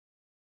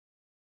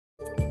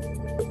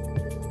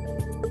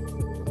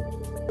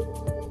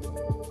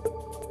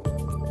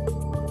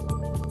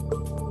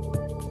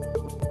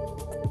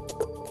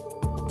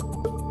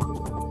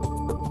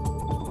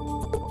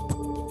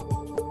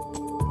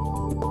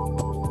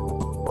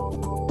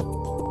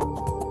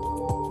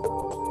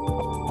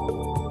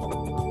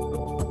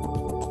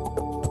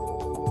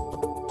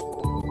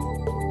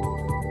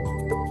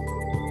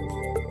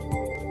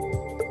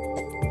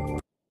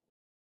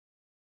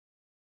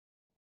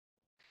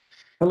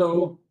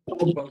Hello,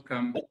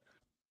 welcome.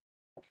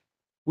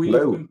 We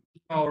continue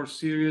our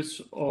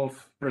series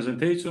of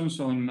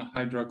presentations on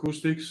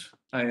hydroacoustics.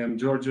 I am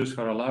Georgios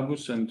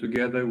Haralabous, and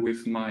together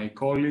with my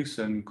colleagues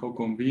and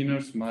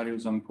co-conveners, Mario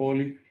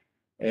Zampoli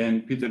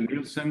and Peter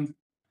Nielsen,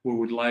 we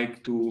would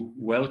like to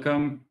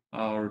welcome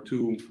our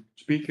two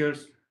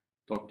speakers,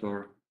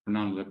 Dr.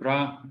 Ronan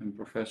Lebras and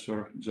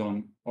Professor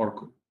John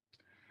Orcutt.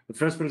 The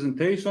first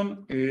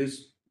presentation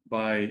is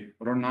by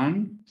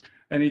Ronan,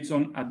 and it's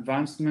on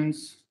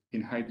advancements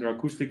in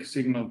hydroacoustic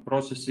signal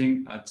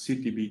processing at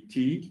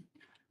CTBT,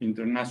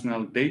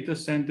 International Data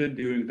Center,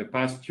 during the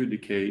past 2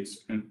 decades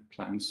and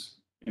plans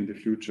in the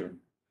future.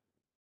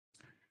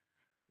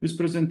 This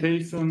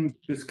presentation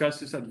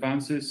discusses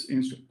advances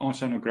in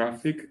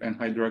oceanographic and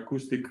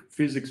hydroacoustic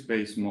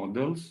physics-based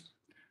models,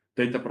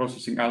 data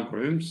processing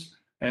algorithms,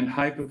 and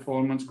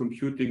high-performance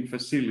computing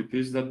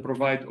facilities that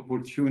provide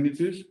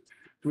opportunities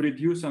to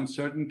reduce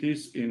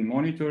uncertainties in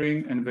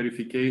monitoring and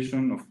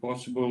verification of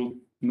possible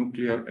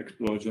nuclear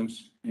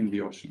explosions in the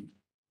ocean.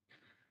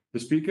 The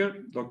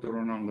speaker, Dr.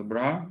 Ronan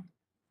Lebras,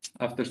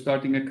 after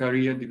starting a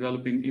career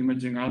developing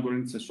imaging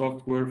algorithms and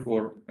software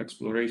for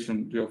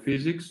exploration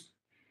geophysics,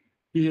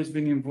 he has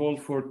been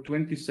involved for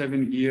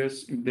 27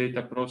 years in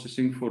data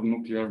processing for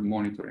nuclear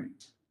monitoring.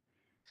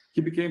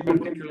 He became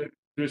particularly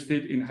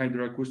interested in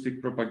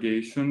hydroacoustic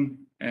propagation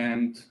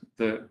and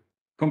the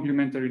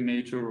complementary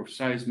nature of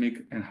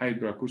seismic and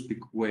hydroacoustic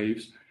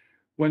waves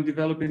when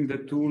developing the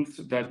tools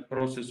that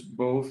process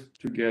both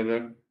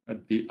together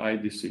at the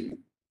IDC.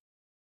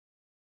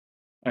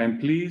 I am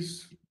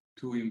pleased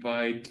to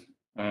invite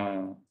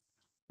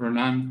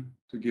Ronan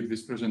to give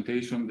this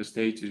presentation. The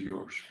stage is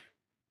yours.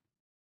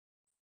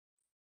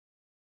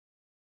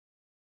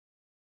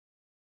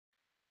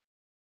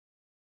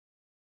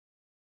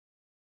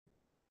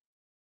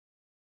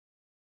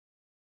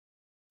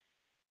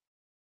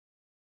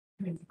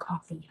 The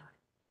coffee.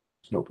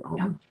 No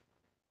problem.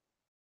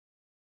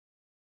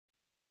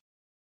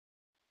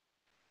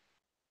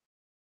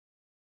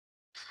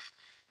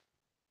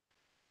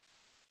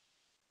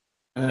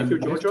 Thank you,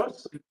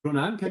 Georgios.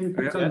 Ronan, can you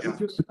please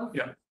introduce yourself?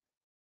 Yeah.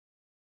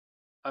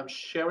 I'm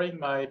sharing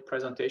my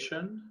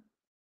presentation.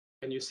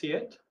 Can you see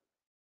it?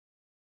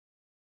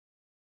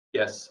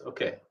 Yes.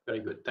 Okay. Very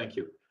good. Thank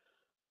you.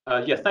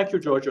 Yes, thank you,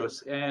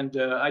 Georgios. And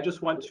I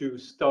just want to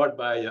start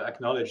by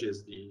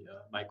acknowledging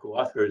my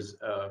co-authors.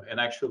 And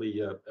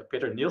actually,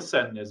 Peter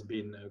Nielsen has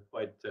been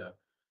quite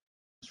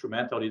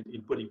instrumental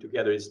in putting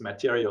together this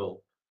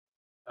material,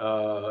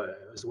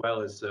 as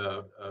well as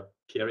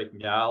Pierre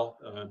Mial,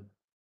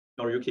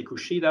 Noriyuki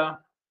Kushida,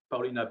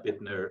 Paulina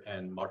Bittner,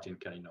 and Martin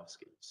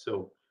Kalinowski.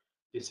 So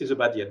this is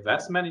about the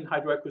advancement in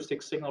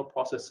hydroacoustic signal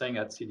processing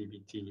at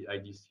CTBT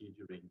IDC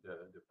during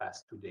the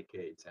past 2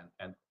 decades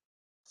and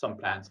some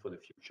plans for the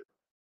future.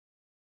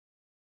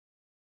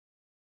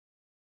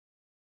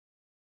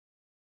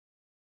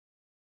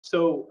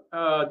 So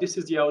this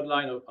is the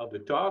outline of the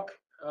talk.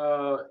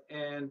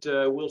 And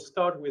we'll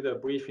start with a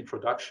brief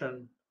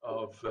introduction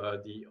of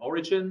the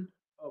origin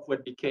of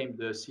what became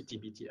the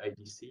CTBT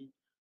IDC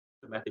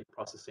automatic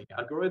processing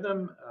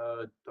algorithm,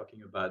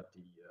 talking about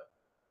the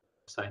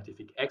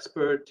scientific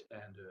expert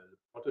and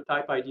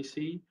prototype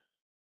IDC.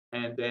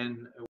 And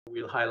then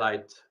we'll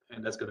highlight,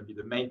 and that's going to be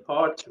the main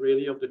part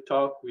really of the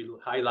talk, we'll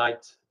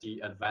highlight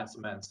the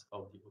advancements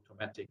of the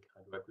automatic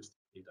hydroacoustic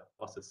data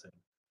processing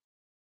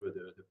for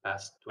the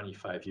past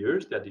 25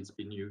 years that it's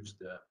been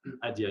used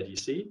at the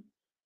IDC.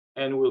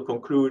 And we'll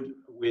conclude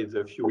with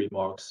a few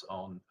remarks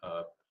on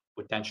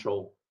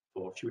potential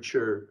for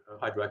future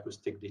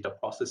hydroacoustic data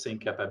processing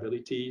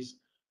capabilities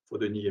for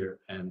the near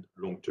and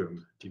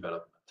long-term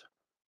development.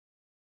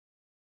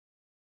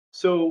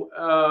 So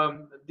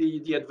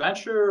the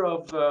adventure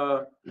of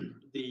the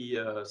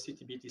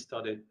CTBT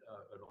started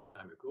a long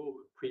time ago,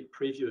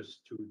 previous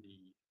to the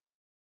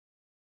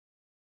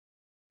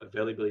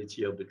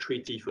availability of the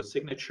treaty for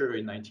signature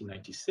in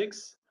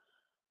 1996.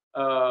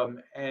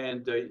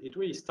 And it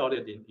really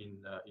started in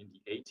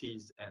the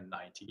 80s and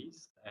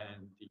 90s.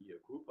 And the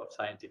group of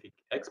scientific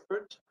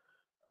experts,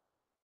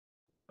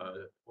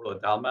 Ola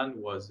Dahlman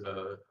was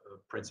a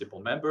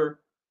principal member,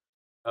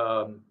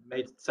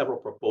 made several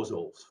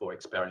proposals for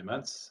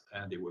experiments,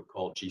 and they were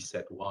called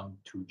GSET-1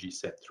 to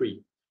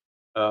GSET-3.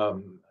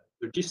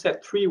 The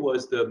GSET-3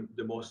 was the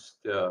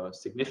most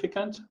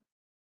significant,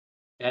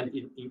 and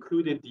it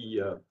included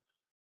the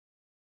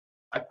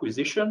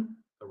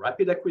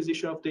rapid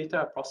acquisition of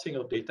data, processing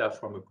of data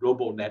from a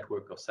global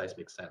network of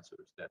seismic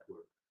sensors that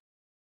were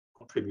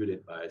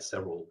contributed by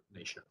several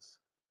nations.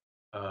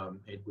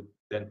 It would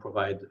then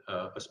provide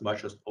as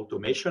much as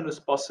automation as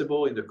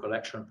possible in the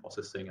collection,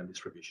 processing, and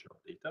distribution of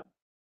data,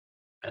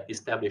 and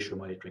establish a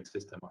monitoring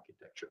system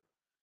architecture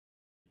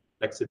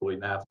flexible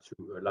enough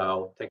to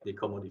allow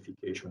technical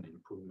modification and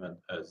improvement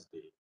as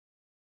they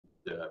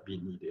be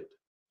needed.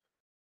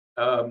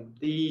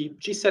 The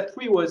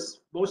GSET-3 was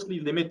mostly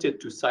limited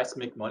to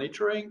seismic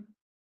monitoring,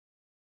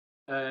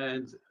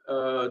 and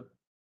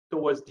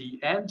towards the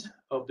end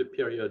of the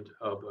period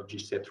of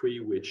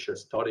GSET-3, which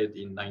started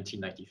in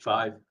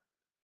 1995,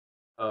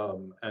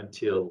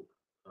 until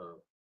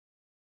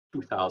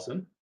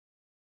 2000,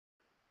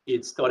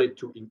 it started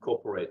to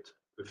incorporate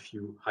a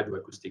few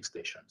hydroacoustic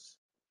stations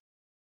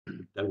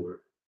that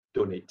were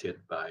donated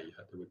by,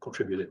 that were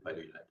contributed by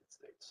the United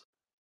States.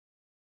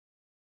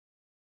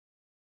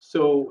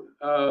 So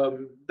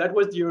that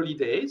was the early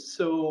days.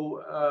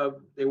 So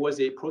there was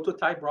a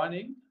prototype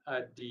running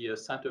at the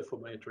Center for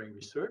Monitoring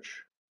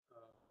Research,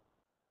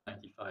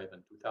 95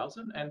 and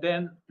 2000. And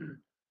then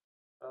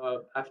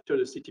after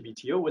the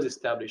CTBTO was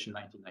established in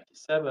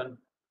 1997,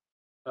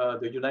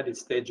 the United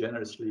States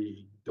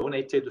generously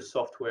donated the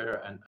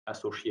software and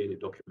associated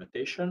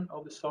documentation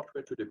of the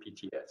software to the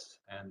PTS.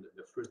 And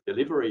the first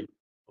delivery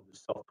of the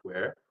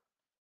software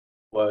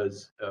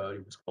was,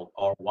 it was called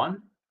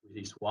R1,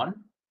 release 1,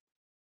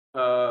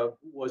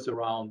 was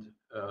around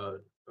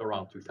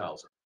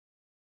 2000.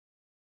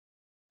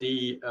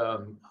 The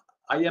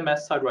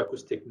IMS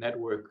hydroacoustic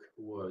network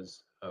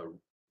was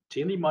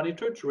routinely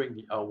monitored during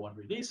the R1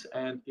 release,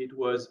 and it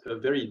was a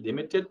very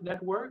limited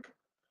network.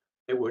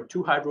 There were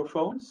 2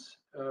 hydrophones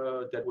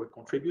that were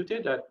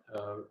contributed at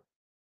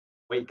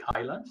Wake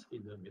Island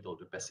in the middle of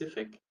the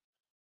Pacific.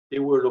 They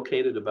were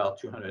located about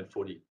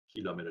 240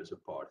 kilometers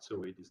apart.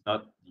 So it is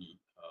not the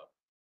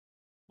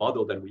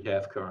model that we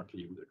have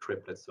currently with the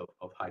triplets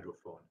of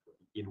hydrophone for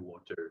the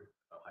in-water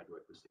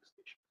hydroacoustic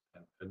station.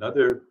 And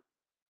another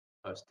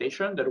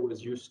station that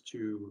was used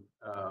to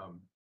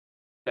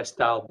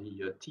test out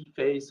the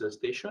T-phase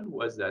station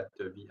was at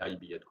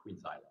VIB at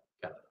Queens Island,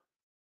 Canada,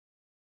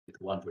 with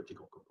 1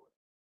 vertical component.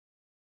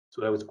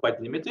 So that was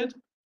quite limited.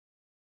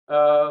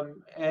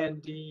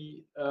 And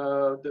the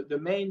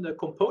main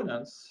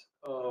components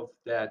of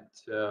that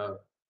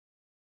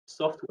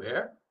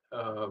software,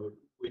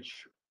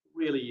 which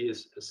really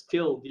is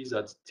still, these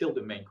are still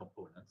the main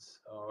components,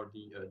 are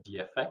the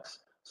DFX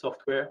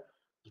software,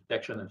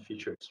 detection and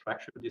feature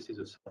extraction. This is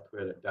a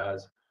software that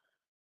does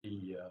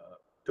the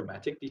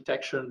automatic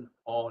detection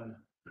on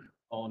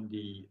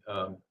the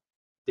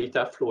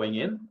data flowing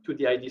in to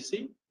the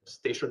IDC,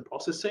 station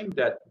processing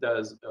that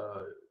does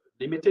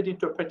limited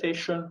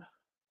interpretation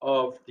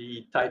of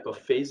the type of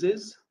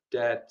phases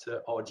that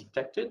are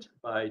detected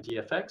by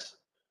DFX,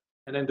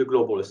 and then the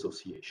global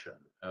association,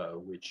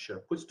 which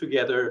puts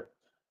together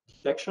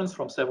detections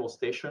from several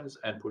stations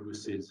and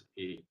produces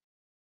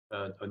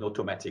an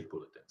automatic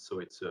bulletin. So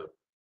it's a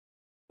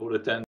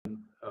bulletin,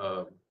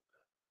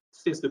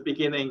 since the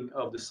beginning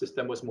of the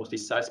system was mostly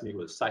seismic,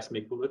 was a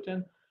seismic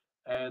bulletin,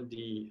 and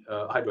the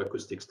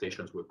hydroacoustic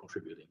stations were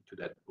contributing to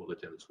that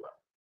bulletin as well.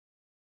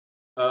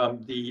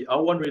 The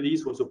R1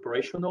 release was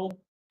operational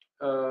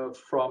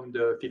from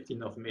the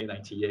 15th of May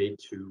 98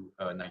 to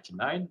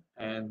 99,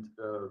 and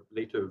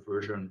later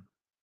version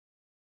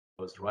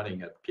was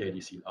running at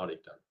PIDC in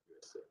Arlington,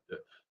 USA.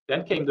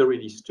 Then came the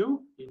release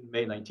 2 in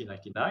May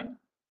 1999,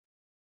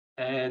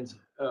 and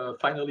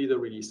finally the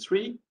release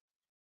 3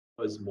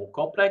 was more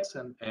complex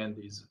and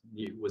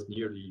was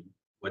nearly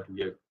what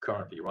we are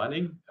currently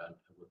running. And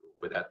we'll go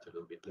over that a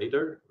little bit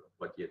later,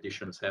 what the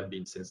additions have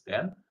been since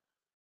then.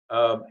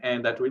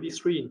 And that release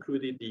 3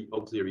 included the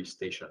auxiliary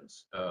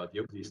stations. The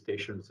auxiliary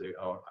stations, they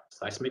are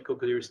seismic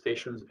auxiliary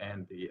stations,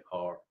 and they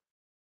are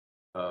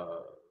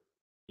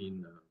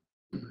in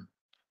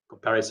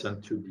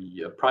comparison to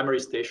the primary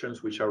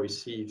stations, which are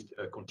received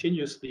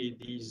continuously.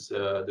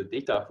 The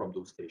data from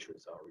those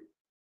stations are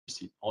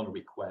received on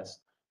request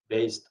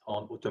based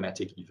on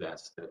automatic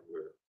events that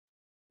were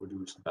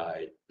produced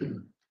by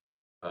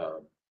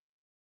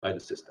the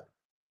system.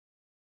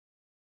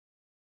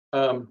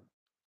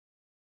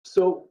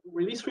 So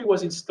release 3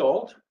 was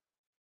installed,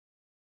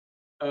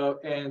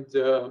 and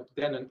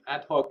then an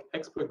ad hoc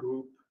expert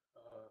group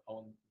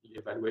on the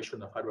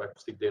evaluation of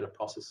hydroacoustic data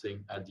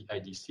processing at the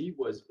IDC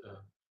was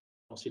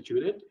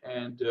constituted,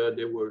 and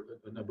there were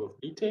a number of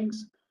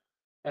meetings.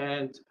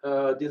 And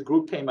this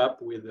group came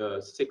up with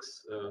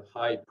 6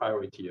 high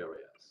priority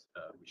areas,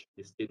 which is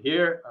listed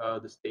here.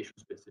 The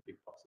station-specific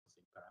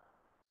processing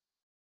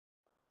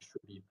parameters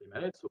should be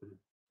implemented, so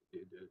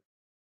the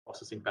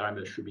processing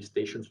parameters should be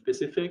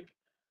station-specific.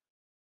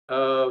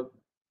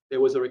 There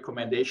was a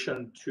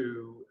recommendation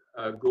to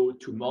go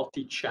to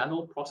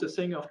multi-channel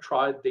processing of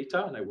trial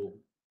data, and I will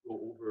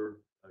go over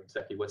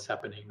exactly what's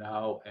happening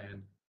now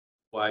and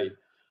why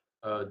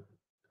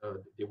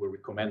they were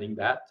recommending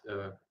that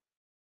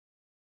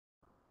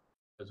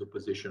as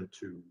opposition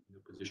to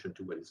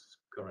what is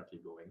currently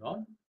going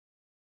on.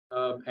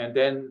 And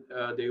then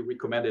they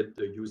recommended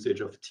the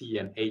usage of T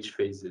and H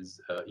phases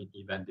in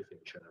event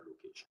definition and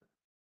location,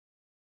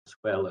 as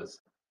well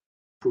as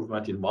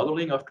improvement in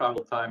modeling of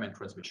travel time and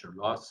transmission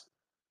loss,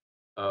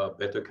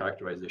 better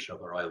characterization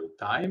of arrival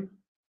time.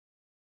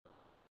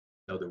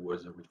 In other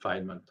words, a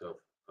refinement of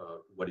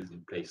what is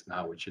in place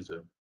now, which is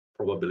a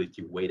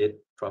probability-weighted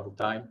travel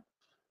time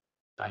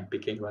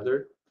picking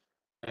rather.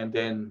 And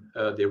then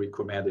they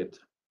recommended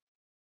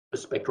a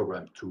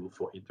spectrogram tool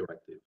for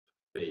interactive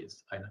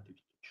phase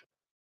identification.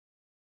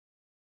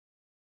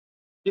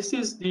 This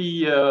is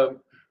the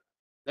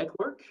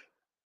network,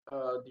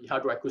 the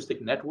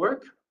hydroacoustic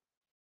network,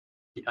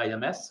 the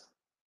IMS.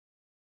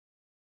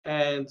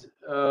 And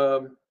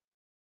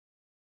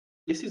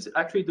this is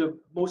actually the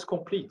most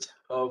complete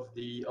of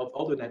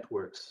all the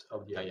networks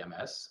of the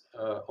IMS.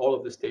 All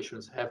of the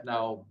stations have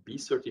now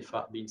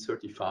been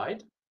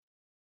certified.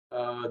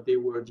 They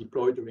were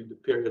deployed during the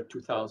period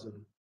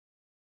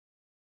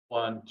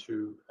 2001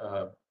 to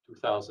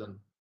 2000.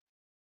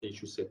 They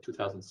should say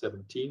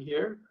 2017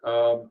 here,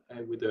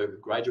 and with a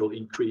gradual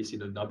increase in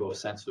the number of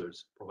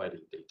sensors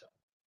providing data.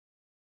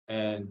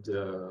 And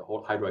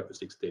all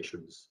hydroacoustic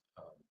stations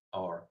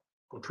are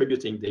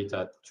contributing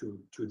data to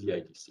the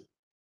IDC.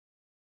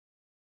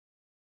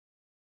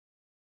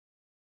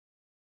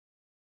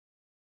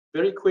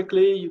 Very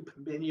quickly,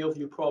 many of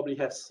you probably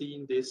have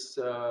seen this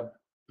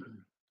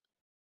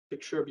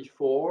picture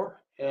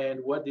before,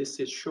 and what this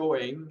is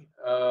showing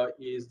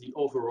is the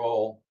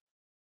overall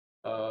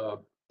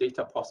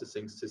data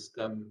processing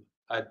system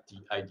at the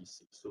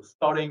IDC. So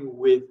starting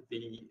with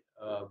the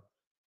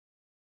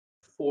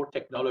 4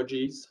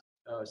 technologies,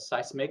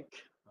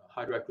 seismic,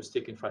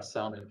 hydroacoustic,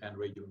 infrasound, and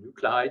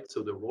radionuclide.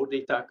 So the raw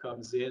data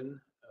comes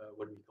in,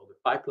 what we call the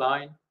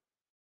pipeline.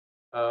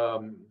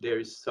 There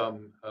is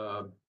some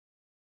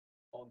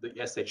on the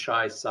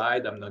SHI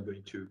side. I'm not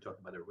going to talk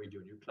about the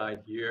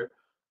radionuclide here.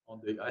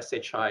 On the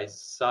SHI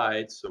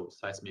side, so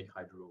seismic,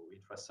 hydro,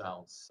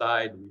 infrasound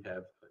side, we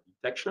have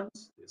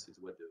detections. This is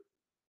what the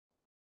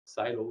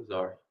silos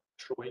are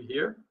showing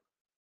here.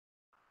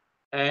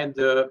 And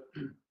the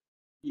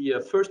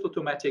first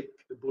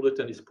automatic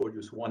bulletin is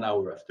produced 1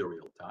 hour after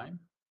real time.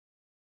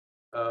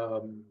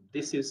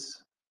 This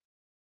is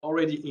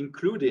already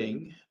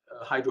including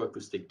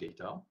hydroacoustic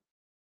data.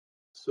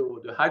 So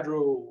the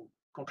hydro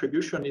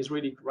contribution is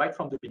really right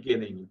from the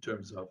beginning in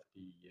terms of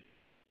the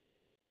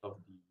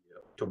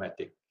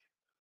automatic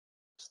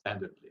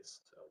standard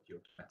list of the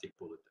automatic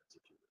bulletins,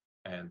 if you will,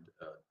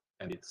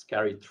 and it's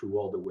carried through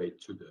all the way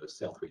to the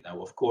CEL3. Now,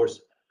 of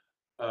course,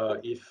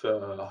 if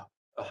a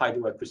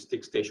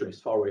hydroacoustic station is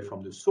far away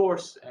from the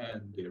source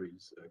and there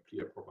is a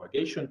clear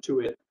propagation to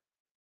it,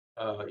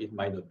 it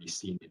might not be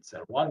seen in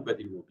CEL1, but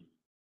it will be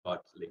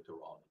got later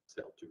on in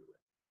CEL2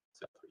 and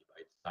CEL3.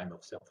 By the time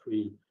of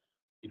CEL3,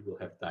 it will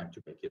have time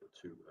to make it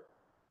to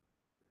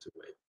its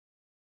way.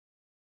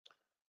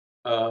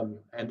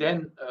 And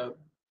then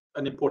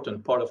an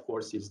important part, of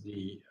course, is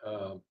the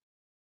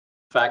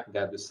fact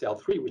that the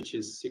CEL3, which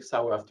is 6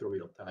 hours after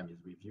real time,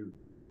 is reviewed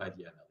by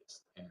the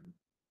analyst. And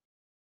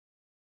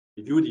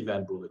reviewed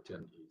event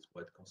bulletin is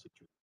what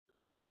constitutes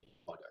the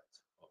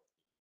product of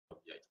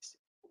the IDC.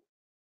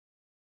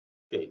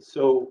 Okay,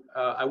 so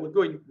I will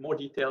go in more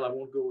detail. I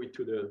won't go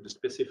into the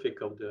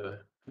specific of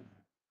the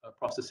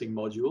processing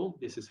module.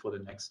 This is for the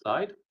next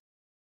slide.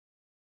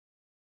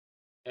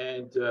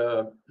 And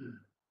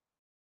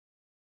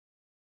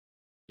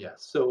yeah,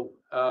 so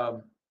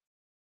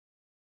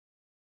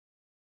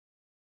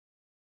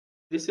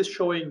this is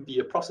showing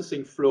the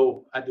processing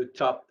flow at the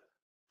top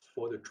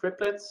for the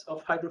triplets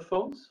of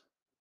hydrophones,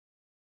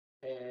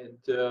 and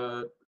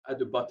at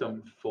the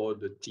bottom for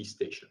the T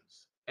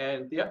stations.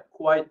 And they are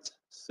quite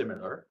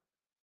similar.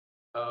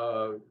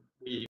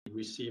 We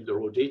receive the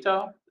raw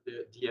data.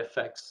 The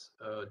DFX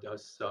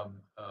does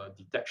some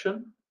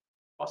detection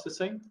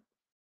processing,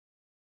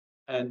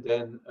 and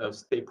then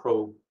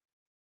StayPro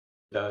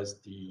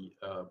does the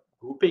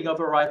grouping of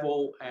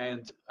arrival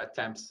and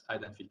attempts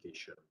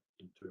identification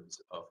in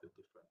terms of the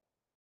different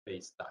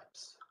phase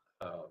types,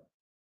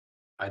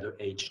 either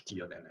H, T,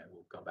 or N. I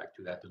will come back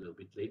to that a little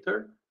bit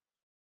later.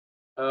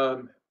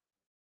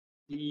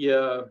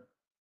 The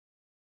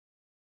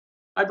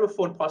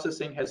hydrophone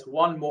processing has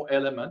one more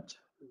element,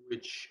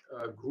 which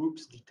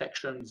groups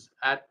detections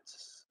at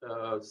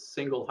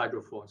single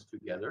hydrophones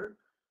together.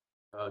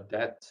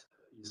 That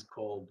is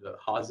called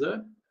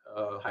HAZE,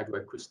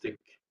 Hydroacoustic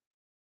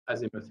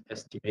Azimuth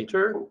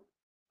Estimator.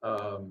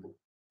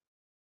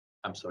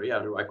 I'm sorry,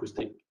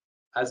 Hydroacoustic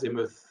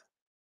Azimuth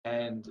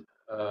and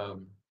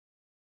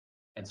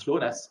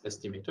slowness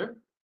estimator.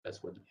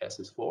 That's what the S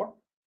is for.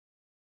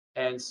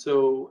 And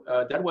so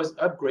that was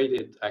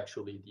upgraded,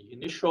 actually. The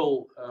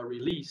initial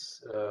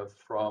release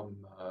from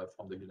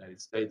the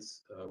United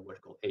States was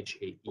called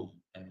HAE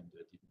and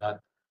did not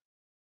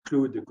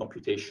include the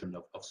computation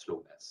of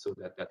slowness. So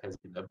that has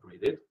been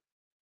upgraded.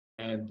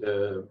 And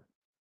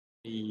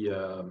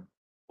the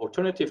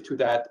alternative to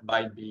that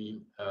might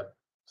be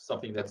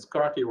something that's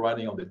currently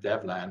running on the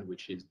DevLAN,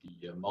 which is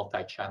the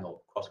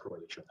multi-channel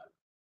cross-correlation algorithm.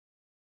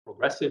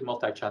 Progressive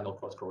multi-channel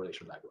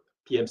cross-correlation algorithm,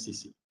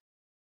 PMCC.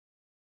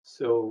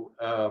 So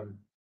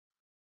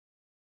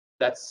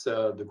that's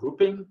the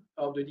grouping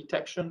of the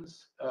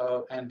detections.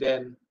 And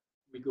then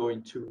we go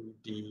into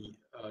the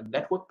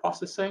network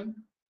processing,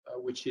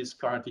 which is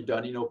currently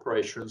done in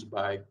operations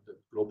by the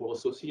Global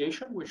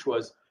Association, which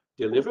was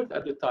delivered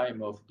at the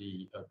time of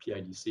the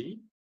PIDC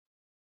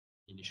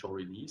initial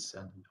release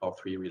and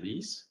R3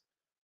 release.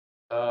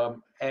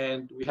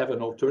 And we have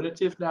an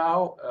alternative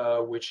now,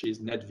 which is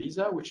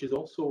NetVisa, which is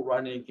also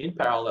running in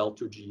parallel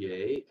to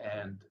GA,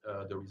 and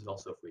the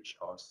results of which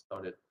are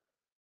started,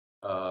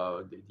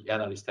 the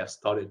analysts have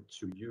started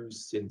to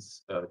use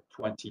since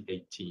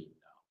 2018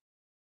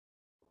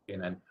 now.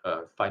 and then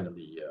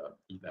finally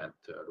event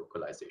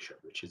localization,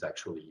 which is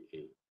actually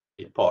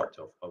a part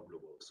of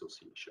global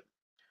association.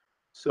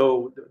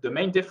 So the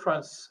main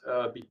difference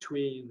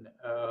between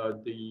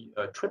the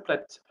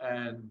triplet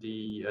and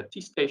the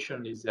T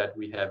station is that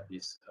we have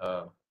this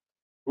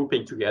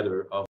grouping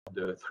together of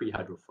the 3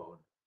 hydrophone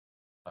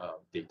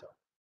data.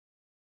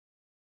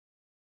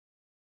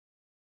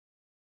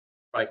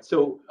 Right,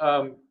 so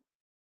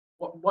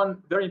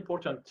one very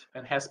important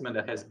enhancement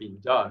that has been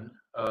done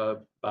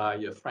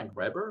by Frank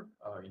Reber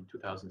in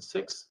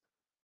 2006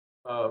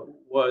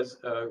 was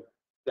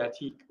that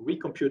he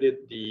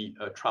recomputed the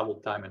travel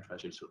time and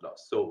transition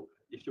loss. So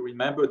if you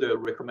remember the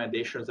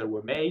recommendations that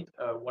were made,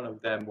 one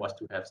of them was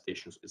to have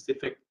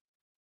station-specific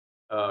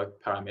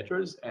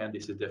parameters, and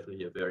this is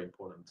definitely a very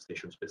important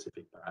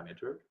station-specific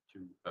parameter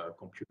to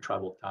compute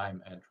travel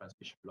time and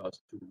transmission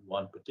loss to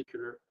one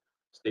particular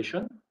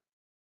station.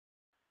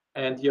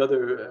 And the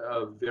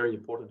other very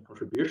important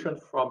contribution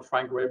from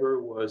Frank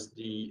Reber was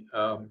the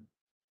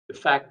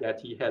fact that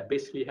he had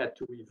basically had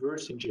to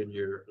reverse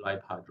engineer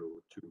live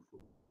hydro to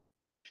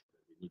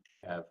we need to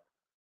have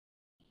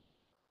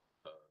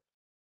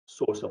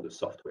source of the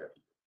software,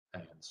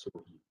 and so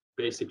he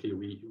basically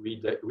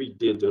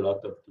redid a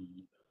lot of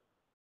the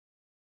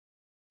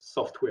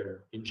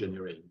software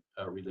engineering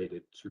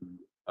related to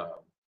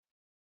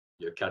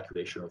the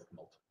calculation of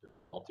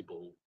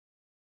multiple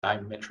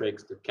time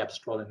metrics, the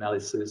Capstral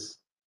analysis.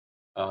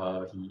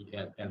 He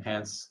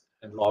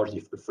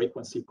enlarged the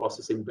frequency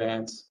processing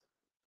bands.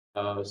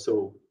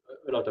 So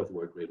a lot of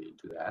work really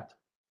into that.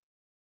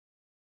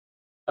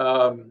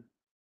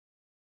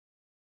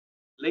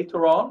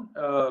 Later on,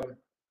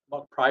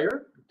 not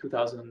prior,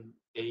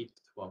 2008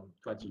 from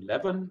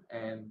 2011,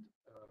 and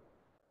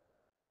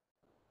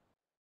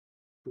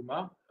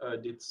Puma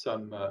did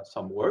some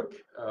work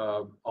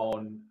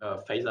on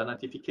phase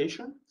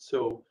identification.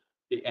 So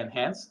they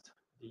enhanced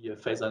the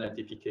phase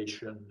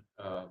identification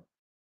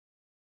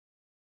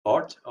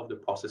part of the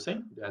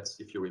processing. That's,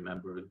 if you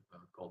remember,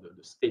 called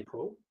the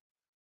STAPRO.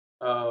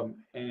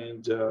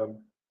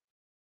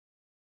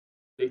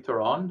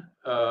 Later on,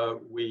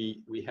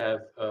 we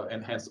have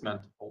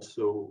enhancement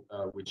also,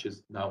 which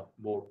is now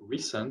more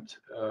recent,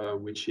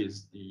 which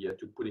is the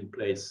to put in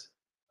place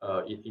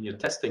in a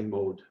testing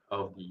mode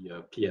of the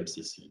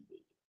PMCC,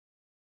 the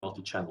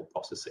multi-channel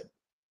processing.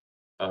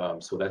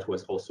 So that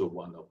was also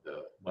one of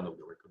the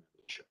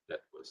recommendations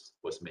that was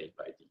made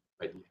by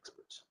the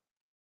experts.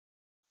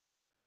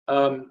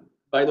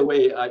 By the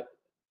way,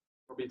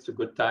 probably it's a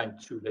good time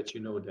to let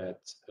you know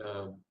that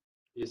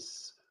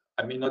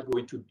I may not go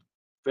into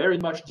very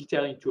much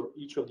detail into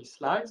each of these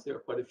slides. There are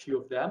quite a few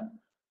of them,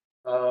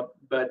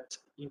 but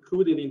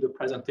included in the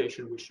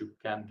presentation, which you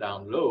can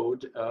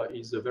download,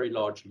 is a very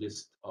large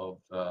list of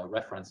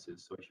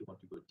references. So if you want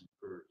to go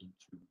deeper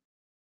into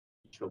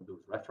each of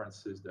those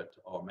references that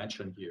are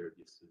mentioned here,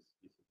 this is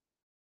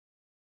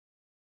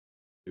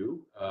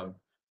new.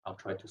 I'll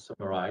try to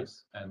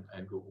summarize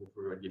and go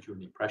over and give you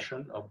an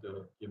impression of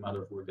the amount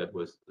of work that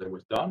was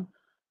done.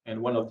 And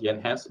one of the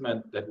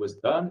enhancements that was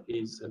done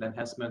is an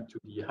enhancement to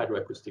the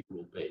hydroacoustic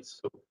rule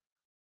base, so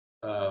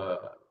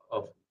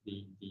of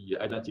the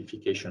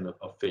identification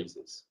of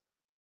phases.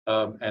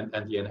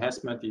 And the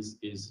enhancement is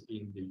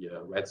in the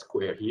red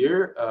square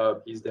here,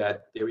 is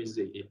that there is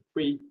a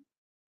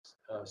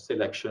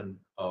pre-selection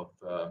of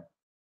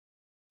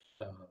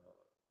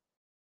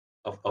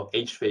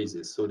H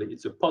phases. So that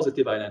it's a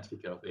positive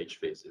identification of H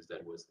phases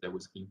that was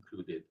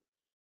included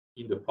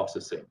in the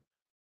processing.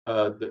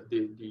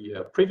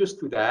 Previous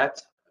to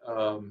that,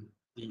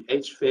 the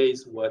H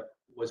phase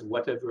was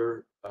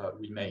whatever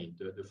remained.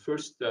 The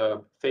first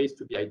phase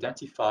to be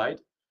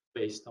identified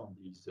based on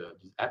these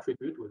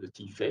attributes was the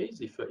T phase.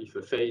 If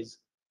a phase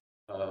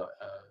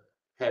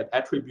had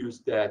attributes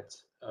that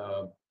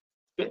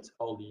fit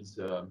all these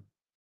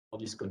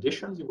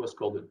conditions, it was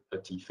called a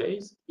T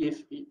phase.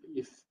 If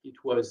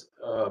it was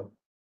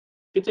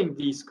fitting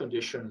these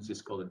conditions,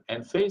 it's called an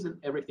N phase,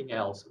 and everything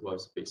else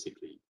was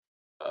basically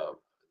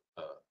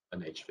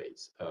an H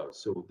phase.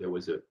 So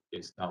there's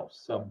now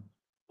some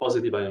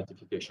positive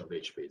identification of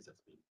H phase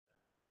that's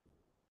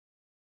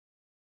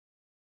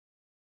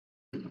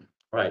been.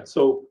 Right.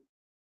 So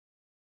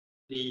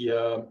the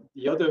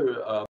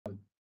other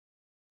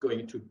going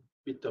into a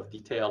bit of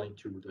detail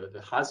into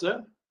the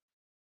hazard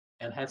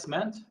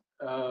enhancement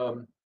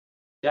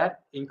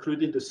that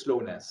included the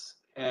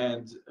slowness,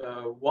 and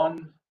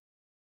one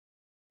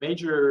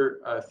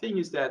major thing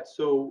is that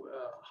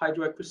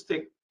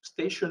hydroacoustic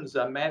stations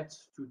are meant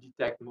to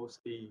detect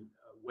mostly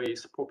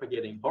waves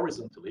propagating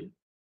horizontally.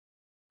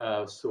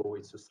 So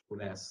it's a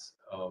slowness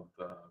of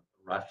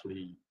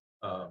roughly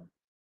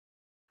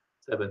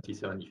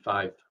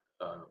 70-75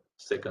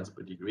 seconds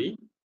per degree.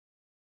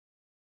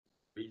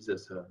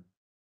 As a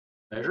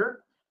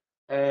measure.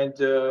 And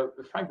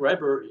Frank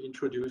Reber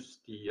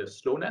introduced the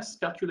slowness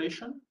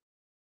calculation.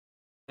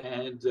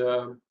 And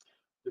the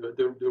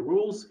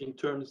rules in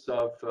terms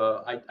of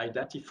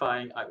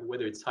identifying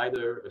whether it's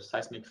either a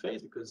seismic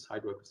phase, because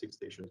hydroacoustic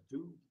stations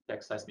do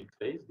detect seismic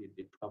phase,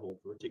 they travel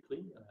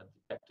vertically and have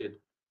detected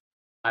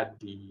at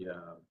the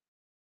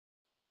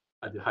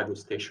hydro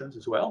stations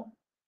as well.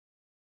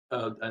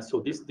 And so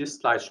this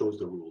slide shows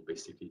the rule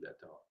basically that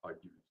are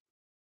used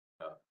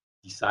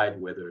decide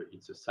whether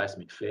it's a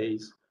seismic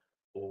phase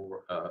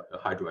or a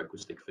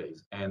hydroacoustic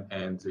phase.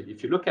 And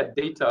if you look at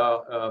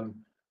data,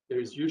 there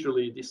is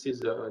usually, this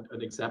is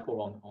an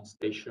example on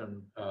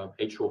station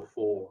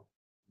HO4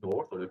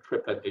 North, or the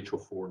triplet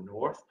HO4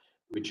 North,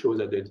 which shows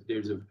that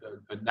there's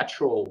a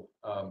natural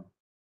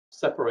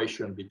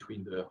separation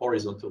between the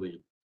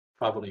horizontally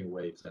traveling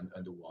waves and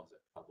the ones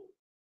that travel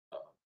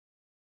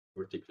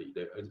vertically.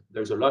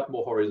 There's a lot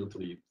more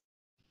horizontally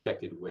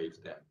detected waves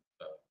than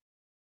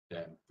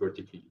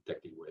vertically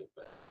detected wave,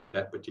 but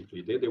that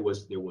particular day there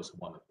was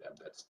one of them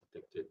that's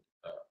detected.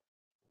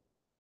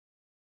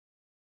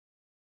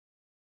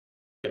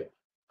 Okay.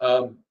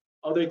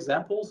 Other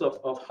examples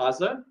of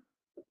HAZA,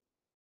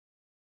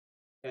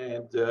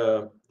 and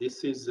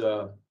this is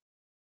to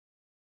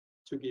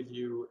give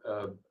you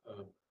a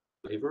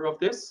flavor of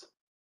this.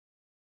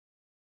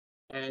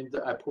 And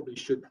I probably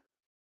should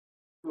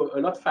go a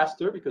lot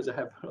faster because I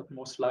have a lot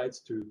more slides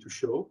to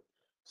show.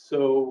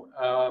 So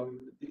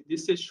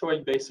this is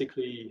showing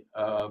basically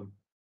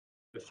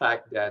the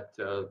fact that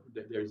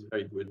there is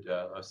very good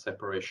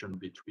separation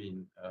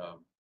between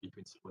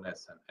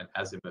slowness and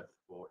azimuth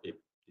for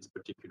this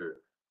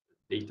particular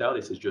data.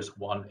 This is just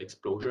one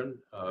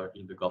explosion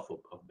in the Gulf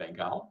of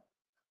Bengal.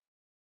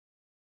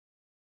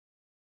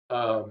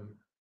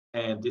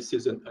 And this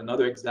is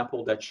another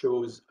example that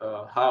shows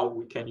how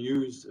we can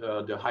use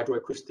the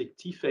hydroacoustic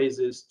T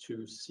phases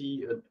to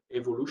see an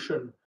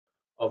evolution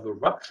of a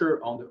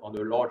rupture on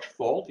the large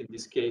fault. In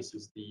this case,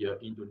 is the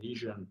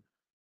Indonesian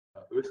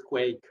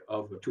earthquake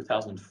of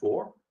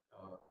 2004,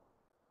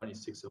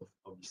 26th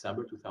of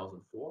December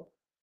 2004,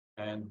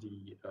 and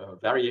the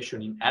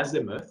variation in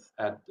azimuth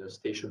at the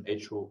station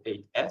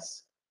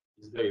HO8S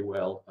is very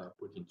well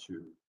put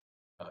into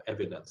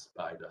evidence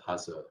by the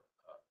HAZA.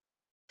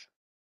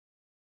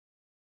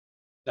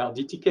 Now,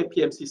 DTK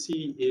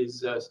PMCC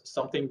is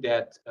something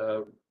that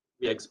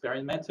we're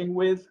experimenting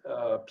with.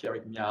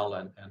 Pierre Mial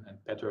and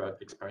Peter are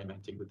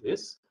experimenting with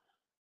this,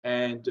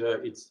 and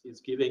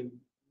it's giving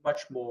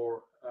much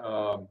more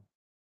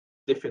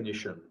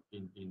definition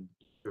in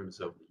terms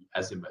of the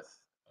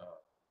azimuth,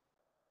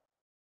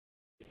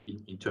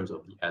 in terms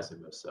of the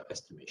azimuth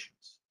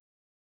estimations,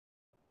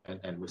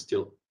 and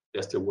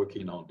they're still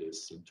working on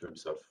this in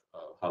terms of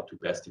how to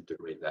best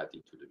integrate that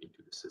into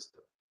the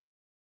system.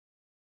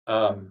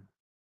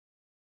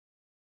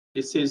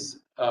 This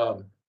is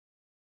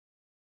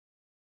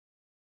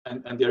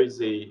and there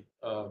is a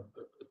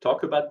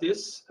talk about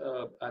this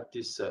at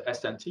this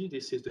SNT.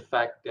 This is the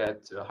fact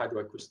that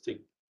hydroacoustic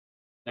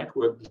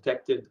network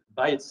detected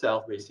by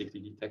itself,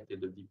 basically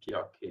detected the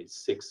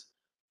DPRK6,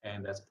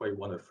 and that's probably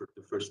one of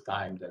the first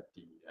time that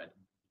the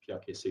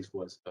DPRK6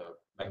 was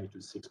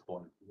magnitude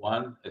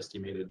 6.1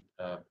 estimated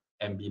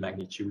MB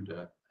magnitude,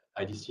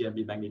 IDC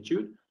MB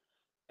magnitude,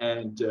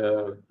 and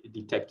it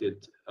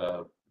detected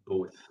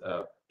both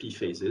P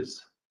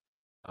phases,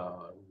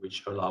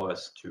 which allow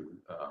us to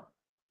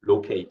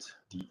locate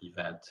the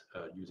event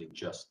using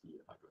just the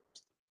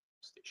hydroacoustic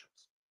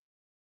stations.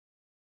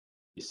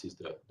 This is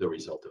the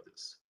result of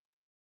this.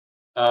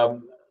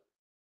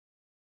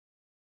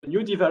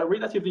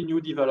 Relatively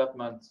new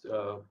development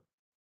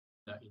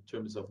in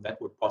terms of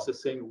network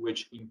processing,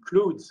 which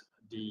includes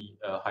the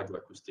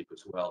hydroacoustic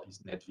as well, is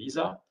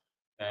NetVisa.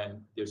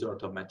 And there's a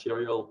lot of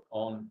material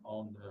on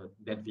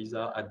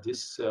NetVisa at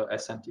this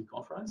SNT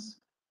conference.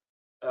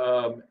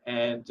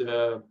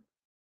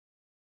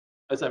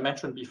 As I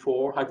mentioned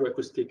before,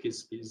 hydroacoustic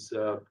is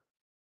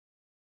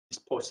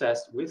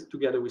processed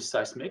together with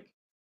seismic.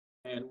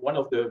 And one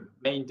of the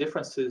main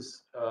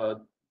differences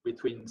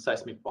between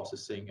seismic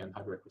processing and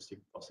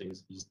hydroacoustic processing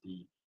is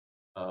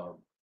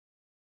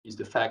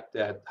the fact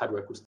that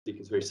hydroacoustic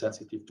is very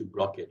sensitive to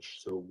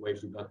blockage. So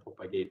waves do not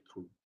propagate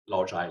through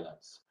large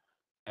islands.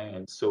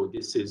 And so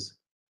this is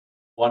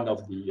one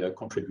of the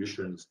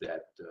contributions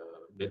that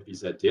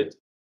NetVisa did.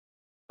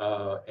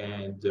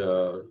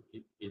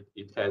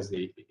 It has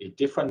a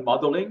different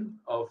modeling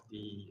of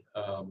the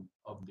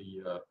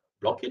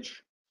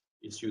blockage.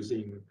 It's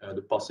using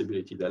the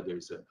possibility that there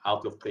is an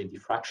out-of-plane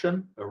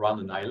diffraction around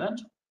an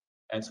island,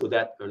 and so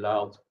that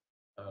allowed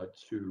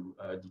to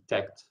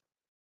detect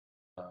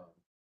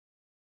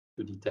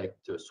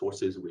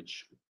sources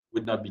which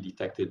would not be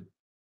detected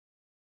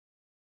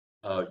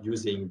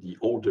using the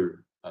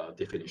older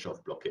definition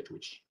of blockage,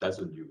 which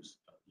doesn't use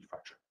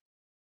diffraction.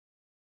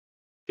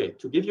 Okay,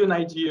 to give you an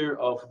idea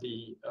of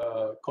the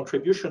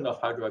contribution of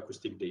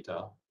hydroacoustic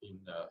data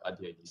at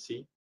the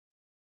IDC,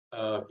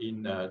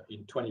 in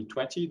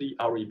 2020, the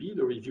REB,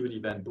 the Reviewed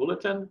Event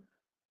Bulletin,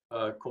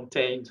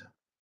 contained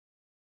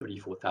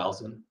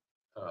 34,000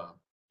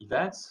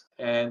 events,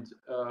 and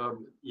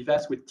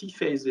events with T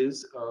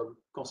phases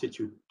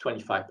constitute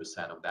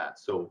 25% of that.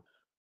 So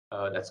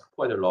that's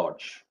quite a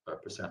large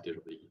percentage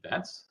of the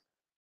events.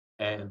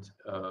 And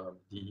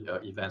the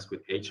events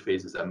with H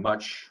phases are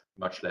much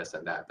less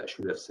than that. I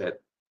should have said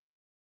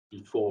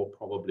before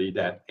probably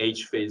that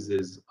H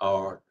phases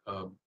are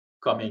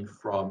coming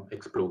from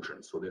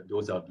explosions. So that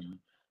those are the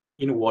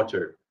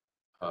in-water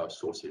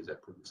sources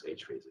that produce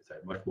H phases.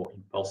 They're much more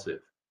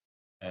impulsive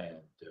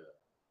and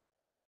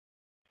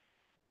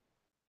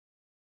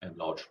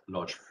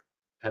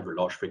have a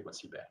large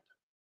frequency band,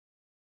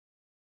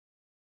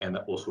 and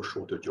also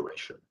shorter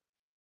duration.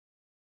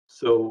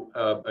 So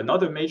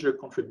another major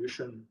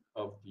contribution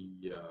of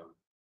the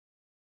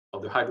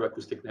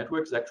hydroacoustic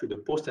network is actually the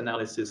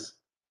post-analysis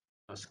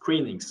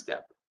screening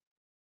step.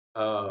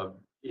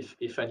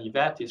 If an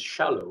event is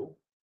shallow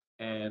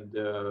and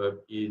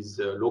is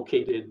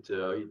located,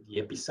 the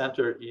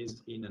epicenter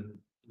is in an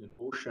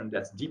ocean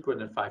that's deeper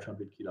than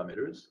 500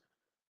 kilometers,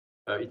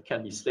 it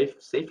can be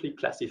safely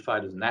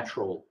classified as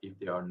natural if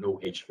there are no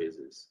H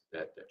phases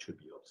that should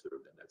be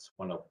observed, and that's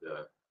one of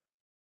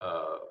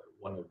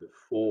the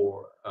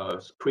 4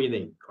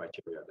 screening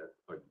criteria that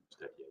are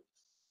used at the IDC.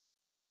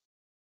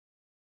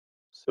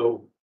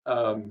 So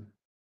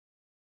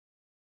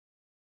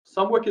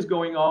some work is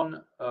going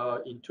on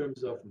in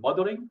terms of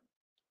modeling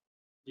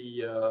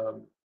the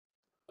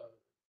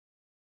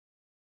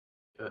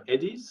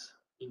eddies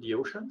in the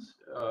oceans.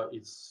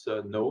 It's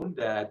known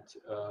that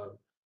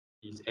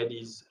these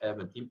eddies have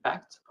an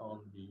impact on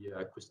the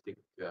acoustic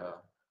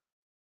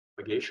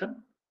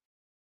propagation.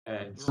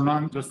 And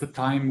Ronan, just a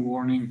time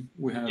warning.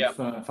 We have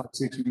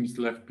 5-6 minutes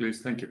left,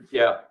 please. Thank you.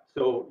 Yeah.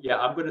 So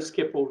I'm going to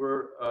skip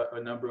over a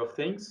number of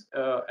things,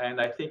 and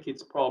I think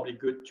it's probably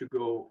good to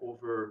go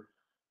over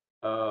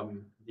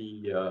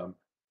the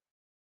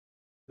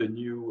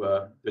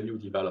new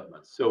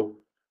developments. So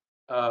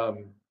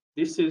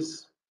this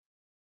is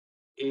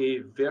a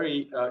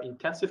very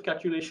intensive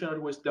calculation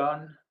that was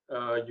done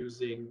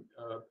using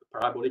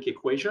parabolic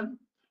equation,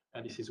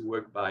 and this is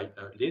work by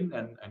Lin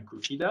and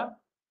Kuchida.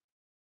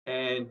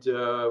 And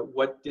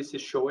what this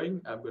is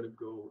showing, I'm going to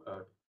go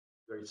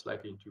very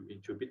slightly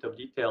into a bit of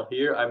detail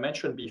here. I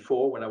mentioned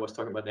before when I was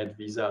talking about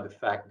NetVisa, the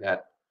fact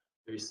that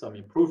there is some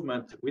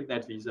improvement with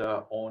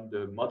NetVisa on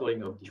the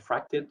modeling of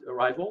diffracted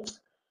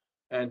arrivals.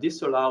 And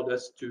this allowed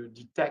us to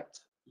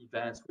detect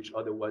events which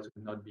otherwise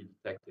would not be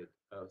detected.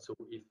 So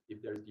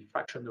if there is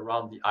diffraction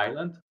around the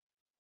island,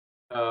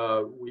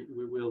 we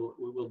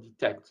will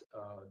detect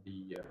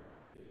the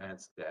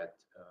events that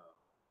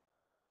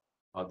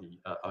are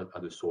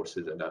the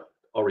sources and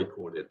are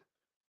recorded.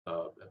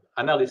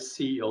 Analysts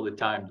see all the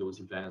time those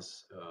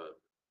events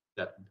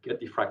that get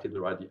diffracted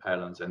around the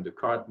islands, and the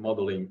current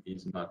modeling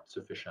is not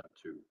sufficient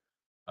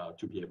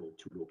to be able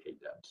to locate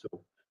them. So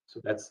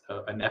that's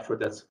an effort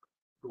that's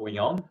going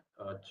on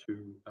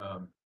to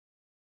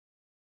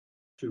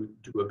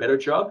do a better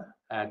job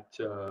at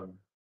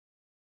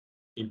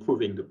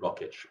improving the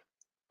blockage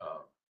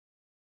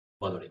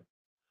modeling.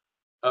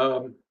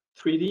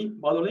 3D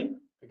modeling,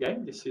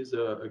 again, this is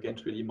again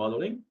 3D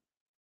modeling,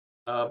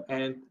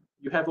 and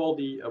you have all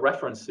the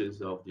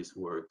references of these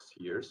works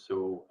here.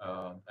 So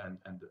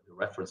and the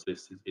reference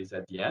list is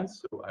at the end.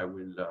 So I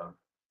will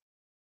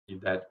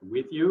leave that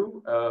with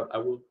you. I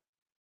will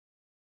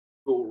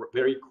go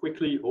very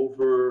quickly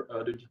over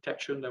the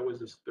detection. That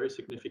was a very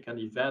significant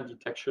event,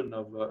 detection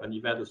of an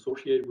event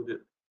associated with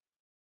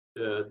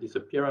the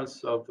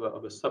disappearance of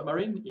a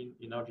submarine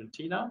in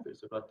Argentina.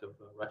 There's a lot of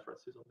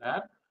references on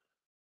that.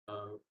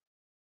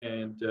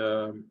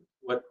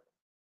 What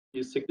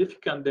is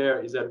significant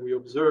there is that we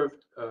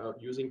observed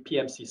using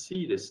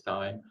PMCC this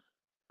time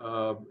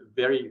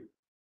very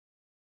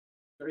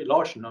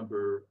large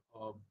number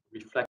of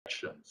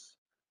reflections,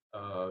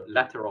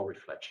 lateral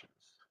reflections.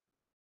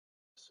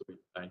 So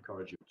I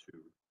encourage you to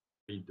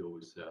read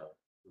those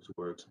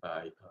works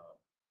by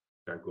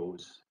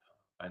Vergoes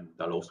and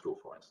Dalostro,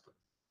 for instance,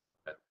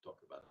 that talk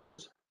about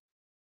those.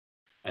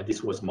 And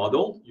this was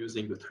modeled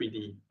using the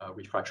 3D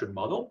refraction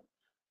model.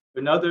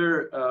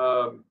 Another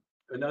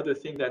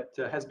thing that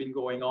has been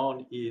going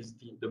on is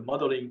the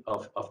modeling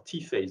of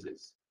T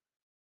phases,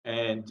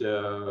 and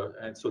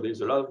so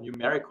there's a lot of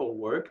numerical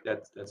work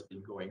that's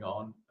been going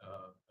on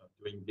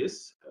doing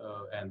this,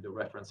 and the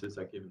references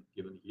are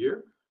given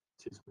here.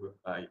 This is work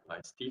by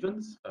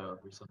Stevens,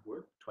 recent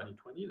work,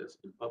 2020, that's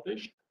been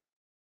published.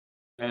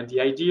 And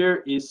the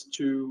idea is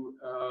to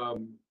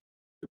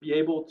be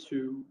able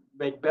to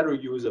make better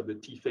use of the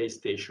T phase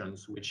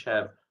stations, which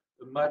have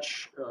a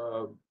much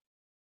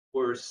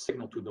worse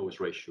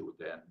signal-to-noise ratio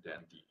than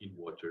the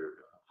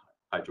in-water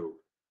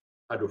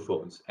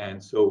hydrophones.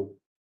 And so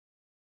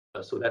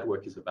that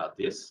work is about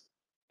this.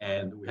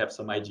 And we have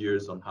some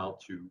ideas on how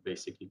to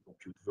basically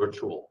compute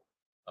virtual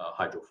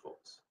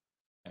hydrophones.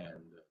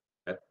 And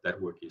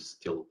that work is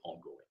still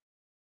ongoing.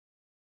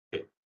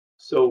 Okay,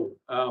 so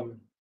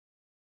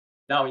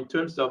now in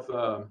terms of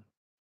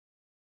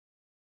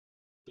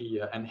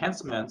the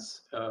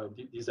enhancements,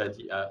 these are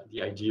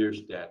the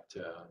ideas that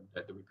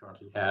we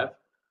currently have.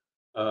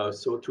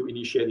 So to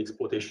initiate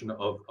exploitation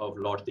of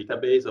large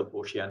database of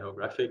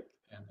oceanographic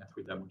and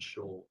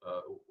three-dimensional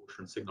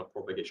ocean signal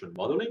propagation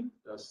modeling,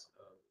 that's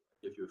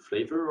give you a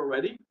flavor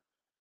already.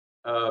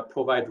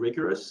 provide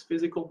rigorous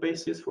physical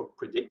basis for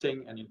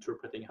predicting and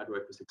interpreting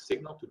hydroacoustic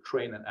signal to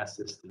train and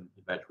assist in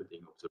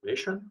evaluating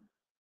observation,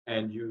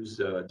 and use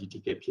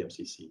DTK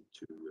PMCC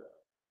to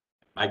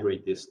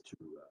migrate this to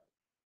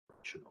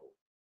operational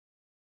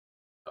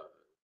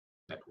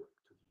network,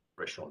 to the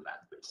operational land,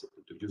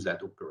 basically, to use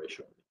that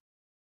operationally.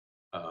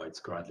 It's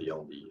currently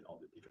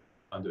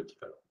under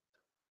development.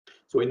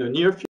 So in the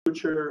near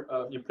future,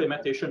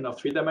 implementation of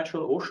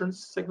three-dimensional ocean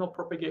signal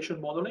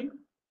propagation modeling,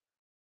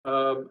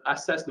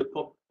 assess the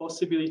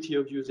possibility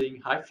of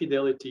using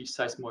high-fidelity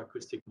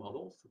seismoacoustic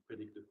models to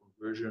predict the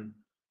conversion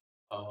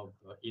of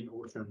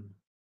in-ocean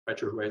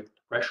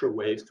pressure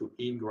waves to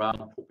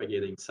in-ground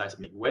propagating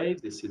seismic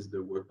waves. This is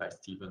the work by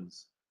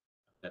Stevens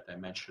that I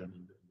mentioned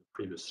in the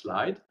previous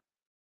slide,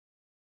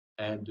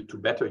 and to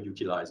better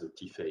utilize the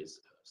T-phase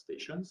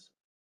stations.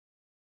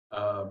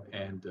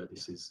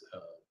 This is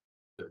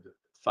the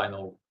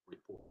final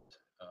report,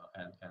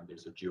 and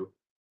there's a pure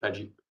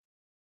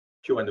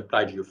and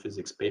applied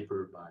geophysics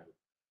paper by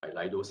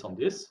Leidos on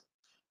this.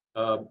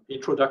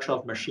 Introduction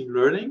of machine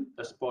learning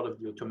as part of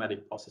the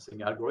automatic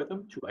processing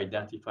algorithm to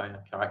identify and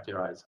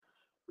characterize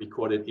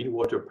recorded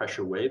in-water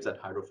pressure waves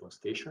at hydrophone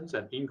stations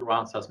and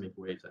in-ground seismic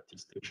waves at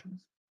these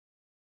stations.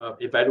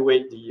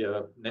 Evaluate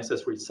the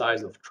necessary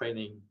size of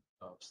training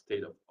of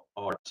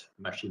state-of-art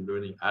machine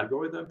learning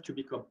algorithm to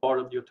become part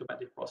of the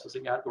automatic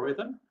processing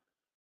algorithm,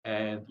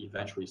 and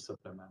eventually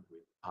supplement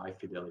with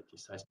high-fidelity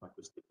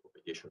seismoacoustic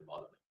propagation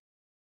modeling.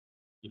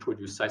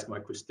 Introduce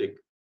seismoacoustic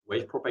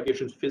wave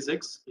propagation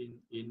physics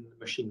in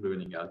machine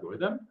learning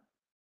algorithm,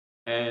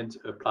 and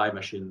apply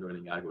machine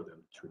learning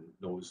algorithm to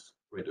noise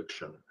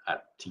reduction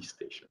at T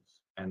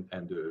stations. And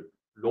the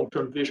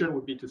long-term vision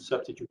would be to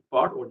substitute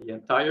part or the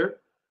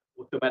entire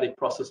automatic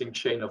processing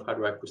chain of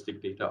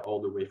hydroacoustic data all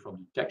the way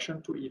from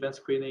detection to event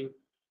screening,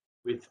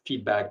 with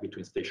feedback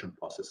between station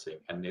processing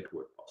and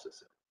network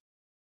processing.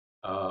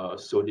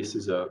 So this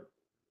is a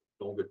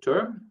longer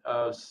term.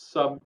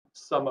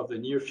 Some of the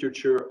near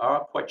future are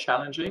quite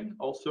challenging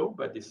also,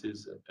 but this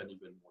is an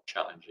even more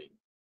challenging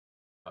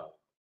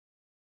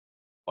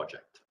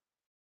project.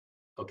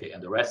 Okay,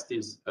 and the rest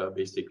is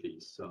basically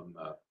some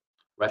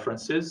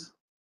references.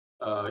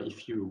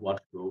 If you want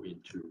to go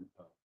into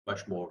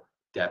much more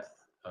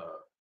depth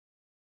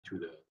to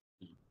the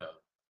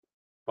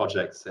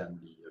projects and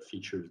the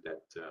features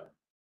that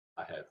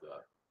I have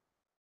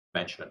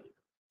mentioned.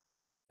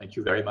 Thank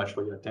you very much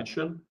for your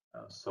attention.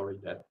 Sorry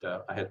that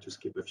I had to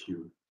skip a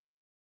few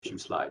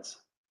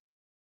slides.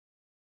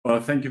 Well,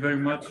 thank you very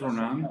much,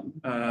 Ronan,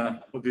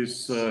 for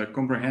this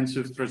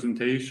comprehensive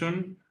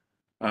presentation.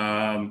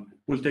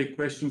 We'll take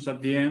questions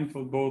at the end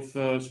for both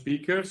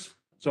speakers.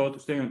 So to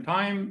stay on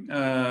time,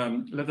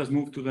 let us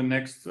move to the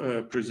next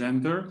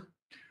presenter,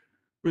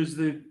 who is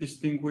the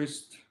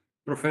distinguished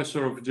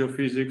professor of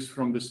geophysics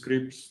from the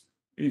Scripps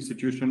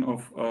Institution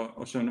of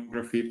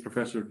Oceanography,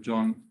 Professor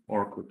John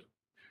Orcutt.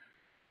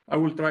 I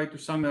will try to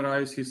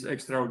summarize his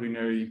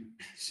extraordinary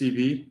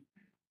CV.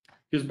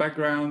 His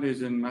background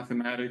is in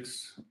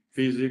mathematics,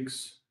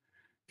 physics,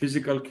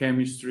 physical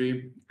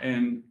chemistry,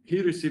 and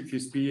he received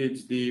his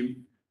PhD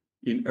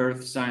in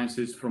earth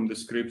sciences from the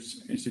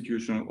Scripps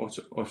Institution of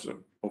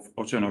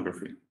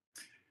Oceanography.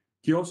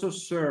 He also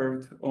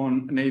served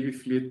on Navy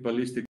fleet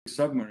ballistic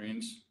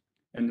submarines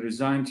and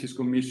resigned his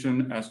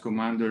commission as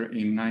commander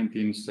in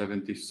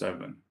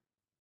 1977.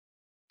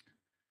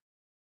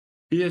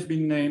 He has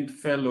been named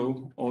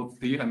Fellow of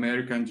the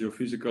American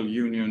Geophysical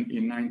Union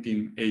in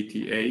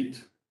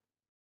 1988,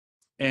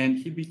 and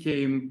he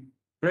became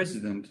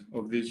president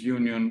of this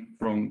union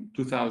from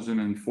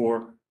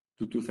 2004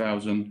 to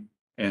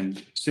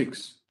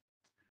 2006.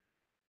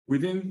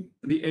 Within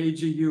the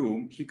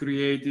AGU, he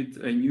created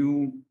a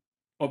new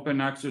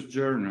open access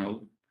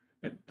journal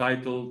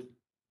titled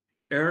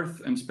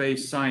Earth and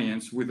Space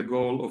Science, with the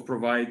goal of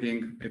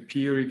providing a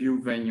peer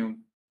review venue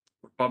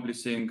for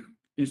publishing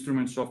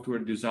instrument software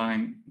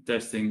design,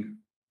 testing,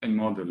 and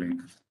modeling.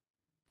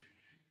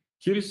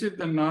 He received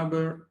a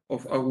number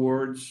of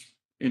awards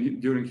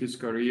during his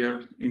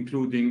career,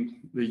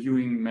 including the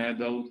Ewing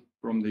Medal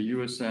from the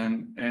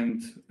USN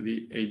and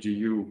the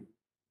AGU.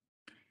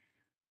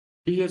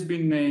 He has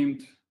been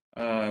named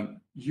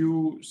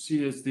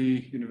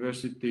UCSD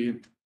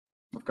University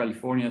of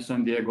California,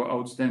 San Diego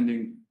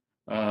Outstanding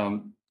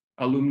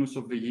Alumnus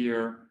of the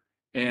Year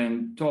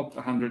and Top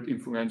 100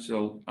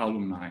 Influential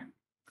Alumni.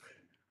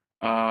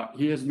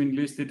 He has been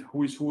listed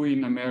Who is Who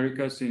in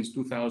America since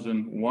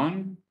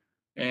 2001,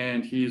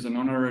 and he is an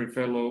honorary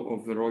fellow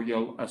of the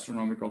Royal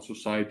Astronomical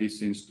Society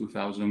since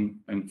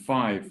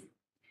 2005.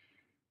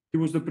 He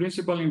was the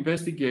principal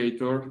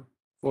investigator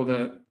for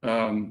the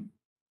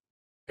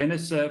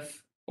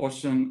NSF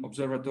Ocean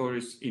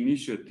Observatories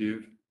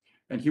Initiative,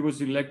 and he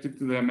was elected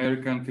to the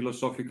American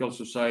Philosophical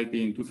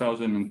Society in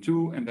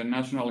 2002 and the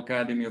National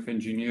Academy of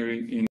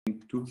Engineering in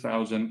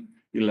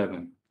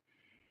 2011.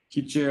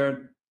 He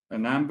chaired a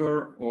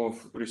number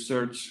of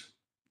research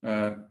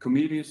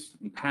committees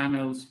and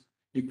panels,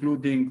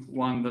 including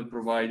one that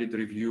provided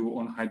review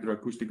on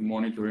hydroacoustic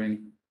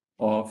monitoring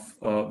of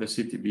the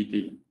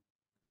CTBT.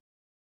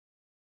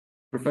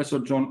 Professor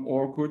John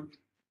Orcutt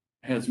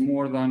has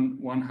more than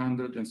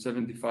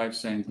 175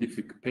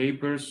 scientific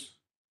papers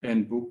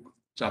and book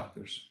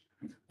chapters.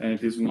 And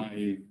it is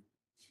my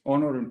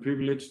honor and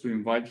privilege to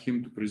invite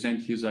him to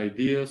present his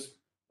ideas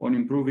on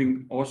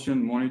improving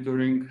ocean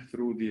monitoring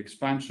through the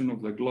expansion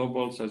of the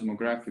global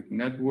seismographic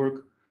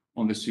network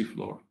on the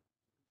seafloor.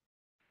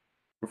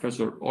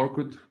 Professor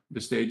Orcutt,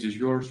 the stage is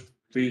yours.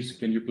 Please,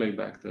 can you play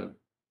back the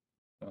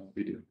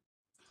video?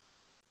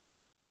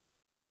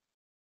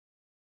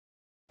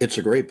 It's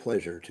a great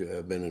pleasure to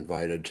have been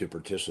invited to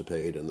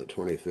participate in the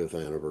 25th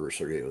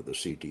anniversary of the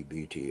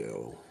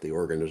CTBTO. The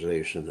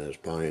organization has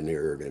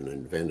pioneered in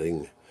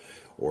inventing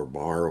or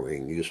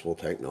borrowing useful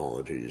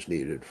technologies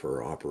needed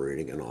for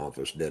operating an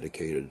office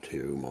dedicated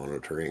to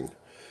monitoring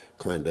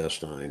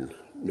clandestine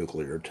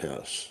nuclear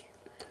tests.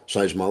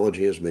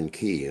 Seismology has been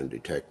key in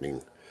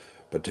detecting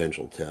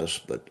potential tests,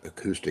 but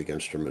acoustic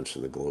instruments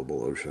in the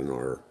global ocean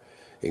are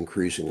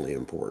increasingly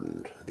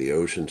important. The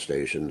ocean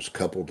stations,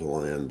 coupled to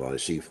land by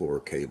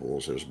seafloor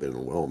cables, has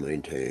been well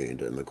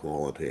maintained and the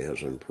quality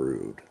has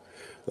improved.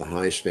 The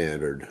high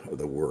standard of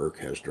the work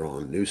has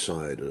drawn new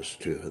scientists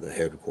to the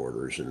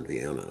headquarters in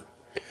Vienna.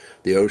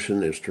 The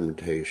ocean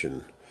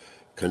instrumentation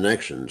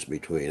connections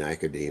between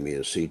academia,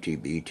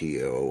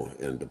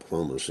 CTBTO, and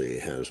diplomacy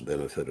has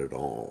benefited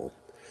all.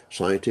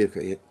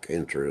 Scientific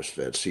interest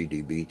at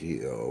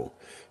CTBTO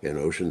in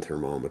ocean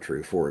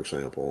thermometry, for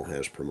example,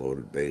 has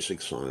promoted basic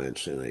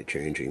science in a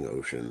changing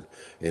ocean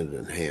and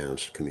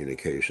enhanced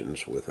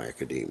communications with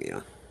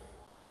academia.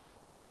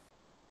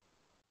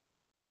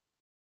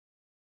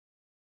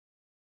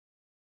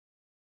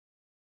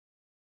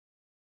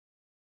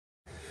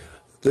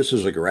 This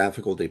is a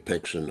graphical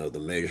depiction of the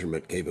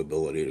measurement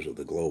capabilities of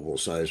the Global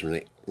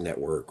Seismic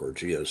Network, or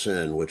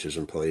GSN, which is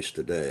in place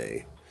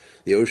today.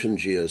 The Ocean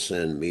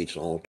GSN meets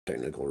all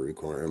technical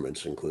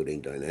requirements,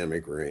 including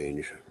dynamic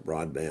range,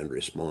 broadband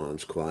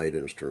response, quiet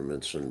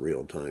instruments, and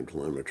real-time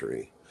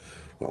telemetry.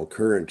 While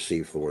current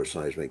seafloor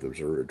seismic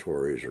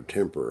observatories are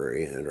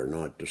temporary and are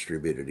not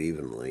distributed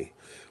evenly,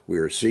 we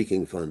are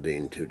seeking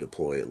funding to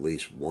deploy at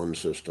least one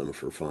system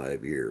for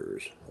 5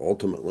 years.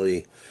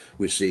 Ultimately,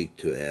 we seek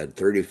to add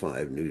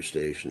 35 new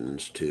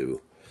stations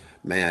to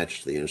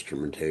match the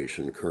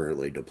instrumentation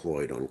currently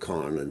deployed on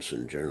continents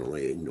and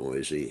generally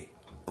noisy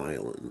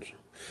islands.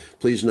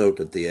 Please note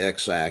that the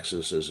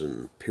x-axis is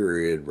in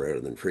period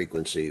rather than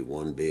frequency,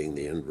 one being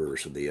the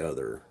inverse of the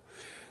other.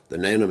 The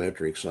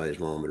nanometric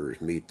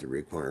seismometers meet the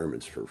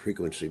requirements for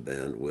frequency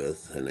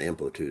bandwidth and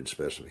amplitude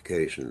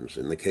specifications.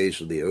 In the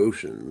case of the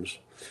oceans,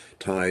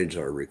 tides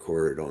are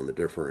recorded on the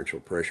differential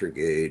pressure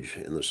gauge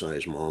in the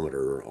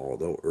seismometer,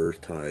 although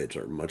earth tides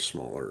are much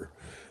smaller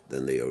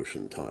than the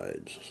ocean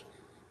tides.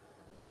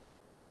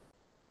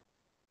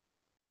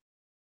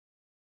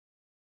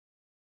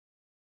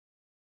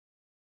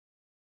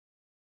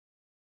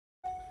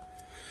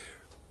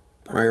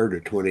 Prior to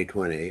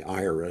 2020,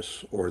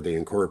 IRIS, or the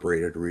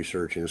Incorporated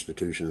Research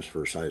Institutions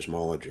for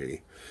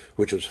Seismology,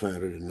 which was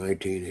founded in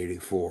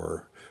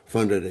 1984,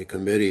 funded a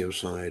committee of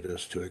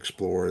scientists to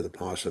explore the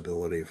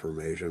possibility for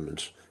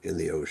measurements in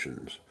the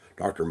oceans.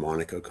 Dr.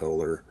 Monica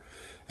Kohler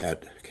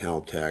at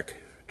Caltech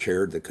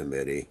chaired the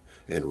committee,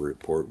 and a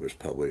report was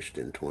published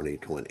in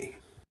 2020.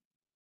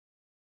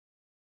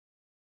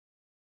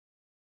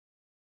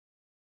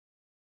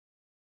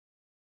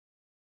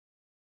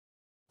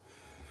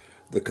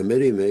 The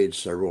committee made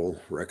several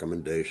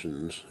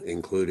recommendations,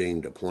 including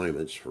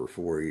deployments for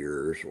 4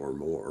 years or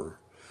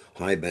more,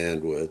 high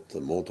bandwidth, the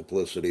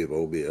multiplicity of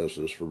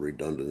OBSs for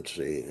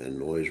redundancy and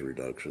noise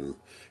reduction,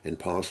 and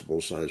possible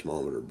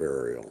seismometer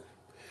burial.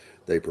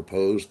 They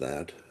proposed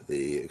that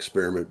the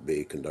experiment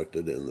be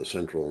conducted in the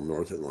central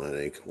North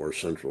Atlantic or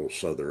central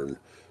southern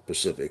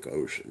Pacific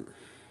Ocean.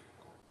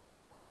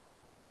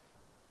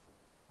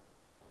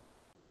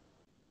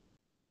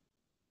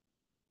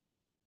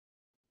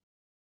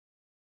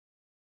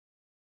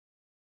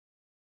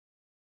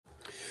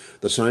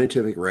 The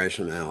scientific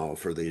rationale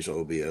for these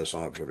OBS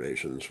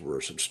observations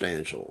were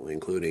substantial,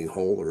 including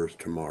whole Earth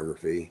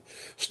tomography,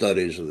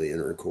 studies of the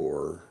inner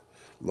core,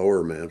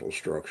 lower mantle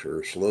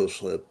structure, slow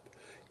slip,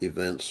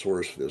 event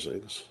source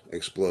physics,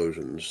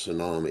 explosions,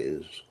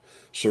 tsunamis,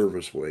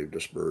 surface wave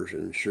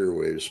dispersion, shear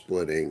wave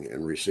splitting,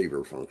 and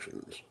receiver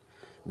functions.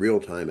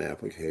 Real-time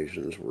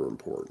applications were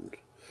important.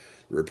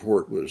 The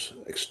report was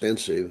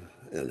extensive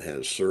and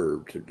has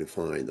served to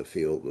define the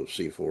field of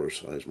seafloor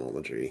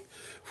seismology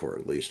for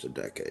at least a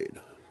decade.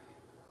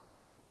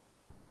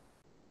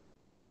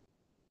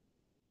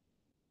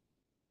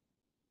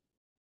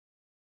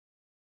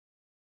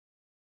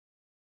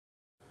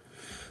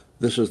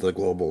 This is the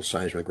Global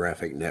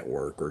Seismographic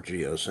Network, or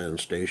GSN,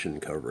 station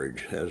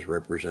coverage as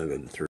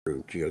represented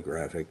through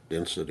geographic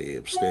density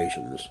of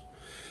stations.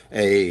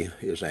 A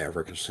is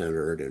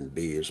Africa-centered and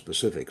B is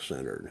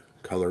Pacific-centered.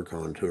 Color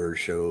contours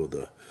show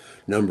the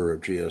number of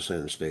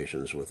GSN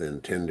stations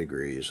within 10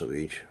 degrees of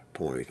each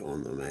point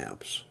on the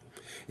maps.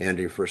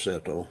 Andy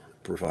Frassetto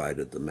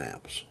provided the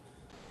maps.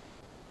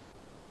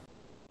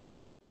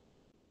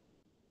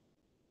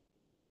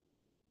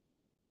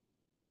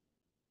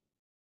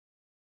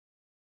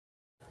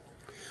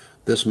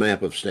 This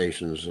map of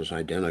stations is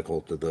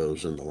identical to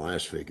those in the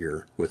last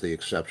figure, with the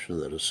exception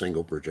that a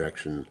single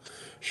projection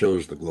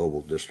shows the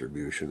global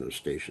distribution of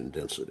station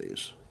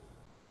densities.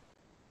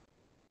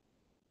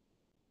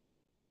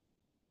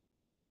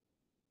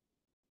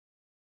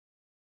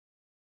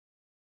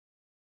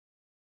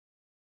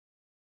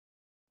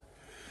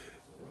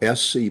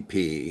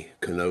 SCP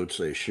connotes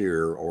a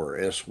shear or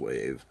S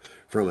wave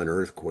from an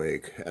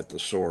earthquake at the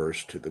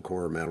source to the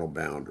core mantle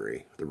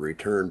boundary. The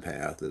return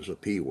path is a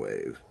P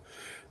wave.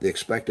 The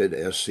expected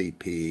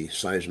SCP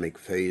seismic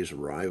phase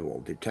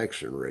arrival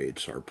detection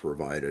rates are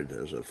provided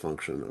as a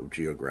function of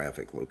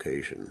geographic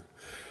location.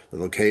 The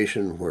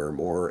location where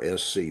more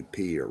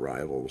SCP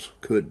arrivals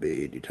could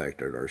be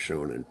detected are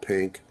shown in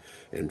pink,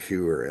 and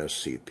fewer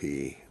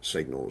SCP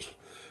signals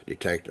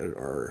detected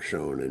are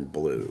shown in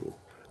blue.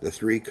 The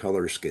three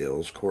color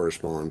scales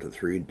correspond to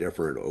three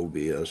different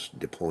OBS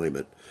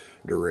deployment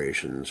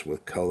durations,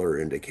 with color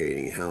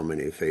indicating how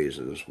many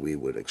phases we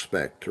would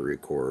expect to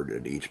record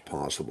at each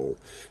possible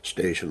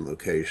station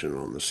location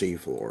on the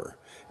seafloor.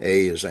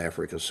 A is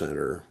Africa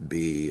Center,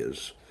 B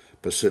is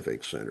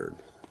Pacific Centered.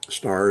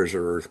 Stars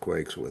are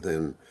earthquakes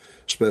within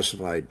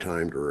specified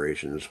time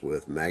durations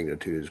with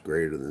magnitudes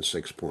greater than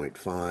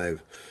 6.5,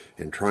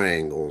 and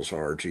triangles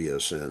are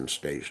GSN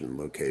station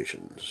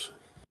locations.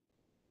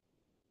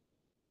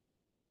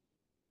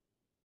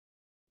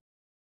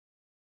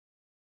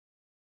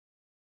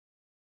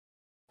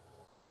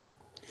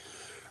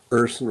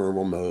 Earth's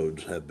normal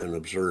modes have been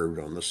observed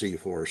on the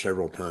seafloor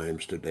several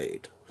times to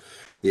date.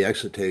 The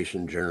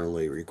excitation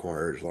generally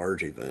requires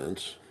large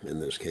events, in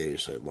this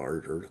case a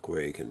large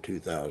earthquake in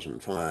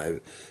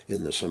 2005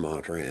 in the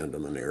Sumatra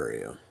Andaman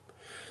area.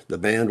 The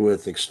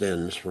bandwidth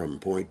extends from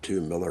 0.2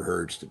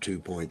 MHz to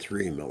 2.3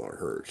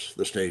 MHz.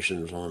 The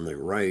stations on the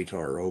right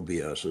are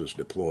OBSs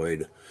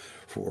deployed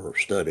for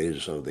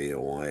studies of the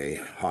Hawaii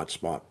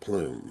hotspot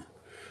plume.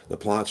 The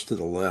plots to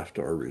the left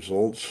are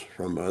results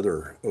from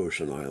other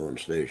ocean island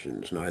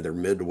stations. Neither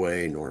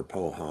Midway nor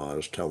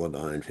Poha's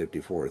Teledyne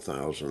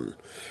 54,000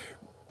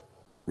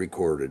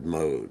 recorded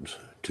modes.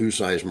 Two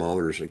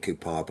seismometers at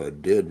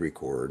Kupapa did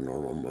record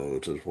normal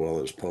modes, as well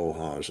as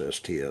Poha's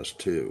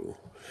STS-2.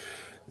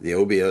 The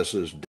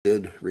OBSs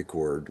did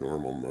record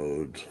normal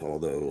modes,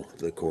 although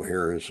the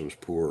coherence was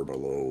poor,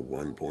 below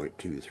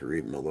 1.23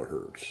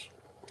 MHz.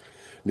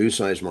 New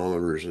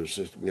seismometers have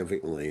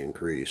significantly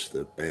increased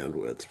the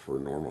bandwidth for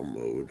normal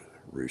mode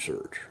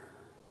research.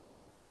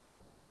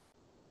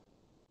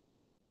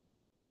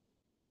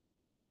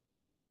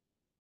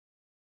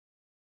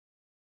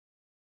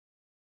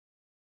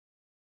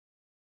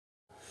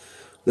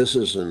 This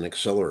is an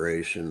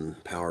acceleration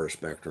power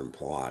spectrum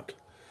plot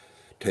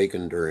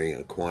taken during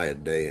a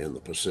quiet day in the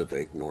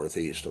Pacific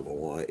northeast of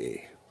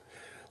Hawaii.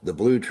 The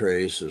blue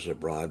trace is a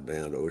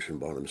broadband ocean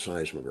bottom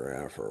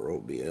seismograph, or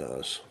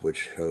OBS,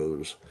 which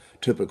shows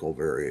typical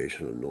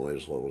variation of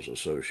noise levels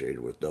associated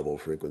with double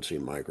frequency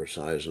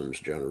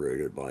microseisms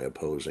generated by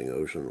opposing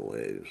ocean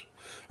waves.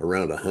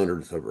 Around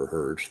 1/100th of a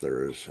hertz,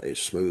 there is a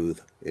smooth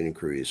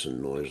increase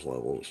in noise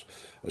levels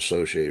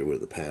associated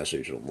with the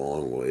passage of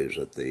long waves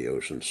at the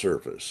ocean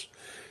surface.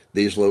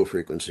 These low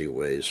frequency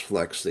waves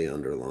flex the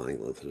underlying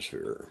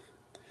lithosphere.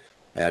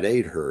 At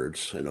 8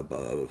 Hz and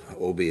above,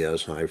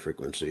 OBS high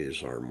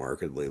frequencies are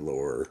markedly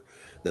lower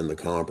than the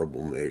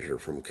comparable measure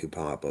from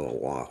Kupapa,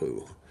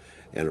 Oahu,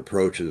 and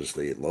approaches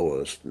the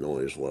lowest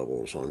noise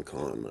levels on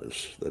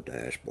continents, the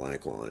dashed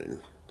black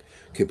line.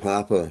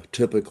 Kupapa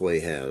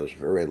typically has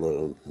very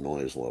low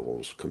noise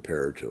levels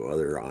compared to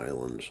other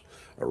islands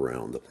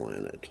around the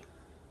planet.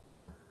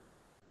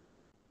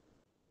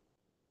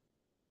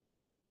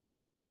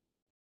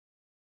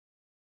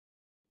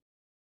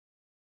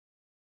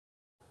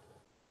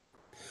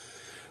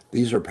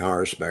 These are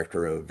power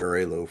spectra of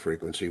very low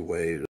frequency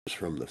waves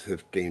from the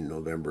 15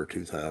 November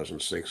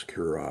 2006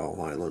 Kurile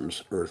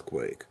Islands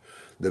earthquake.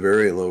 The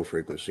very low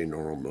frequency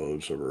normal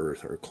modes of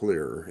Earth are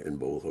clear in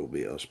both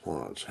OBS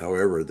plots.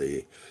 However,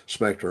 the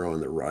spectra on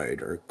the right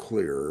are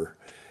clearer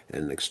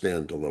and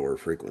extend to lower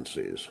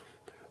frequencies.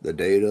 The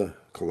data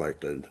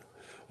collected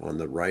on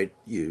the right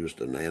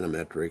used a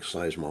nanometric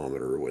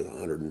seismometer with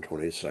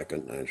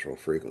 122nd natural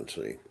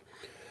frequency.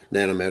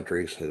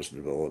 Nanometrics has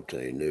developed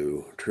a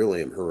new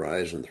Trillium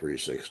Horizon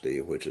 360,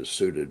 which is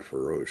suited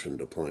for ocean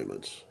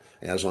deployments.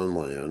 As on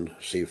land,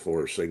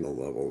 seafloor signal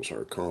levels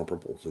are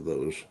comparable to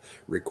those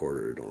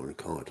recorded on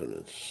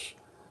continents.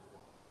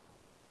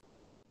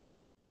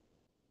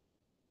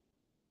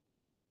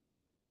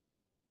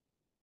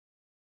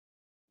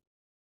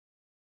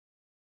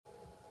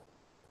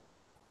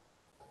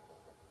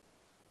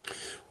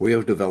 We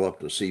have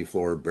developed a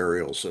seafloor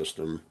burial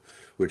system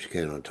which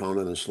can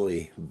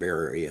autonomously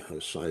bury a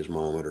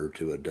seismometer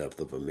to a depth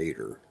of 1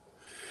 meter.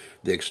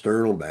 The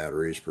external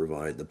batteries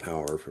provide the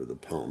power for the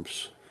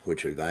pumps,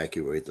 which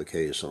evacuate the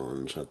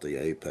caissons at the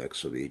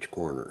apex of each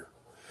corner.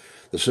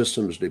 The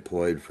system is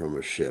deployed from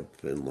a ship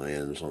and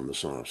lands on the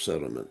soft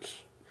sediments.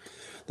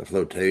 The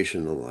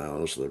flotation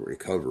allows the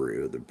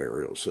recovery of the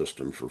burial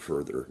system for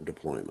further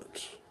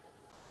deployments.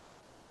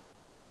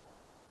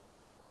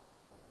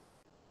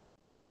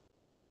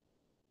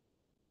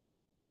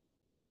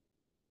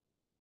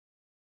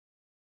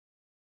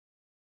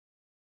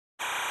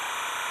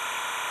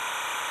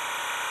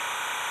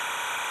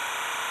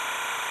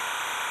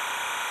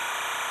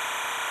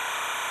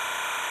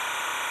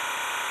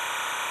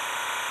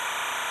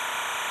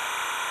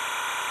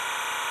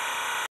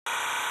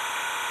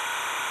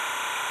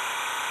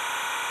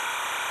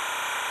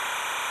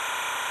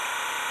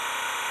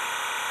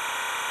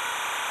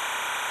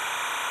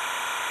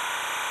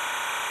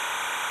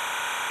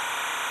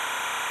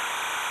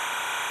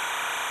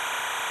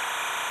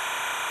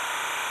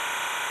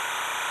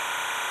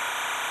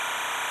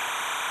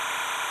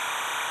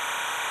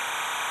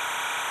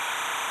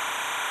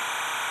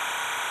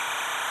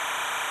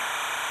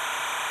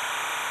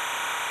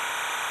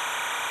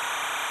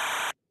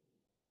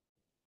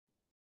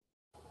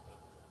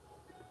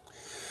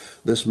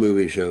 This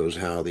movie shows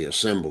how the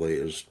assembly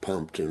is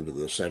pumped into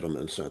the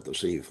sediments at the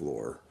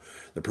seafloor.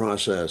 The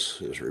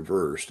process is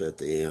reversed at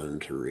the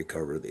end to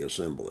recover the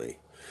assembly.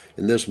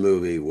 In this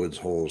movie, Woods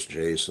Hole's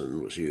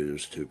Jason was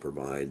used to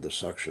provide the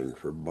suction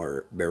for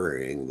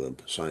burying the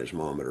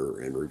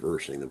seismometer and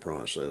reversing the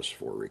process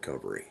for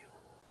recovery.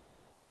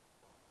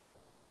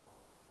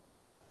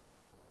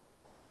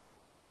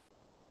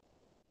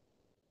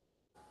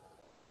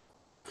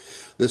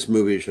 This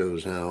movie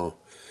shows how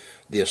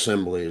the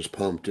assembly is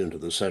pumped into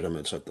the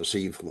sediments at the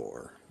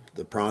seafloor.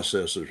 The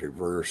process is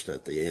reversed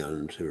at the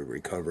end to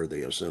recover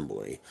the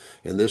assembly.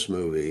 In this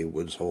movie,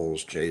 Woods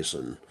Hole's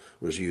Jason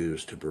was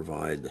used to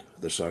provide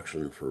the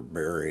suction for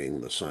burying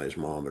the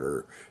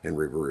seismometer and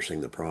reversing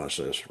the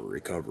process for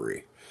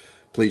recovery.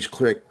 Please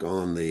click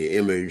on the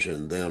image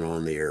and then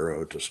on the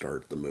arrow to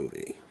start the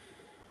movie.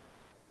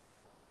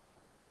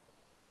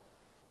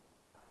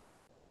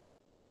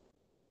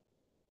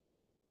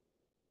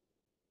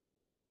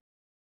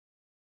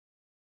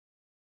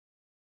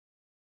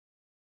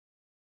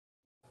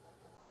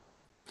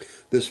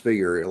 This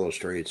figure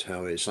illustrates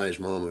how a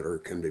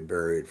seismometer can be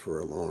buried for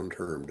a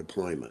long-term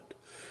deployment.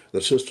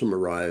 The system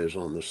arrives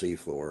on the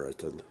seafloor at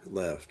the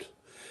left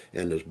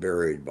and is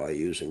buried by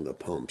using the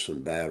pumps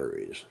and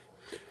batteries.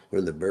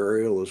 When the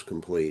burial is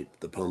complete,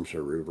 the pumps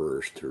are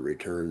reversed to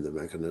return the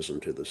mechanism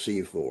to the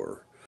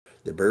seafloor.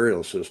 The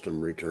burial system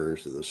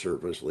returns to the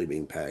surface,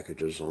 leaving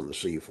packages on the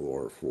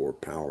seafloor for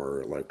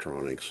power,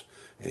 electronics,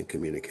 and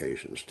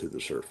communications to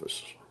the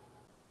surface.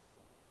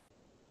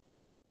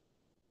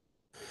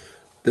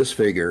 This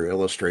figure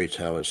illustrates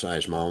how a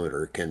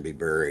seismometer can be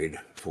buried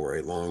for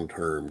a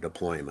long-term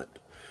deployment.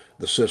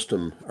 The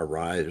system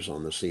arrives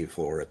on the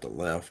seafloor at the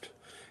left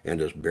and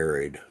is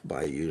buried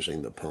by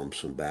using the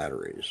pumps and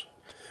batteries.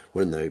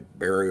 When the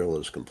burial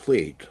is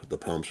complete, the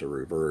pumps are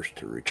reversed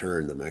to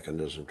return the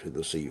mechanism to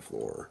the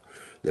seafloor.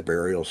 The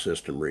burial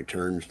system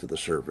returns to the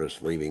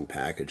surface, leaving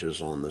packages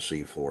on the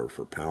seafloor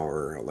for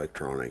power,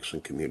 electronics,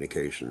 and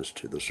communications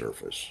to the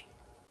surface.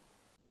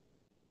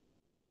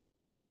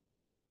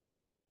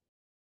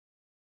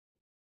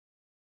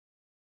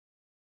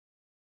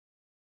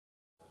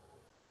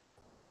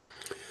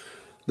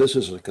 This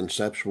is a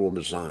conceptual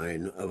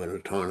design of an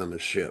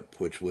autonomous ship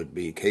which would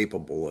be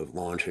capable of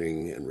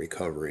launching and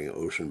recovering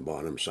ocean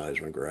bottom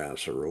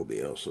seismographs or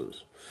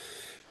OBSs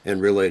and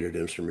related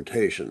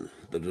instrumentation.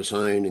 The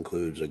design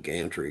includes a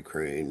gantry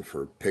crane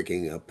for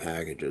picking up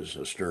packages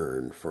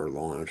astern for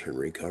launch and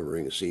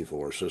recovering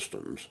seafloor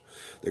systems.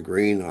 The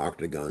green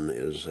octagon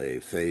is a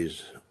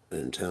phased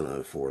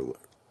antenna for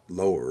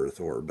low Earth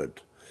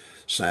orbit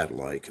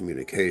satellite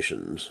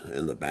communications,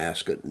 and the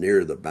basket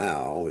near the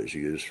bow is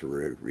used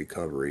for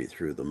recovery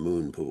through the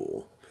moon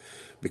pool.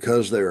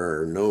 Because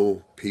there are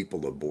no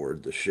people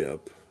aboard the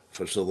ship,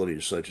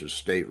 facilities such as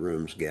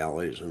staterooms,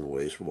 galleys, and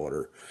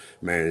wastewater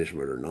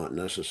management are not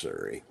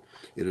necessary.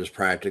 It is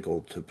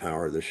practical to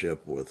power the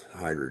ship with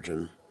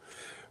hydrogen,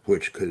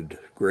 which could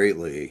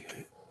greatly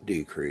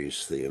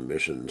decrease the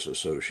emissions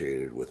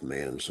associated with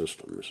manned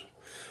systems.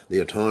 The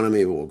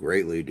autonomy will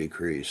greatly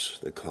decrease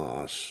the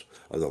costs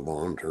of the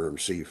long-term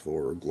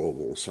seafloor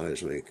global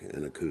seismic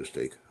and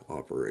acoustic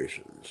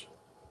operations.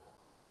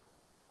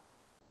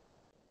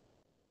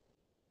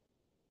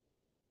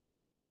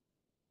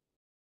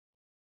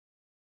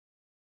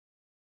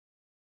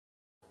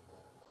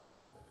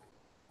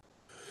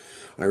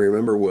 I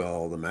remember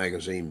well the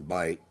magazine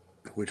Byte,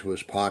 which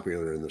was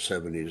popular in the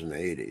 70s and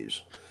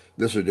 80s.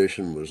 This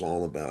edition was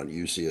all about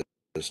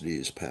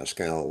UCSD's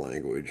Pascal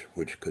language,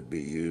 which could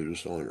be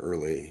used on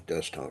early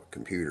desktop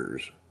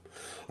computers.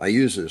 I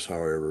use this,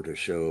 however, to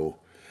show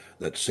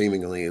that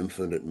seemingly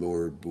infinite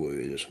moored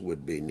buoys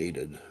would be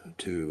needed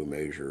to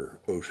measure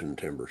ocean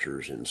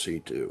temperatures in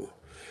situ.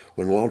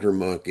 When Walter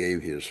Munk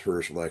gave his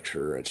first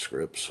lecture at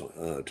Scripps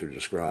to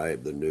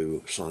describe the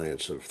new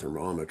science of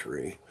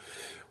thermometry,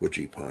 which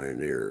he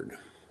pioneered,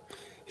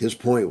 his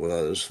point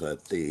was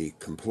that the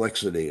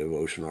complexity of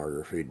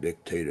oceanography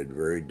dictated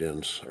very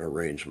dense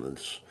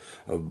arrangements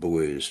of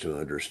buoys to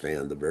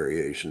understand the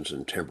variations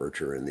in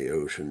temperature in the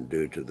ocean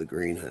due to the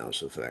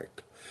greenhouse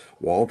effect.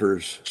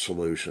 Walter's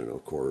solution,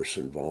 of course,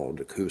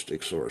 involved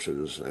acoustic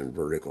sources and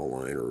vertical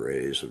line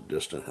arrays of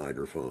distant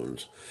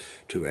hydrophones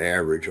to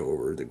average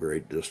over the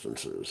great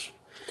distances.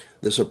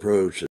 This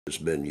approach has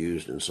been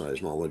used in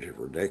seismology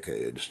for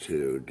decades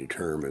to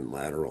determine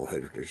lateral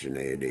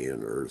heterogeneity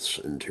in Earth's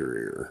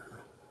interior.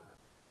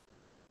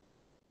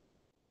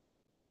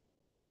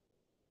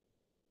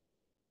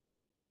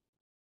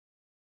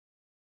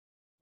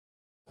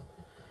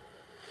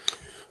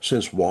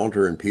 Since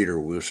Walter and Peter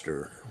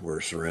Wooster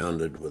were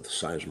surrounded with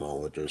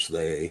seismologists,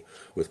 they,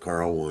 with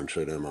Carl Wunsch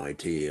at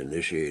MIT,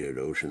 initiated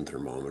ocean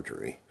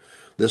thermometry.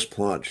 This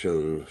plot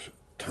shows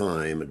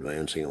time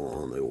advancing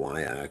along the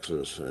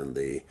y-axis and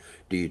the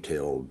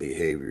detailed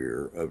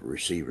behavior of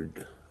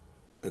received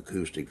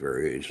acoustic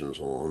variations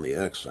along the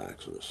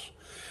x-axis.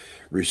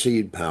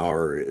 Received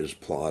power is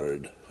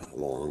plotted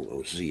along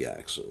the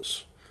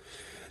z-axis.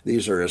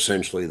 These are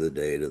essentially the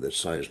data that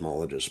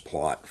seismologists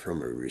plot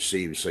from a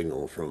received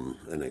signal from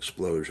an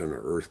explosion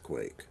or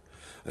earthquake.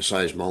 A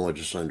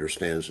seismologist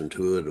understands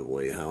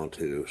intuitively how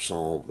to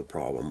solve the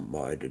problem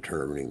by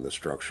determining the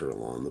structure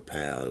along the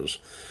paths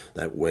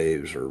that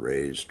waves or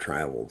rays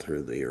travel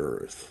through the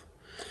earth.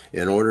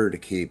 In order to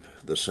keep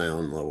the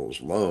sound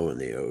levels low in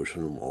the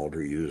ocean,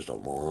 Walter used a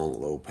long,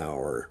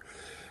 low-power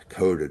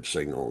coded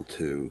signal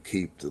to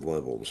keep the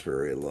levels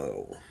very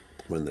low.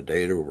 When the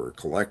data were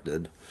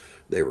collected,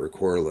 they were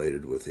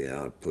correlated with the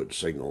output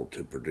signal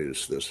to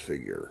produce this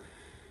figure.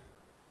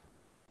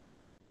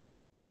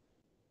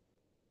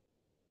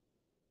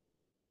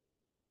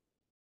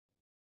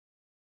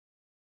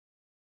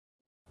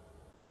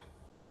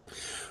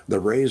 The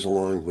rays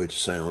along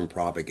which sound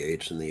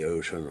propagates in the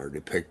ocean are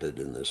depicted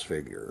in this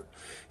figure.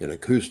 In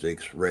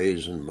acoustics,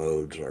 rays and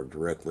modes are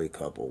directly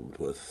coupled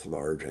with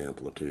large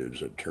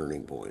amplitudes at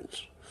turning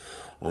points.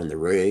 On the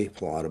ray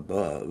plot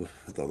above,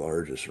 the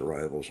largest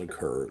arrivals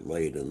occur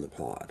late in the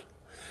plot.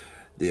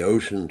 The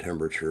ocean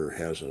temperature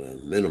has a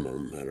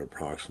minimum at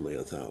approximately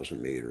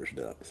 1,000 meters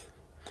depth.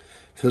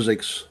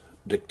 Physics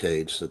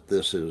dictates that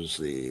this is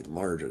the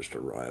largest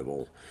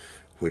arrival,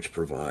 which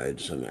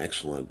provides an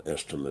excellent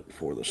estimate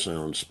for the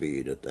sound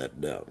speed at that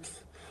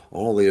depth.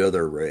 All the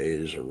other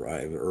rays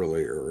arrive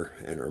earlier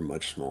and are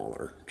much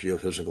smaller.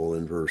 Geophysical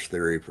inverse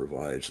theory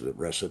provides the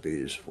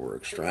recipes for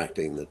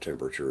extracting the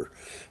temperature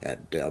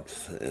at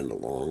depth and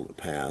along the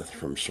path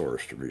from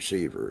source to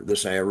receiver.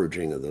 This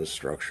averaging of the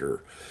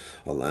structure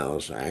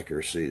allows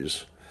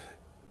accurate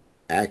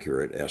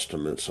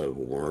estimates of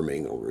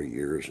warming over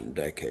years and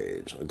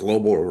decades. A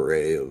global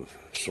array of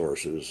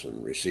sources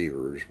and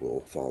receivers will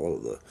follow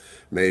the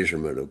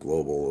measurement of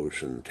global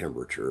ocean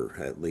temperature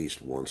at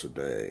least once a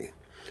day.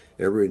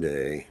 Every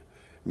day,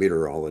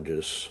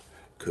 meteorologists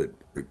could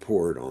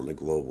report on the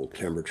global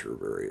temperature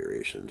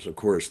variations. Of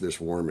course, this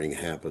warming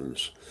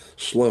happens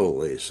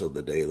slowly, so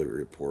the daily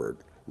report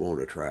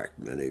won't attract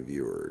many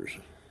viewers.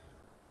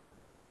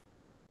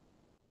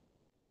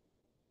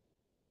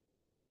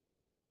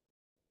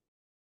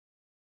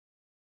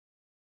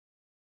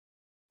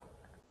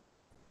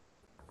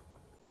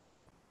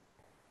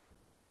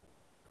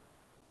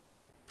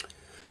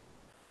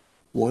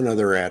 One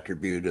other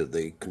attribute of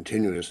the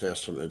continuous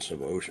estimates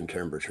of ocean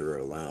temperature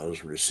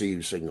allows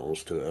received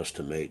signals to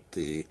estimate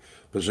the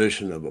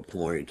position of a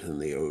point in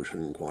the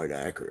ocean quite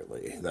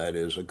accurately. That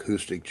is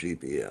acoustic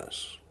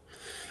GPS.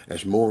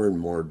 As more and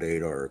more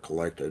data are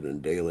collected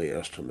and daily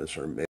estimates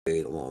are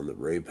made along the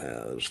ray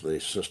paths,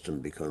 the system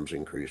becomes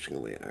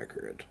increasingly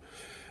accurate.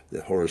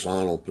 The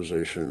horizontal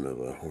position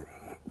of a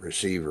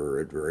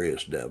receiver at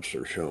various depths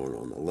are shown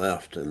on the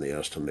left, and the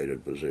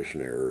estimated position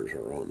errors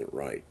are on the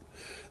right.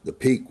 The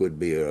peak would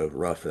be a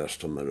rough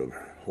estimate of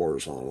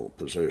horizontal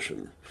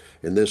position.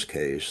 In this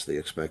case, the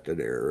expected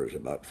error is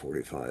about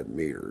 45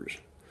 meters.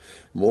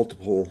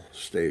 Multiple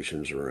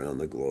stations around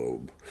the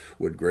globe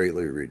would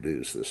greatly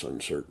reduce this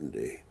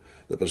uncertainty.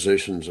 The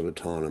positions of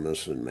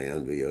autonomous and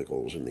manned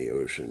vehicles in the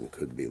ocean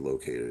could be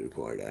located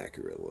quite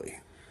accurately.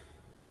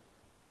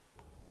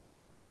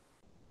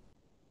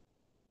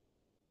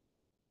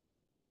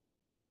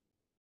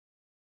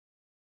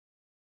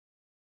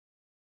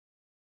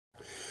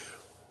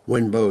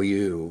 Wenbo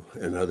Yu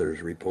and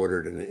others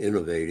reported an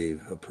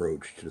innovative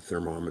approach to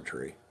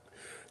thermometry.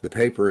 The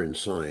paper in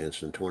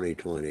Science in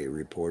 2020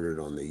 reported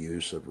on the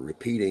use of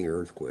repeating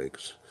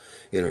earthquakes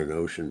in an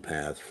ocean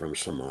path from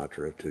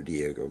Sumatra to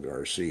Diego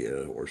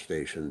Garcia, or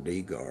Station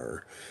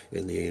D-Gar,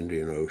 in the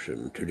Indian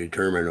Ocean to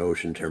determine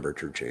ocean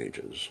temperature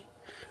changes.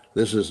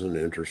 This is an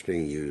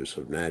interesting use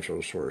of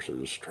natural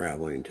sources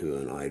traveling to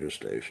an IDA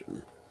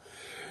station.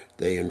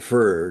 They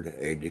inferred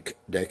a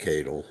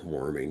decadal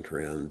warming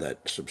trend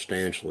that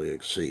substantially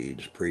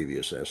exceeds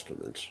previous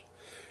estimates.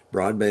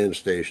 Broadband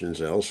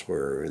stations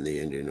elsewhere in the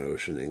Indian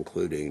Ocean,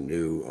 including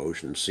new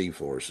ocean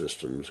seafloor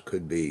systems,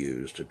 could be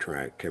used to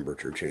track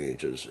temperature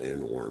changes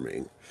and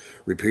warming.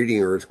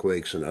 Repeating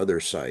earthquakes in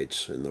other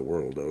sites in the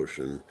world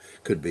ocean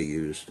could be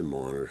used to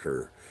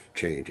monitor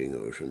changing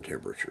ocean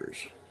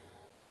temperatures.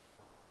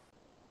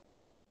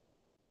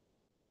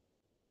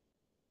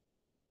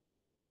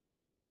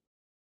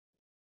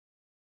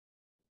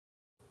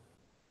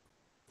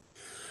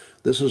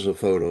 This is a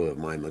photo of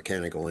my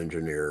mechanical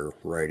engineer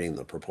riding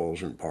the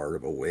propulsion part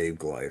of a wave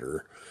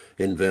glider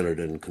invented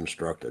and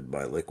constructed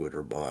by Liquid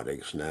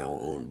Robotics, now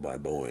owned by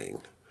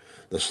Boeing.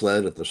 The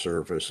sled at the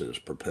surface is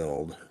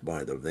propelled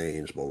by the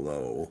vanes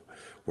below,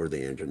 where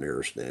the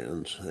engineer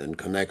stands, and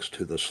connects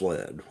to the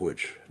sled,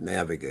 which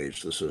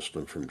navigates the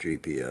system from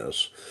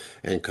GPS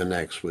and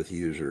connects with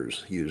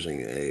users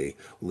using a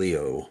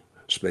LEO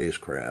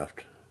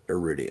spacecraft,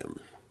 Iridium.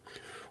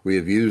 We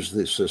have used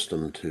this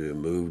system to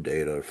move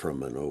data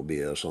from an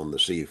OBS on the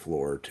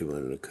seafloor to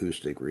an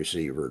acoustic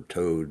receiver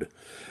towed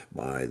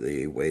by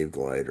the wave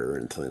glider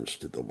and thence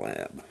to the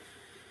lab.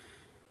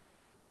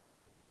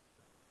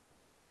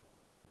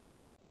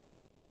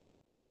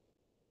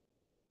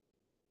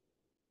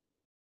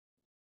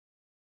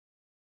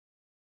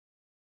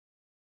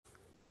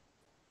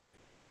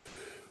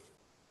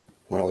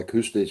 While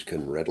acoustics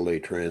can readily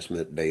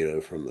transmit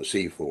data from the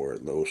seafloor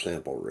at low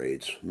sample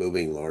rates,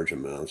 moving large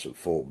amounts of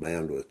full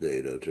bandwidth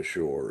data to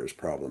shore is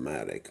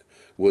problematic.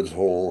 Woods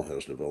Hole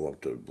has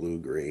developed a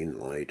blue-green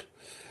light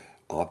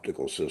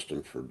optical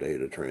system for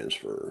data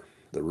transfer.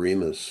 The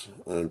REMUS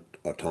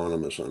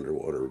Autonomous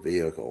Underwater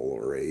Vehicle,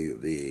 or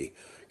AUV,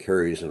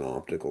 carries an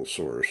optical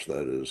source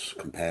that is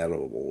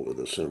compatible with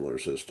a similar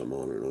system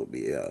on an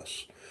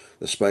OBS.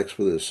 The specs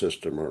for this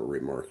system are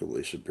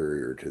remarkably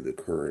superior to the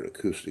current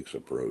acoustics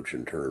approach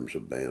in terms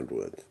of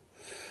bandwidth.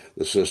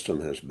 The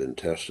system has been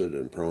tested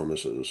and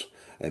promises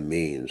a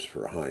means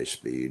for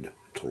high-speed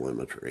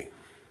telemetry.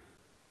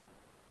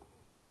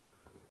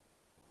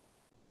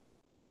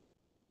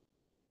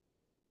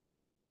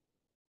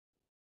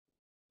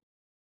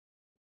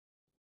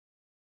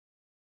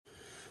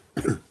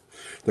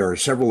 There are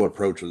several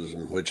approaches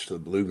in which the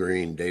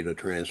blue-green data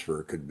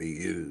transfer could be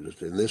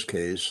used. In this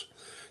case,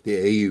 the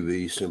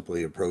AUV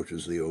simply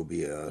approaches the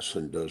OBS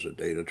and does a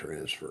data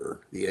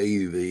transfer. The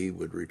AUV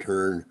would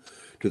return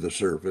to the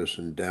surface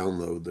and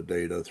download the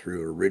data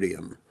through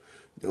Iridium.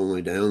 The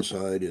only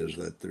downside is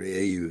that the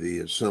AUV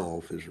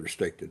itself is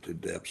restricted to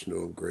depths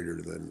no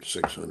greater than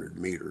 600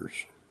 meters.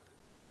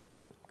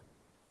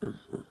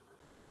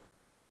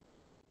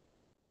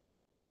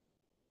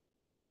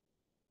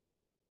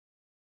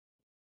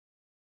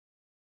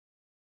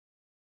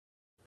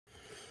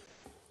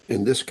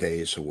 In this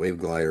case, a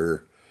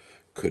waveglider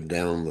could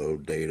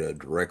download data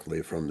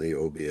directly from the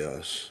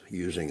OBS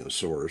using a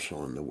source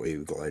on the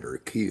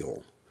waveglider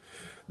keel.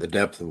 The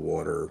depth of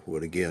water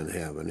would again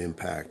have an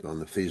impact on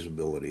the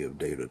feasibility of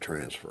data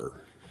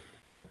transfer.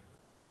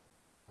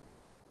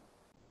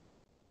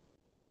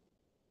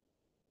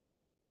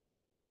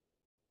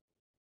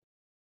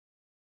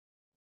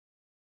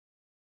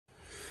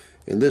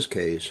 In this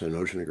case, an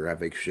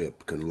oceanographic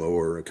ship can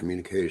lower a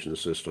communication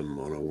system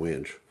on a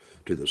winch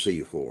to the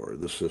seafloor.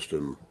 The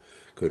system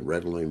could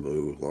readily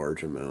move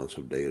large amounts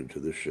of data to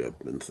the ship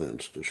and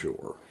thence to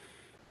shore.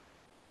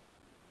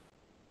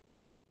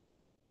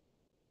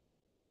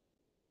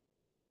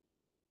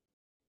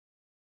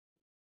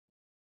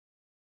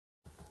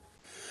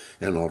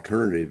 An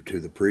alternative to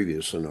the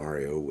previous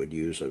scenario would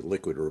use a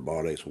liquid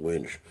robotics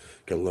winch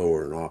to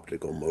lower an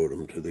optical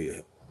modem to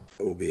the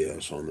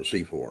OBS on the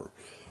seafloor.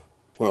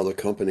 While the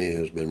company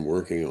has been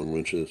working on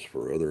winches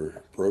for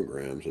other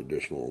programs,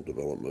 additional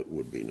development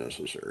would be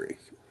necessary.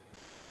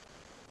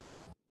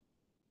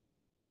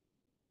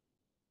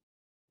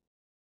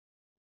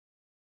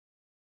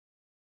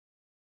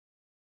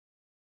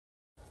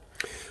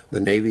 The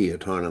Navy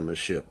autonomous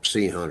ship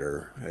Sea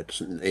Hunter at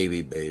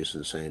Navy base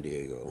in San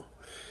Diego.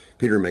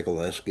 Peter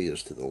Michalewski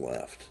is to the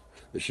left.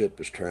 The ship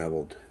has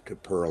traveled to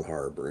Pearl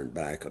Harbor and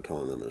back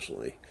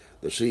autonomously.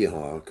 The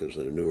Seahawk is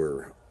a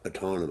newer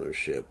autonomous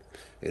ship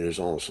and is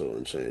also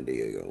in San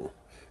Diego.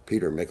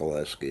 Peter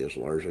Michalewski is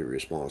largely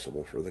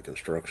responsible for the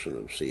construction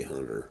of Sea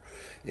Hunter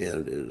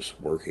and is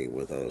working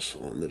with us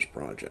on this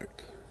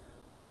project.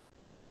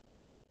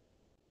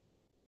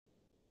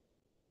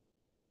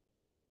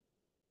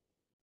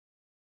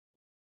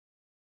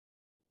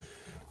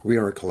 We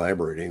are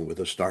collaborating with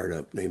a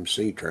startup named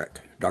SeaTrek.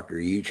 Dr.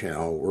 Yi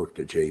Chao worked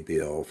at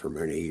JPL for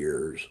many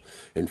years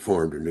and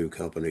formed a new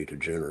company to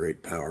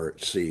generate power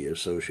at sea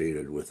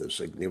associated with a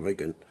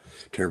significant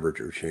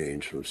temperature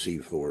change from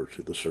seafloor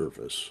to the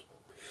surface.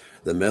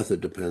 The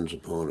method depends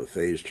upon a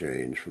phase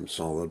change from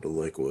solid to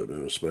liquid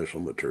and a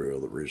special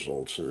material that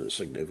results in a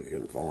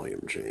significant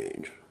volume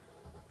change.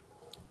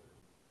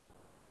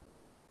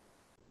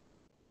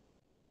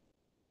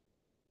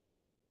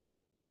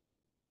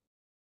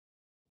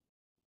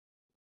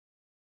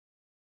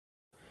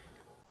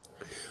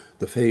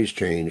 The phase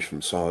change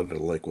from solid to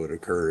liquid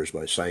occurs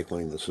by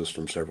cycling the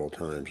system several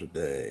times a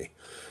day.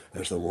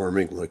 As the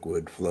warming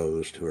liquid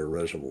flows to a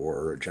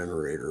reservoir, a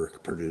generator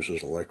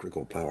produces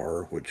electrical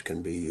power which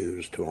can be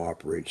used to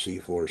operate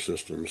seafloor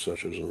systems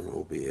such as an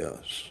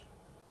OBS.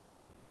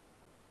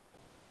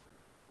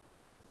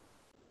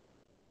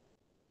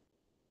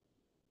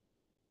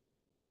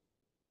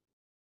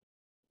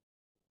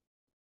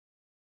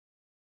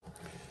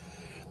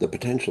 The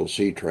potential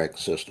SeaTrek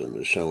system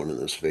is shown in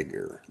this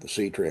figure. The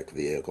SeaTrek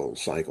vehicle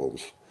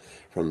cycles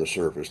from the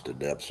surface to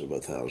depths of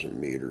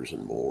 1,000 meters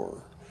and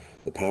more.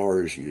 The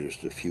power is used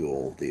to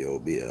fuel the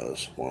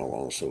OBS while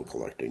also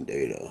collecting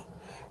data.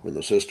 When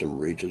the system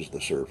reaches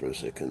the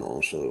surface, it can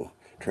also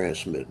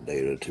transmit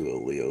data to a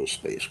LEO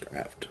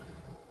spacecraft.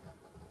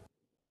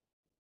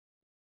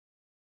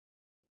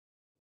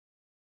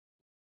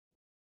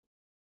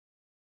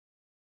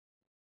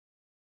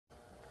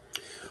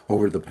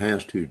 Over the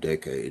past 2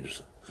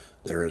 decades,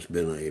 there has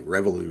been a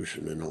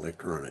revolution in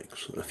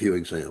electronics. A few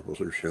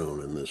examples are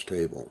shown in this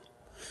table.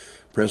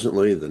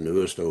 Presently, the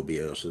newest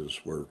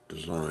OBSs were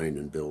designed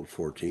and built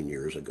 14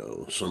 years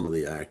ago. Some of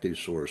the active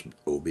source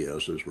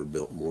OBSs were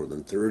built more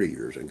than 30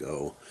 years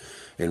ago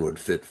and would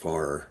fit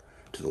far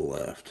to the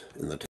left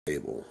in the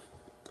table.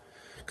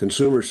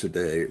 Consumers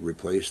today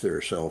replace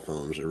their cell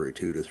phones every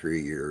 2 to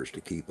 3 years to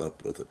keep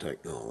up with the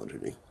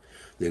technology.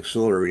 The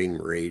accelerating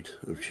rate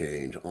of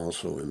change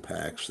also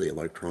impacts the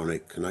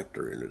electronic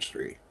connector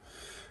industry.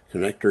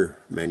 Connector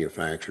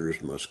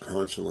manufacturers must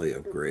constantly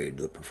upgrade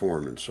the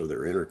performance of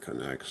their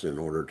interconnects in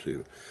order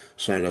to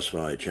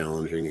satisfy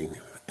challenging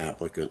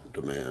applicant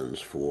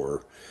demands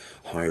for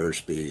higher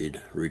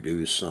speed,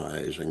 reduced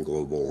size, and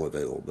global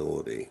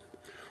availability.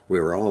 We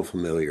are all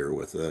familiar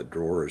with that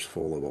drawers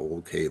full of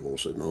old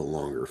cables that no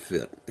longer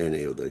fit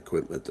any of the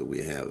equipment that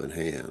we have in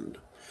hand.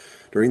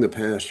 During the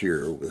past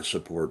year, with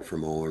support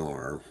from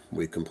ONR,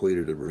 we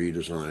completed a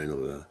redesign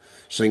of a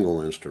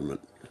single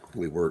instrument.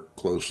 We worked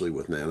closely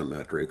with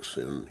Nanometrics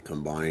in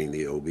combining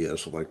the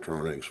OBS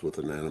electronics with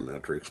the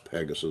Nanometrics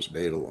Pegasus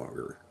data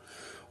logger.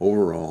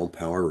 Overall,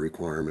 power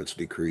requirements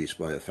decreased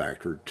by a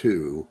factor of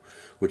 2,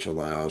 which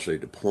allows a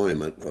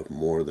deployment of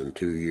more than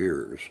 2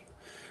 years.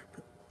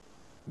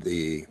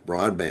 The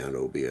broadband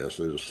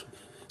OBSs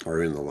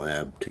are in the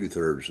lab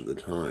 2/3 of the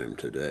time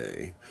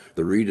today.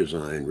 The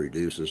redesign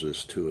reduces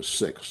this to a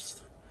 1/6.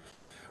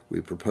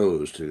 We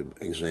propose to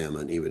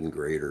examine even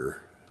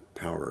greater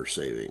power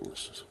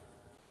savings.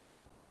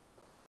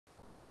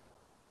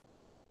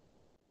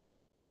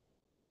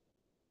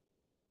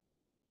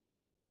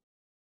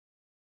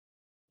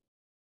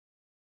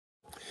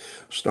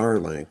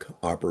 Starlink,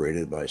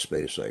 operated by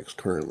SpaceX,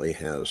 currently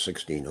has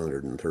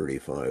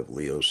 1,635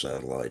 LEO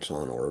satellites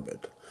on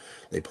orbit.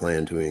 They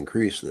plan to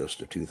increase this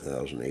to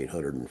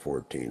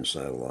 2,814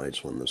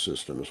 satellites when the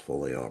system is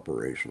fully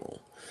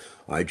operational.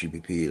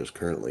 IGBP is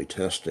currently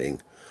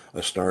testing a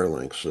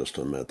Starlink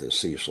system at the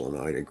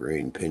Cisalonida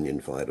Green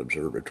Pinyon Flight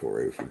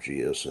Observatory for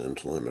GSN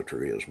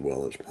telemetry, as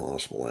well as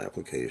possible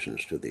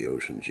applications to the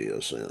ocean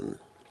GSN.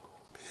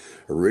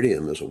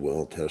 Iridium is a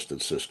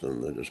well-tested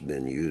system that has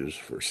been used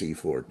for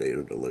seafloor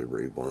data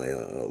delivery via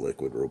a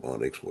liquid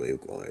robotics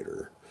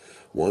waveglider.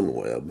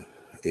 OneWeb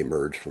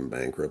emerged from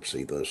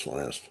bankruptcy this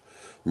last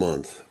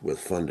month with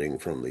funding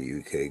from the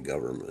UK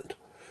government.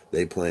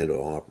 They plan to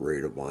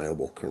operate a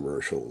viable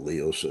commercial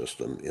LEO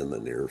system in the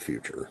near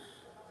future.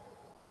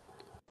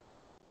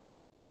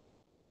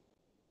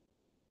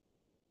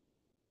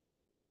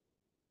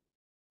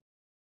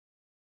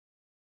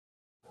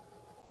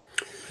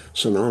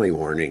 Tsunami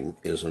warning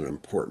is an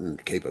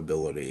important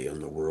capability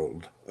in the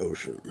world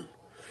ocean.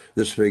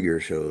 This figure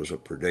shows a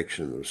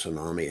prediction of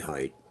tsunami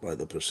height by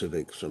the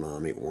Pacific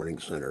Tsunami Warning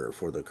Center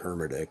for the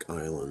Kermadec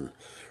Island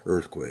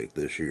earthquake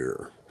this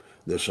year.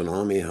 The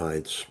tsunami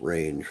heights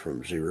range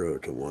from 0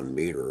 to 1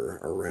 meter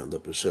around the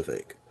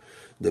Pacific.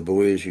 The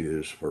buoys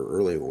used for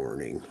early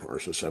warning are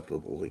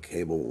susceptible to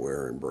cable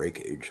wear and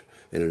breakage,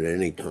 and at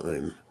any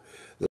time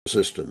the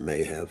system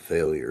may have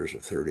failures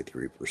of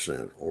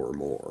 33% or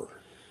more.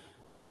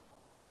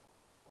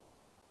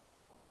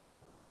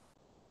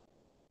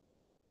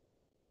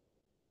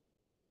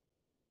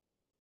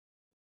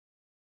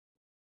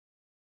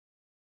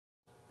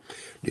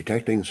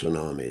 Detecting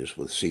tsunamis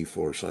with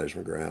seafloor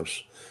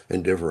seismographs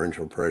and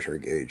differential pressure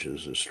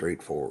gauges is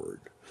straightforward.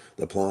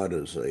 The plot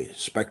is a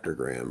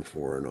spectrogram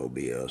for an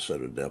OBS at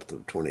a depth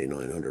of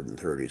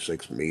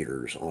 2,936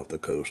 meters off the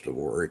coast of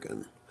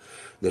Oregon.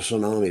 The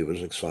tsunami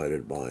was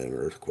excited by an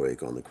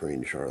earthquake on the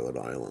Queen Charlotte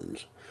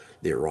Islands.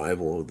 The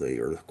arrival of the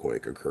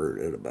earthquake occurred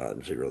at about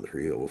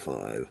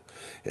 03:05,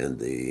 and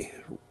the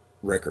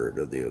record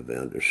of the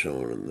event is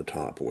shown in the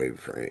top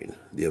wave train.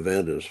 The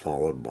event is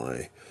followed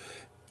by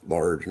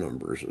large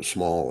numbers of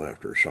small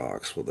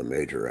aftershocks, with a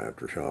major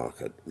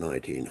aftershock at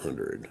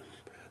 1900.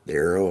 The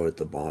arrow at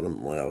the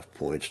bottom left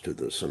points to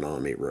the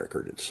tsunami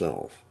record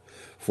itself.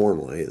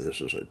 Formally,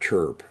 this is a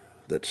chirp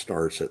that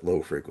starts at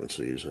low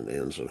frequencies and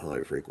ends at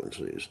high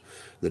frequencies.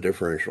 The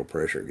differential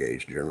pressure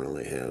gauge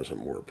generally has a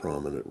more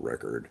prominent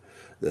record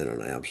than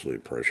an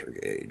absolute pressure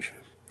gauge.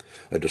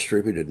 A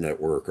distributed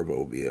network of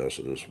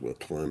OBSs with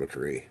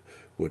telemetry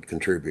would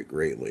contribute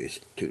greatly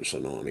to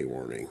tsunami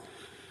warning.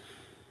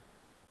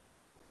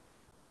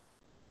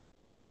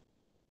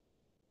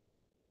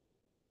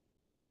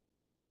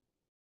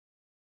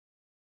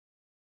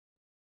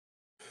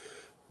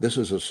 This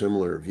is a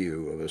similar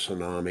view of a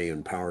tsunami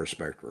and power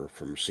spectra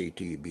from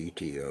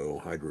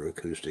CTBTO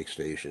Hydroacoustic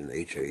Station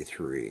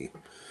HA3,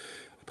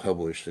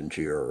 published in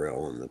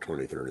GRL on the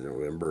 23rd of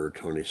November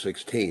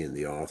 2016.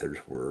 The authors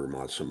were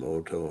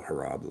Matsumoto,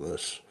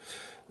 Harablis,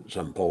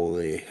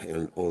 Zampoli,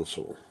 and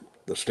Osel.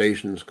 The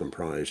stations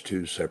comprise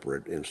 2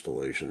 separate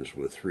installations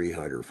with 3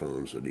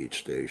 hydrophones at each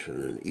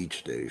station, and each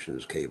station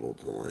is cabled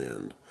to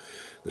land.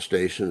 The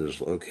station is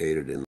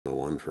located in the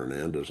Juan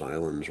Fernandez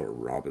Islands or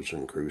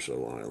Robinson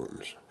Crusoe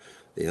Islands.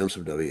 The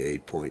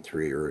MSW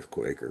 8.3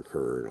 earthquake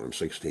occurred on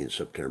 16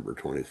 September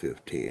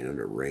 2015 at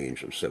a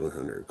range of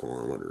 700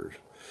 kilometers.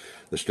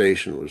 The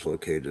station was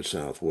located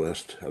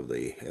southwest of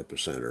the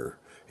epicenter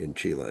in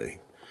Chile.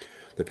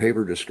 The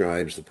paper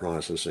describes the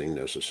processing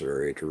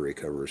necessary to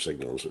recover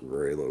signals at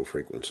very low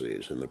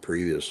frequencies. In the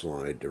previous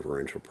slide,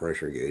 differential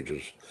pressure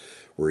gauges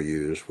were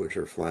used, which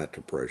are flat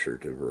to pressure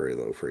to very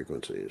low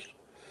frequencies.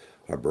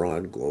 A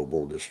broad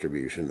global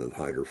distribution of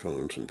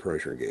hydrophones and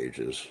pressure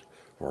gauges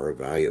are a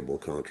valuable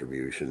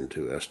contribution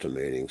to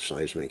estimating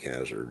seismic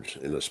hazards,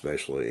 and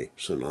especially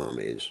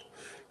tsunamis.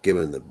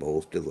 given that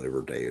both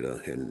deliver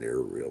data in near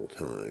real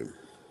time.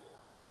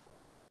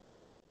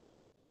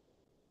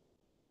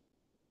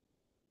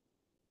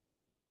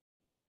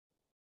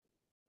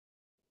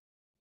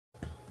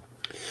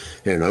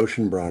 An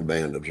ocean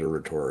broadband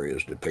observatory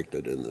is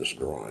depicted in this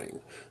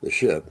drawing. The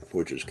ship,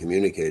 which is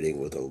communicating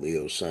with a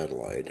LEO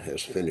satellite,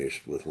 has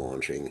finished with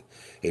launching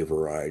a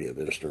variety of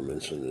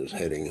instruments and is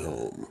heading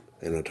home.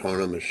 An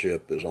autonomous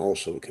ship is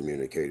also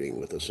communicating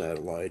with a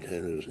satellite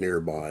and is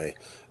nearby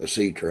a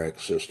sea-track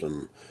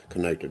system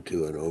connected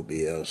to an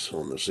OBS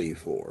on the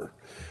seafloor.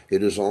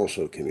 It is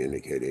also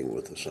communicating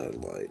with the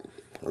satellite.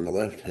 On the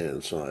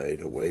left-hand side,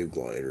 a wave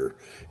glider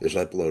is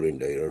uploading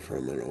data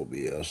from an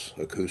OBS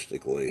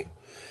acoustically,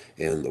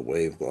 and the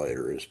wave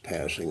glider is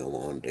passing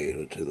along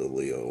data to the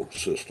LEO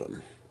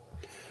system.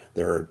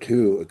 There are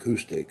two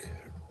acoustic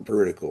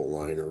vertical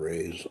line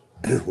arrays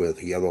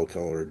with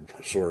yellow-colored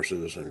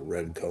sources and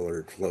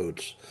red-colored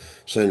floats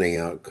sending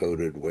out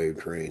coded wave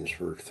trains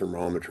for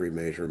thermometry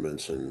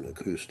measurements and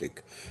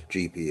acoustic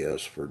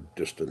GPS for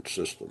distant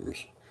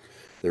systems.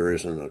 There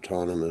is an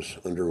autonomous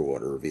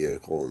underwater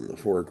vehicle in the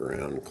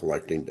foreground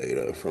collecting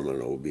data from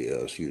an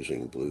OBS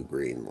using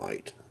blue-green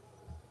light.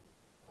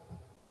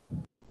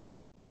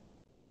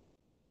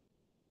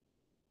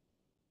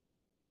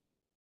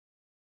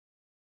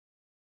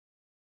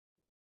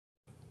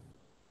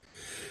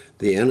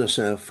 The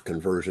NSF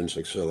Convergence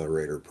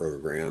Accelerator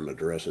Program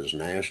addresses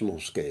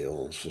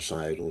national-scale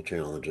societal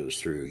challenges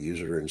through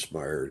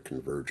user-inspired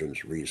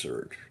convergence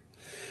research.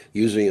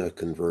 Using a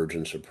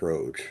convergence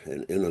approach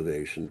and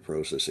innovation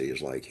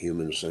processes like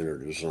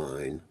human-centered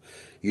design,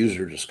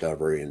 user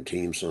discovery and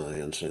team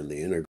science, and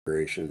the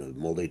integration of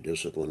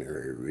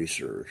multidisciplinary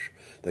research,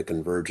 the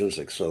Convergence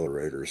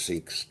Accelerator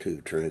seeks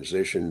to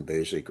transition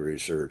basic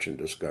research and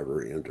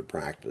discovery into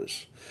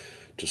practice,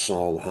 to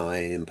solve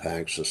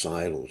high-impact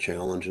societal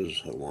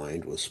challenges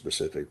aligned with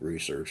specific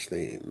research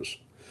themes.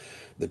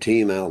 The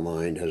team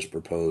outlined has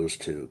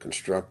proposed to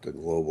construct a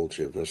global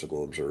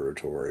geophysical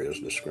observatory as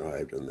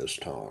described in this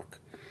talk.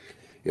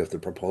 If the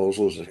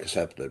proposal is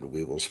accepted,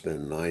 we will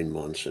spend 9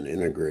 months in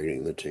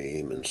integrating the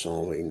team and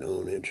solving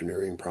known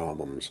engineering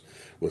problems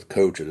with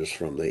coaches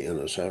from the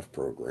NSF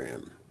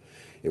program.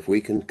 If we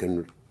can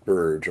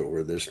converge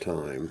over this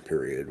time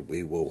period,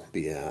 we will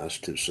be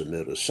asked to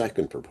submit a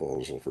second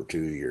proposal for 2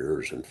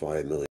 years and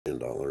 $5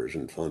 million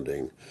in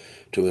funding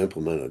to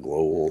implement a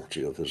global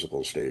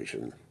geophysical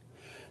station.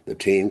 The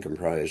team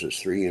comprises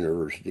 3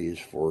 universities,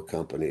 4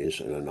 companies,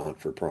 and a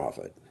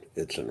not-for-profit.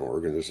 It's an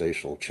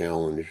organizational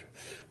challenge,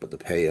 but the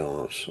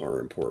payoffs are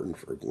important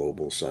for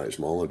global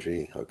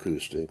seismology,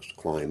 acoustics,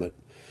 climate,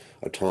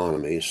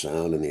 autonomy,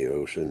 sound in the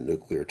ocean,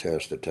 nuclear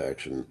test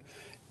detection,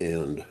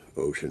 and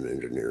ocean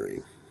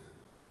engineering.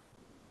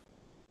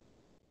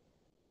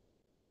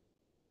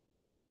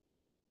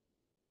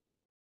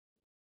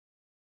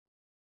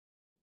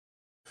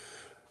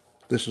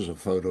 This is a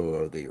photo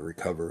of the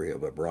recovery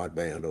of a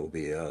broadband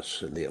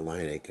OBS in the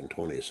Atlantic in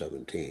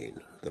 2017.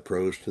 The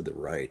prose to the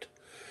right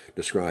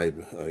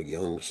describe a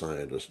young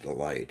scientist's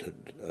delight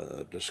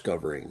at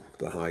discovering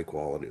the high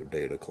quality of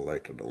data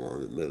collected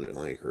along the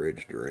Mid-Atlantic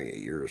Ridge during a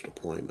year's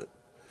deployment.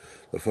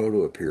 The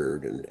photo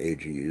appeared in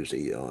AGU's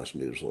EOS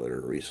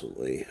newsletter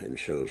recently and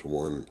shows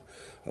one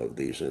of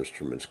these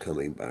instruments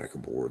coming back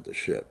aboard the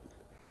ship.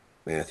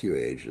 Matthew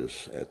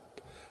Aegis at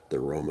the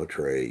Roma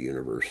Tre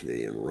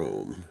University in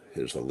Rome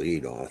is the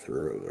lead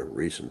author of a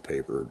recent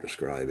paper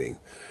describing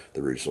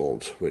the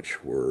results,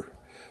 which were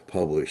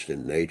published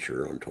in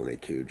Nature on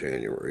 22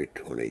 January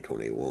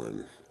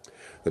 2021.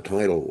 The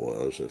title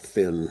was A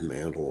Thin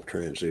Mantle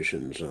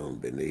Transition Zone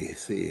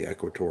Beneath the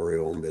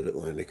Equatorial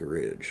Mid-Atlantic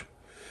Ridge.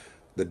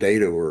 The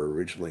data were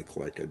originally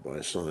collected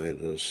by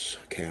scientists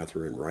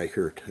Catherine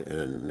Reichert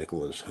and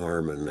Nicholas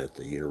Harman at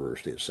the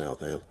University of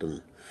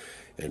Southampton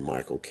and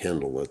Michael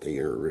Kendall at the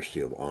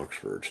University of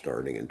Oxford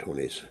starting in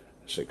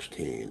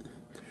 2016.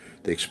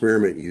 The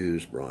experiment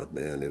used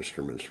broadband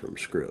instruments from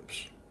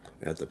Scripps.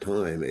 At the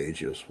time,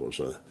 Aegis was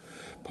a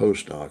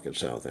postdoc at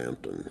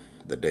Southampton.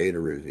 The data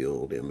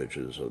revealed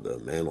images of the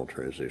mantle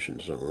transition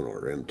zone,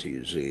 or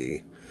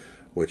MTZ,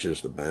 which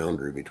is the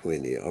boundary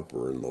between the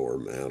upper and lower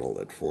mantle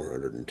at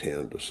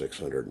 410 to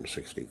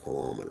 660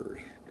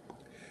 kilometers.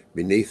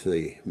 Beneath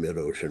the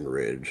mid-ocean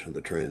ridge,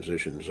 the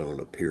transition zone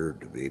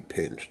appeared to be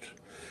pinched.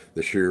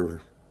 The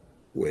shear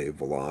wave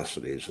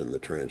velocities in the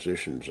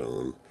transition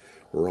zone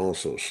were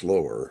also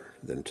slower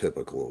than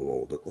typical of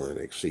old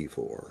Atlantic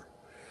seafloor.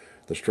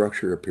 The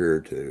structure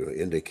appeared to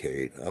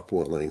indicate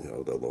upwelling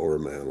of the lower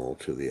mantle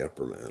to the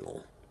upper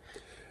mantle.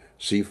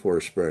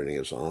 Seafloor spreading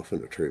is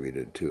often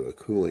attributed to a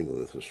cooling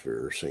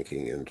lithosphere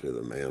sinking into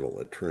the mantle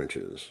at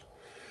trenches.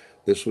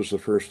 This was the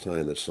first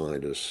time that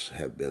scientists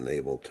have been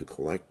able to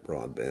collect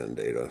broadband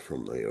data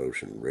from the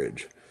ocean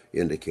ridge,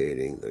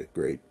 indicating the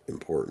great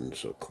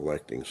importance of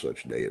collecting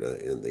such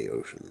data in the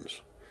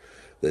oceans.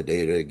 The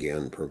data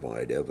again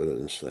provide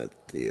evidence that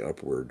the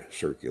upward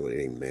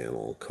circulating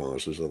mantle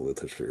causes the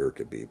lithosphere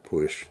to be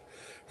pushed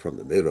from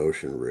the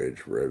mid-ocean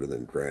ridge rather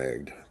than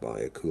dragged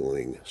by a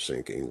cooling,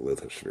 sinking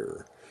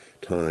lithosphere.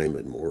 Time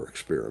and more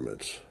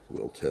experiments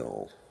will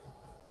tell.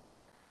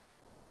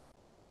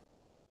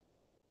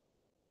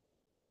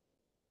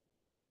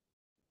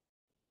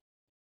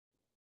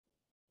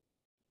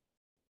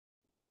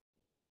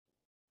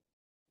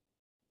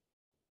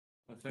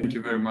 Thank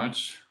you very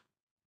much.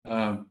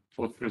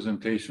 Both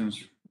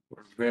presentations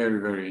were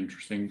very, very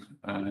interesting,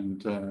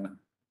 and I'd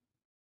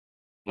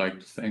like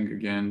to thank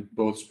again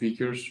both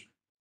speakers.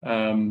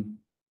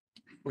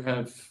 We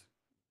have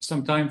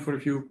some time for a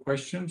few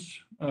questions,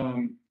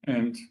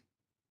 and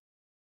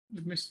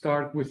let me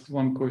start with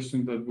one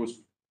question that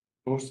was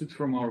posted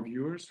from our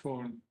viewers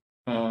for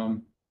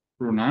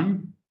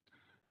Ronan.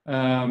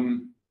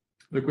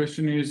 The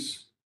question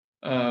is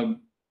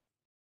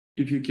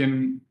if you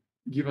can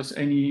give us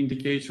any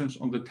indications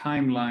on the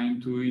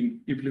timeline to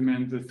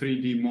implement the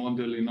 3D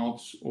model in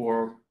ops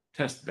or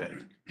test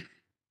bed.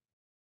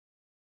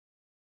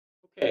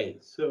 Okay,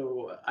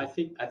 so I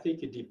think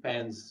it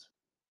depends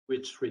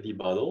which 3D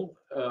model.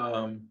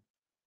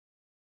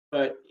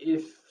 But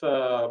if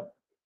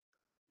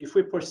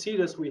we proceed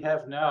as we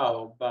have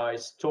now by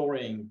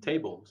storing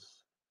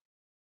tables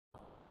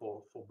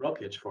for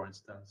blockage, for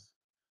instance,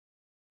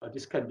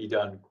 this can be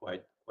done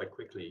quite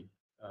quickly.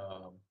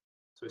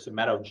 So it's a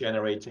matter of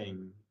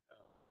generating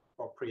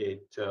the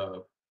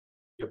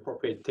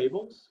appropriate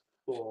tables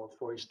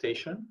for each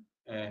station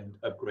and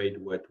upgrade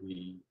what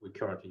we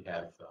currently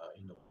have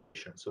in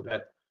operation. So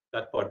that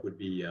part would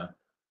be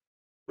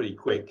pretty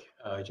quick.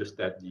 Just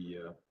that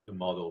the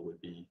model would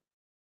be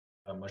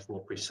much more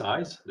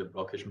precise. The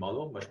blockage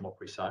model much more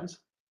precise,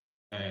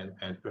 and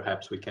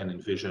perhaps we can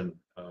envision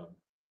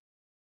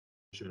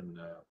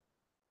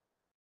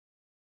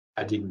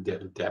adding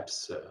the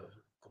depths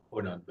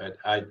component. But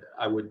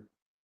I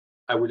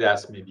would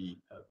ask maybe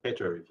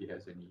Peter if he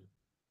has any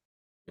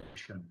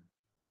question.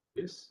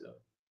 Yes.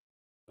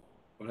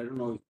 But I don't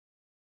know.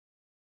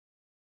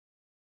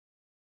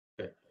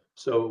 Okay,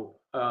 so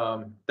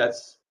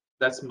that's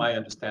my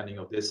understanding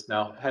of this.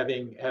 Now,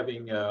 having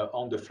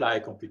on-the-fly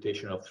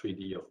computation of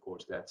 3D, of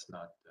course, that's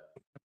not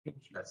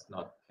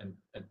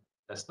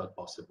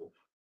possible.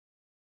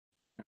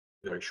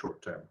 Very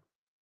short term.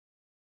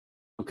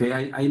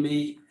 Okay, I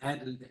may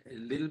add a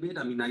little bit.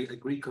 I mean, I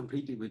agree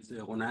completely with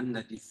Ronan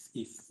that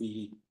if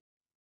we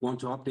want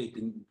to update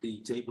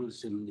the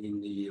tables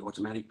in the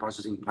automatic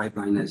processing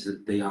pipeline as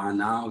they are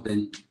now,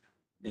 then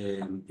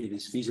it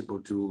is feasible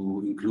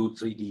to include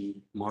 3D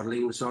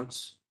modeling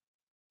results.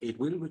 It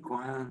will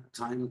require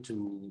time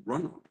to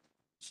run on.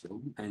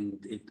 So, and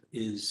it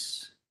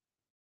is,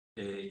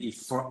 if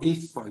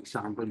for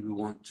example, we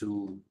want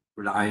to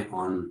rely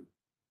on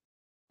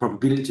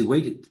probability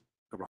weighted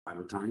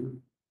arrival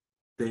time,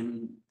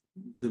 then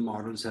the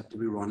models have to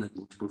be run at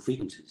multiple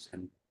frequencies,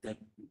 and that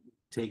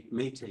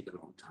may take a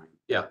long time.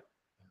 Yeah.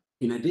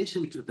 In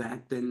addition to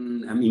that,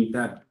 then, I mean,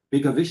 there are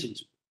bigger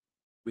visions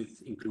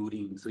with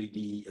including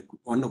 3D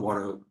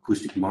underwater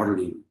acoustic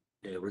modeling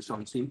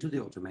results into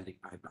the automatic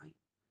pipeline.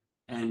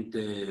 And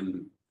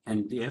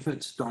the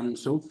efforts done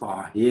so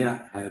far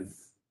here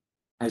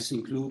has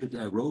included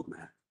a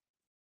roadmap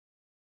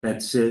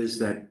that says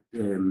that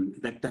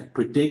that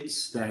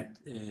predicts that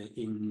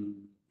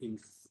in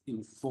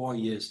 4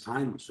 years'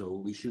 time or so,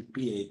 we should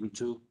be able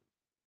to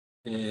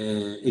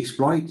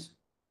exploit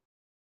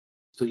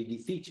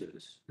 3D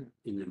features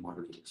in the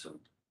modeling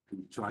result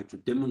and try to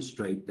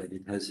demonstrate that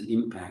it has an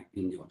impact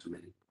in the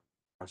automatic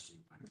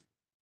processing pipeline.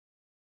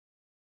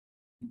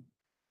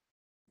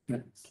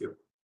 Thank you.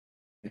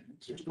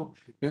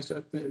 Yes,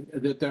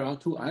 there are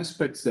two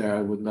aspects there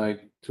I would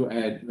like to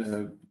add.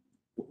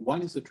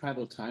 One is the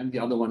travel time, the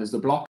other one is the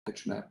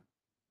blockage map.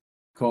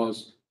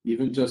 Because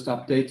even just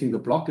updating the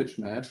blockage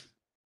map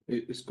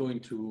is going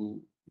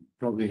to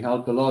probably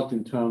help a lot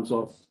in terms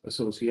of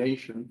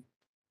association.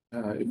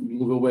 If we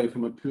move away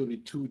from a purely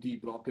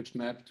 2D blockage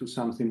map to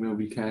something where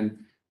we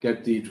can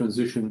get the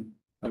transition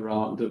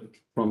around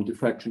from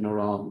diffraction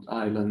around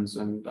islands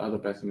and other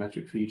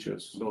bathymetric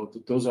features. So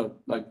those are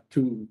like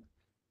two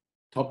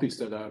topics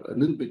that are a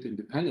little bit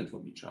independent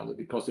from each other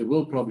because they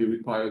will probably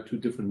require two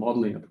different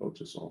modeling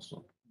approaches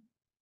also.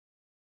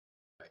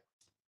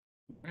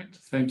 Right,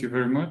 thank you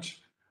very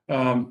much.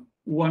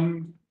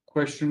 One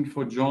question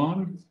for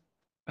John.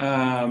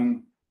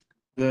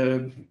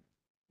 The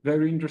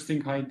very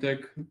interesting high-tech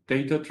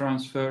data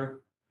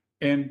transfer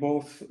and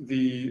both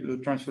the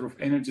transfer of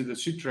energy, the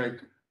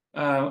SITREC.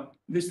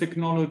 This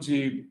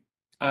technology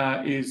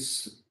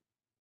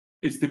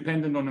is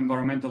dependent on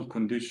environmental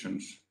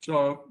conditions.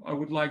 So I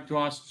would like to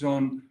ask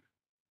John,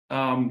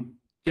 can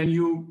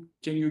you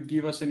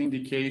give us an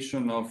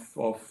indication of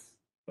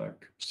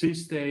like sea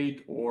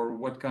state or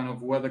what kind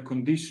of weather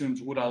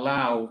conditions would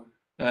allow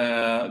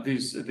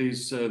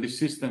these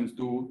systems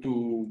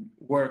to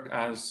work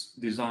as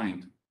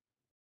designed?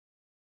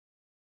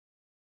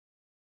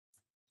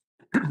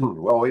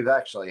 Well, we've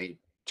actually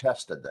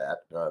tested that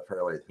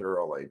fairly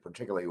thoroughly,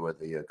 particularly with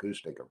the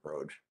acoustic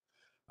approach.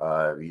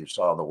 You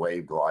saw the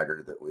wave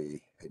glider that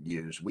we had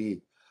used.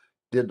 We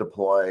did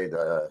deploy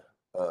the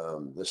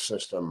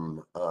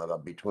system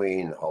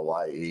between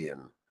Hawaii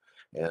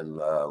and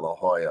La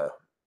Jolla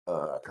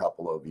a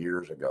couple of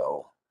years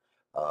ago,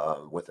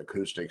 with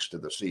acoustics to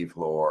the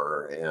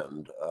seafloor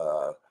and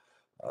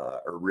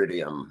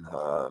iridium,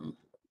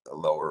 a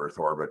low Earth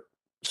orbit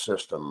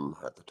system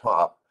at the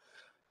top.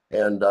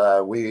 And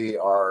we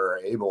are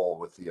able,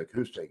 with the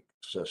acoustic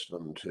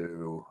system,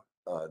 to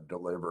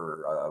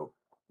deliver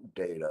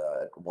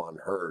data at 1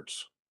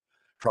 hertz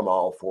from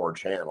all 4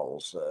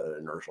 channels,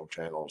 inertial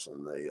channels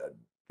and the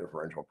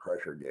differential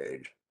pressure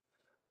gauge.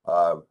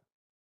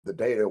 The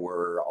data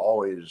were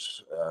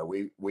always,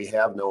 we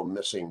have no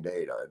missing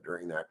data.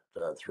 During that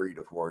 3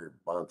 to 4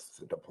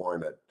 month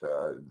deployment,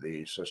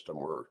 the system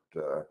worked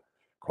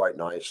quite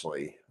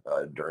nicely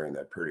during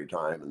that period of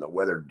time, and the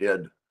weather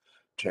did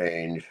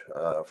change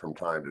from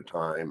time to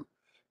time.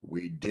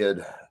 We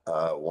did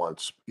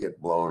once get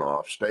blown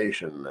off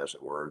station, as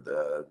it were.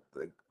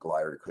 The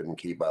glider couldn't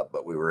keep up,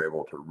 but we were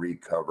able to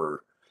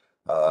recover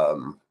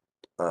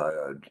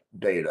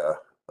data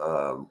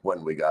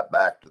when we got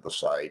back to the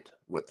site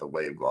with the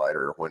wave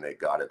glider. When it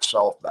got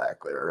itself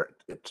back there,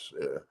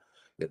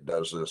 it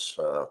does this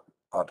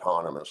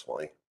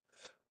autonomously.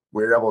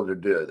 We're able to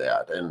do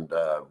that, and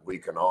we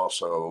can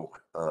also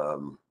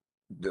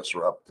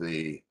disrupt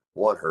the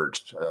 1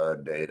 hertz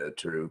data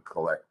to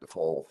collect the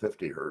full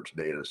 50 hertz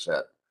data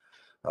set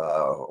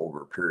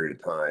over a period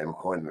of time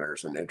when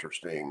there's an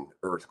interesting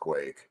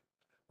earthquake.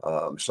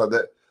 So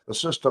that the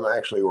system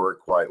actually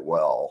worked quite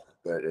well,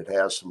 but it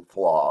has some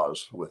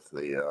flaws with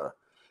the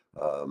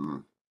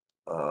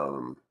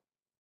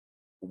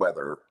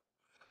weather.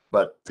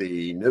 But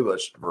the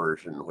newest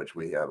version, which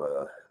we have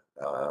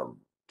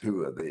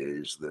 2 of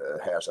these,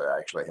 that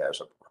actually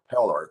has a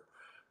propeller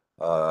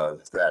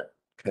that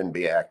can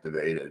be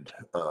activated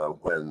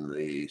when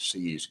the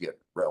seas get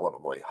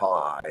relatively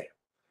high,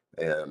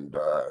 and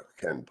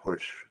can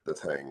push the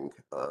thing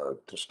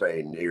to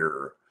stay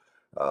near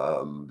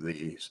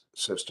the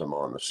system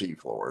on the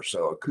seafloor.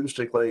 So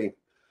acoustically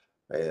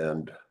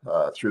and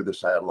through the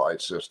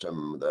satellite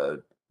system,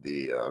 the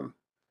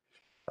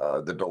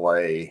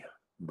delay,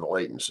 the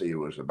latency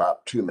was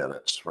about 2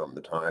 minutes from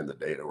the time the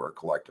data were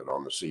collected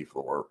on the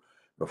seafloor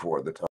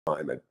before the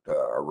time it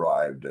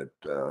arrived at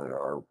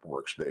our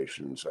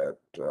workstations at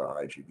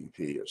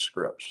IGBP at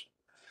Scripps.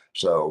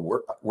 So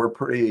we're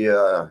pretty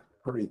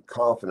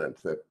confident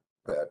that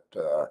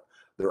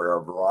there are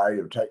a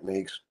variety of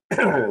techniques,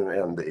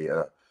 and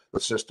the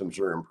systems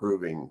are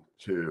improving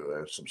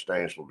to a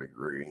substantial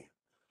degree.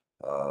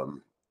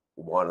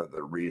 One of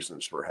the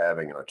reasons for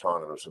having an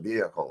autonomous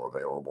vehicle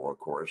available, of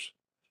course,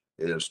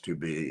 is to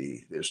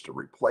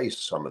replace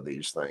some of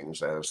these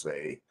things as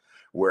they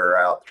wear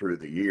out through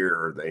the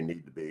year. They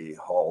need to be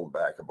hauled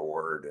back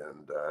aboard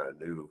and a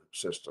new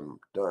system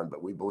done.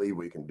 But we believe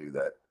we can do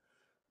that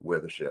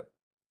with a ship,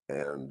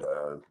 and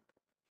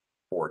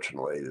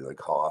fortunately, the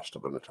cost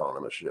of an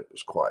autonomous ship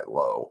is quite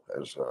low,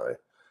 as I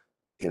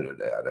hinted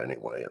at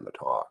anyway in the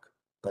talk.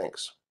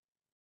 Thanks.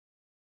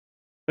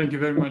 Thank you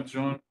very much,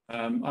 John.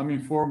 I'm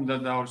informed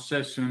that our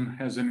session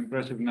has an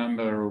impressive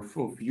number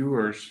of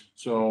viewers.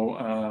 So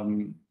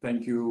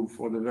thank you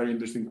for the very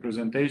interesting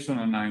presentation,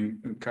 and I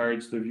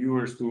encourage the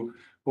viewers to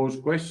pose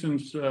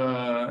questions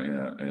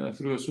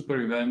through a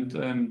super event,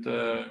 and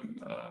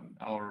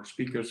our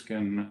speakers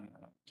can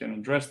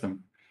address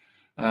them.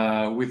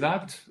 With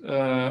that,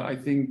 I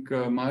think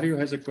Mario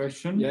has a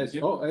question. Yes.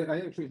 Oh, I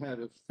actually have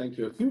a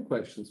few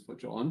questions for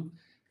John.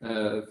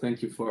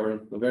 Thank you for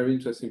a very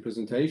interesting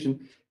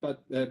presentation.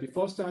 But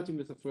before starting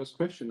with the first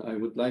question, I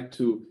would like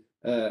to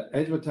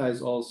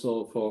advertise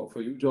also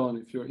for you, John.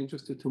 If you're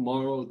interested,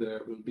 tomorrow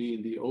there will be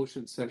in the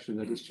ocean session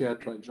that is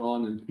chaired by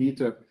John and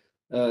Peter,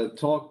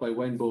 talk by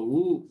Wenbo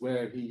Wu,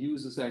 where he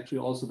uses actually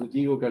also the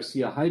Diego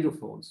Garcia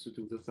hydrophones to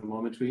do the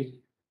thermometry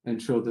and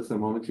show the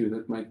thermometry.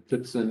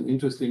 That's an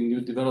interesting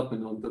new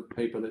development on the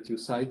paper that you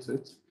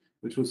cited,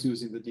 which was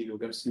using the Diego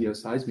Garcia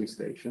seismic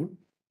station.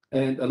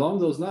 And along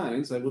those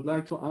lines, I would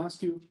like to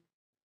ask you,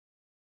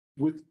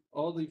 with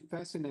all the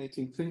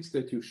fascinating things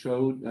that you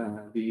showed,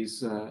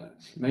 these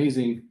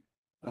amazing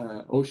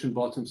ocean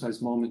bottom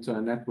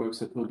seismometer networks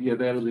that will be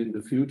available in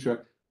the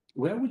future,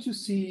 where would you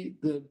see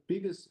the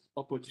biggest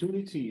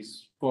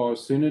opportunities for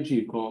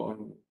synergy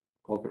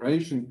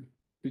cooperation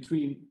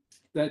between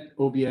that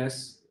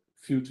OBS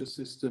future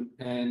system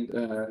and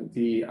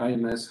the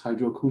IMS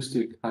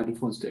hydroacoustic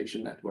hydrophone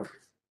station network?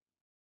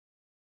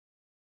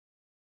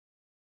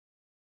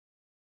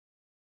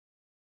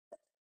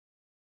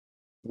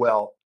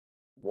 Well,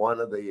 one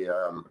of the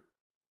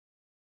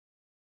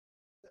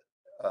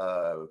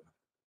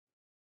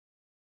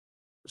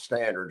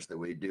standards that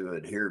we do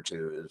adhere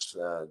to is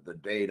the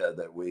data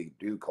that we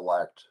do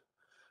collect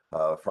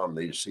from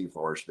these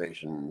seafloor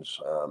stations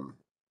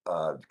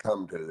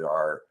come to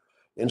our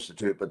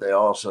institute, but they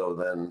also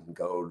then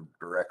go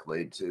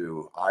directly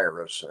to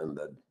IRIS and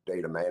the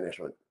data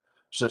management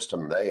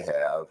system they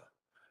have.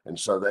 And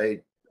so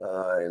they,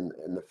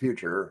 in the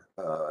future,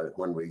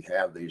 when we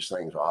have these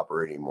things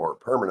operating more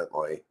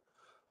permanently,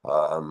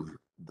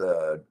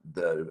 the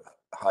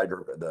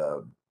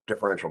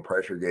differential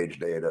pressure gauge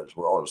data as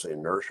well as the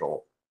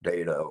inertial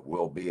data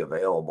will be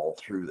available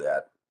through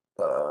that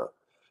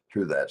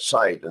through that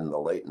site, and the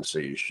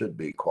latency should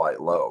be quite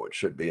low. It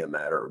should be a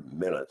matter of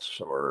minutes,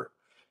 or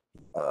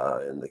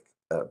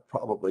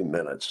probably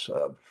minutes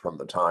from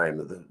the time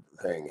the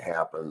thing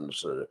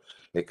happens.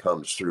 It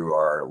comes through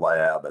our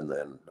lab and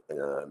then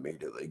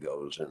immediately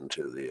goes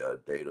into the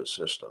data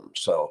system.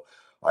 So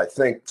I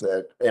think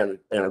that, and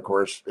of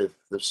course, if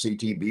the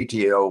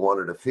CTBTO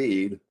wanted to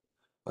feed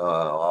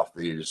off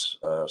these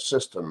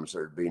systems,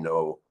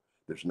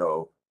 there's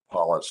no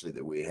policy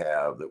that we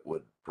have that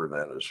would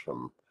prevent us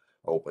from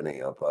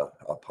opening up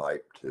a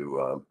pipe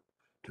to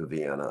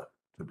Vienna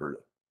to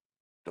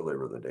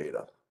deliver the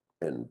data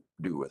and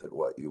do with it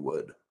what you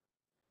would.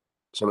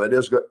 So it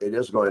is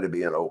going to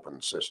be an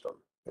open system.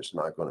 It's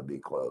not going to be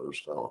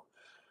closed. So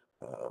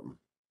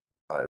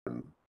I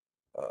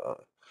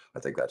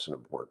think that's an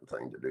important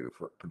thing to do,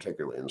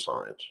 particularly in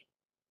science.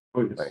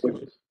 Oh, yes. Thank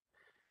you.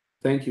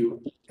 Thank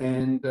you.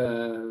 And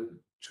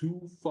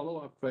two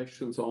follow-up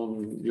questions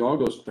on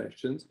Yorgo's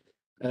questions.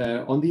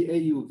 On the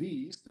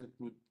AUVs that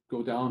would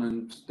go down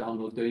and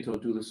download data or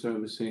do the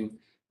servicing,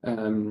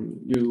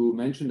 you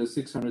mentioned a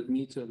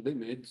 600-meter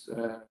limit,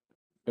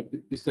 but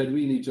is that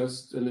really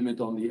just a limit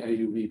on the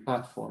AUV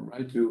platform,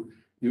 right?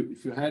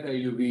 If you had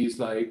AUVs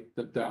like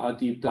that, there are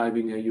deep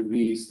diving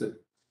AUVs that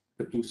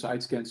do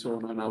side scans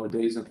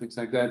nowadays and things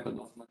like that, but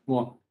not much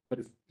more. But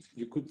if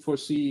you could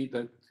foresee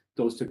that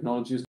those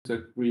technologies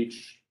that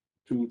reach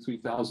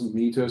 2,000-3,000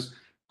 meters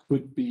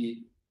could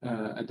be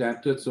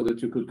adapted so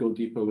that you could go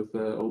deeper with the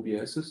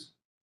OBSs?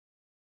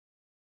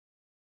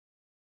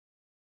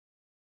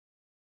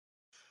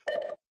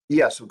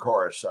 Yes, of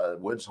course.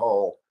 Woods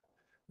Hole,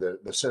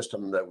 the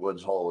system that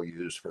Woods Hole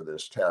used for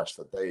this test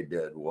that they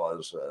did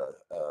was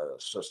a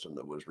system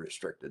that was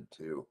restricted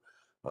to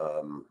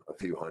a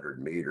few hundred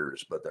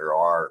meters, but there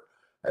are,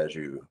 as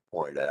you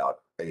point out,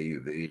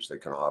 AUVs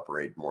that can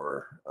operate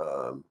more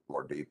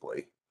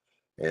deeply.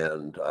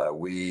 And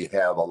we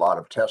have a lot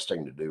of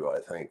testing to do, I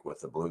think,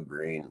 with the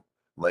blue-green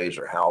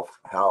laser. How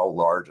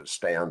large a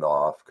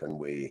standoff can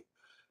we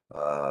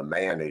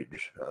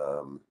manage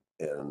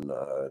in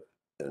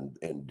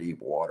deep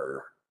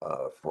water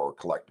for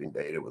collecting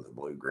data with the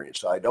blue-green?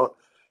 So I don't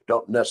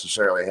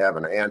necessarily have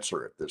an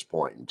answer at this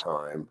point in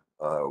time.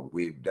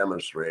 We've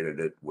demonstrated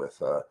it with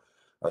a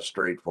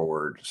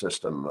straightforward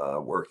system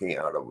working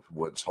out of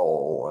Woods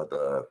Hole.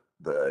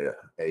 The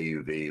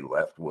AUV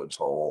left Woods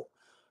Hole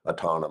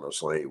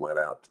autonomously, went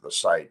out to the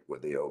site where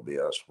the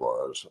OBS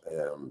was,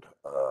 and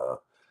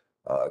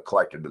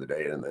collected the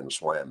data and then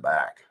swam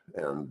back.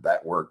 And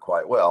that worked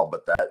quite well,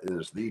 but that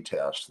is the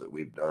test that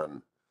we've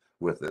done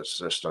with this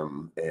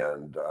system.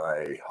 And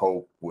I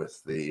hope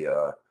with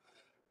the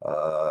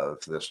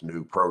this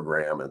new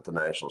program at the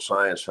National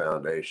Science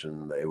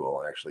Foundation, they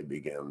will actually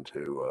begin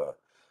to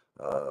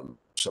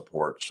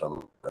support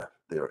some of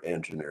the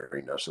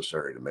engineering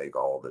necessary to make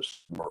all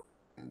this work.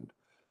 And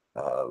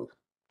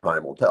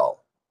time will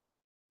tell.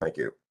 Thank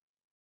you.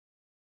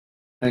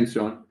 Thanks,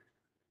 John.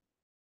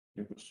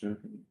 I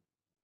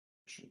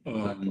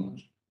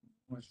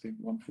think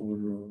one for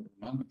Ronan.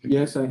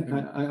 Yes,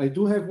 I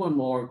do have one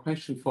more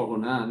question for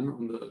Ronan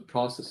on the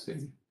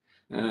processing.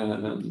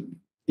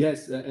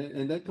 Yes,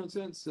 and that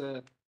concerns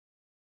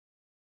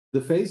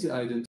the phase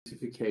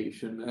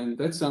identification, and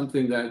that's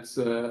something that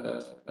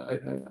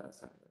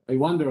I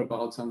wonder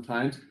about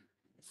sometimes.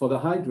 For the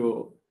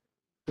hydro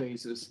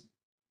phases,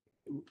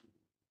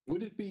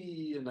 would it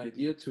be an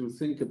idea to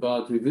think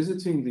about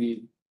revisiting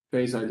the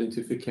phase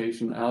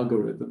identification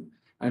algorithm?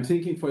 I'm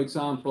thinking, for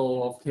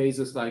example, of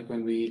cases like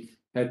when we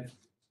had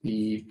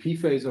the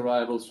P-phase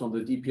arrivals from the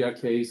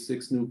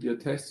DPRK-6 nuclear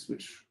tests,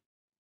 which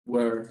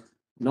were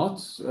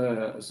not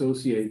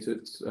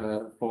associated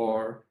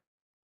for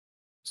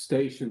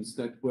stations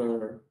that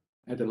were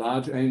at a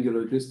large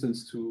angular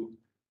distance to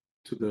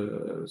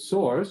the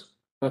source,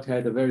 but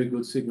had a very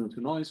good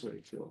signal-to-noise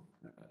ratio.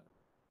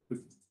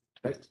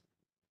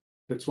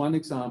 That's one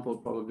example,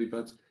 probably,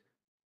 but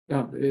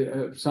yeah,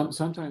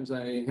 sometimes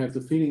I have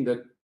the feeling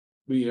that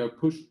we are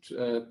pushed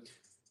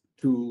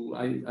to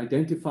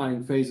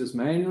identifying phases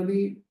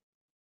manually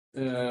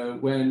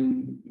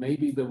when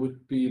maybe there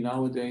would be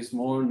nowadays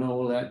more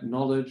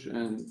knowledge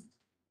and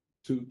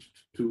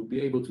to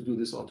be able to do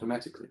this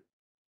automatically.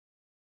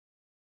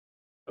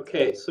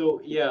 Okay,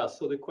 so yeah,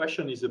 so the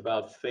question is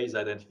about phase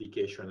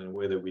identification and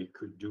whether we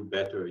could do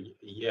better.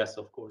 Yes,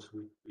 of course,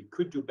 we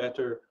could do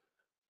better.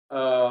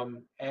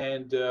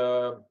 And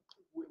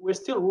we're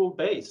still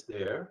rule-based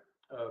there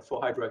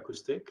for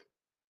hydroacoustic.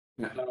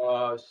 Yeah.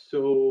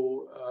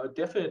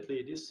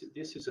 Definitely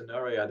this is an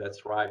area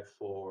that's ripe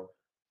for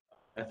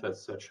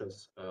methods such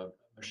as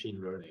machine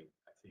learning.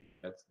 I think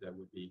that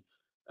would be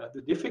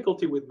the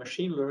difficulty with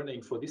machine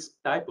learning for this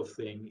type of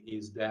thing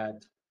is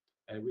that,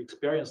 and we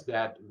experienced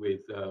that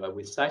with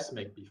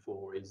seismic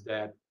before, is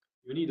that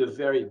you need a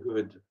very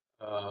good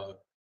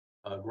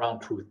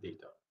ground truth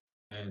data,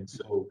 and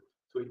so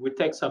it would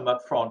take some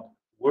upfront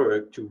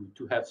work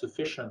to have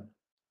sufficient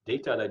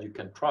data that you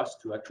can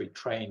trust to actually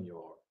train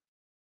your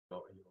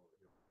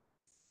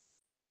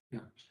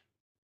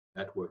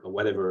network or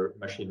whatever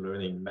machine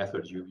learning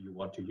methods you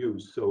want to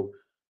use. So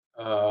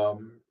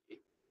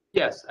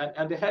Yes,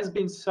 and there has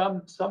been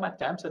some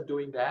attempts at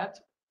doing that,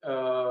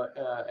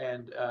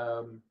 and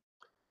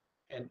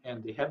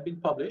they have been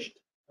published.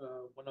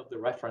 One of the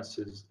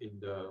references in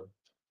the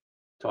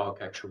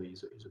talk actually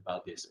is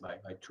about this by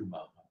Tuma,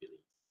 I believe.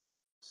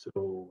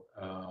 So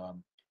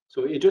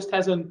so it just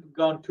hasn't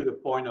gone to the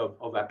point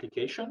of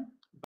application,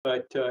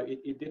 but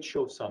it did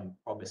show some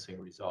promising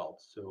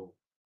results. So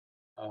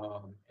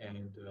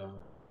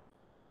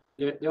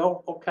there are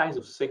all kinds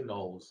of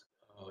signals,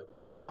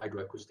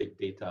 hydroacoustic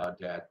data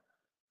that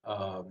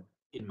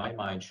in my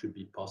mind should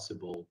be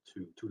possible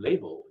to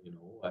label. You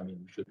know, I mean,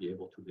 we should be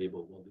able to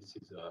label. Well, this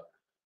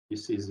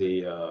is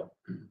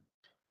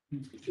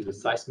a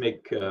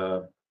seismic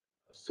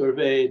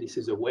survey. This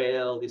is a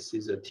whale. This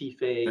is a T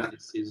phase. Yeah.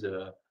 This is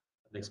an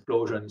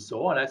explosion, and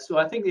so on. And so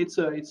I think it's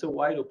a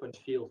wide open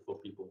field for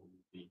people who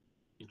would be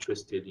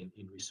interested in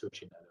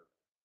researching that.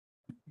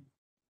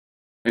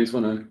 Thanks,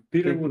 Ronan.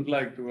 Peter would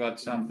like to add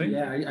something.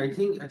 Yeah, I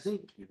think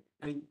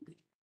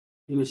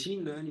the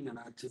machine learning and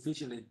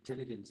artificial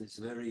intelligence is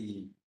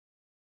very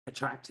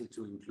attractive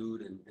to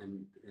include,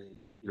 and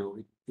you know,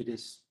 it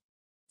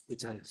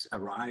has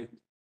arrived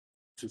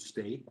to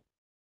stay.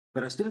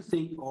 But I still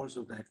think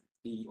also that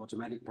the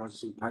automatic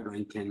processing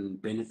pipeline can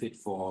benefit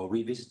for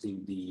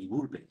revisiting the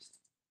rule-based,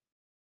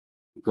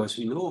 because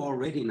we know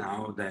already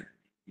now that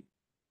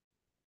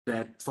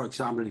for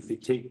example, if we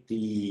take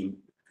the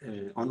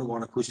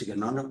underwater acoustic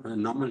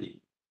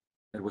anomaly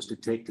that was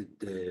detected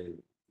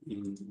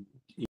in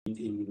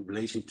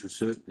relation to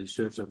the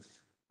surface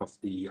of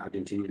the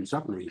Argentinian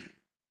submarine,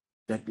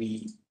 that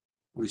we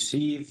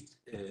received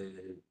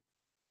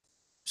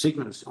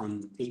signals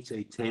on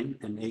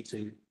HA10 and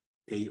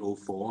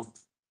HA04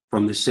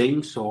 from the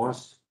same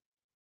source,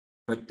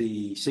 but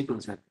the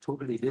signals had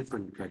totally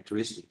different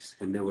characteristics,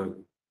 and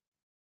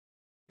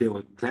they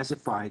were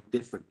classified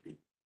differently.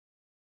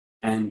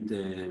 And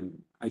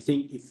I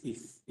think if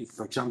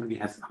for example we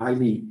have high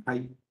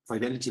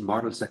fidelity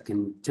models that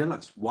can tell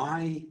us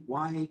why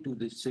do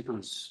the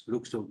signals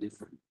look so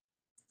different,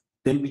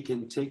 then we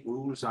can take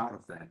rules out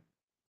of that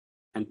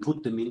and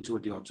put them into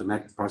the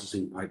automatic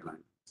processing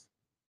pipeline,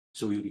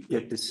 so you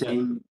get the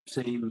same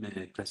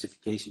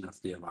classification of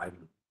the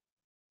arrival.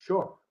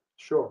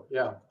 Sure,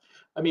 yeah.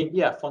 I mean,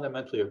 yeah,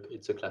 fundamentally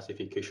it's a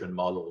classification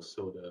model,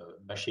 so the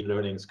machine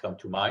learnings come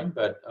to mind,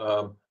 but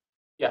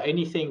yeah,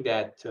 anything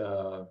that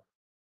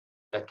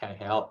can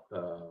help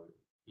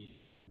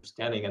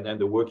understanding, and then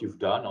the work you've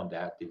done on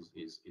that is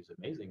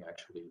amazing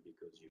actually,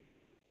 because you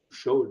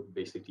showed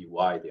basically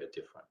why they're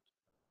different.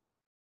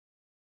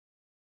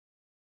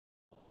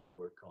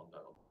 Work on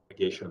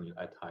navigation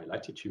at high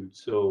latitude,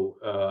 so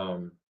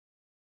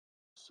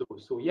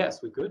so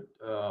yes, we could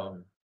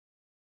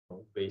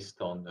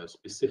based on a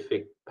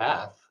specific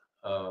path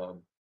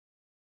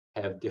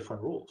have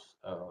different rules.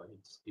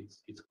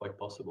 It's quite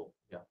possible,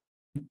 yeah.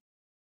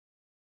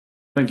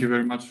 Thank you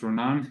very much,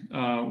 Ronan.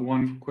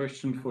 One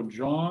question for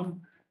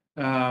John.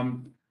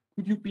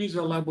 Could you please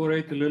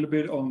elaborate a little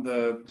bit on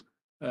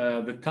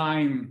the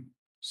time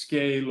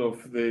scale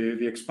of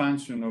the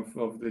expansion of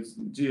the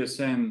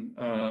GSN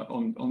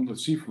on the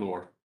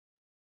seafloor?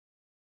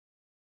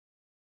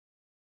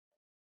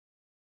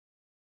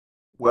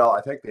 Well,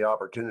 I think the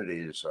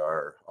opportunities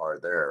are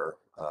there.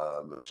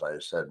 As I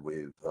said,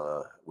 we've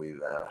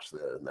asked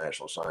the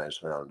National Science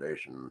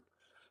Foundation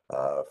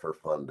for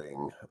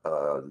funding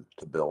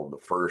to build the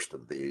first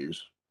of these.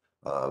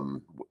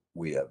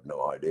 We have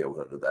no idea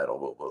whether that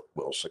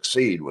will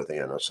succeed with the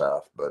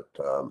NSF, but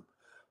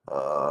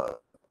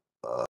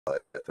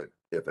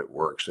if it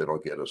works, it'll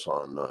get us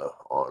on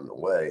the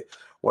way.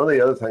 One of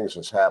the other things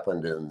that's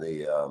happened in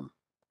the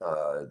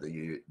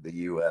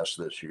U.S.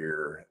 this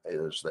year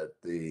is that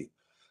the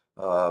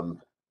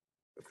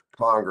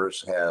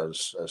Congress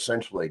has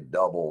essentially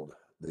doubled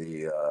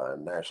the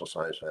National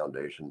Science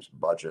Foundation's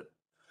budget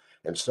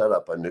and set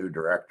up a new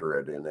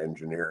directorate in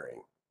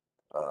engineering.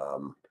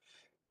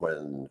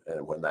 When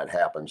that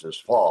happens this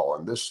fall,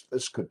 and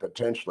this could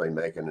potentially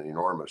make an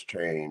enormous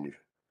change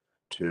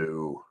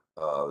to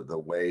the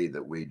way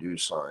that we do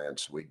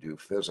science, we do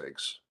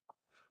physics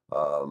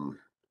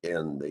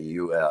in the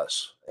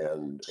U.S.,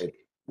 and it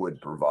would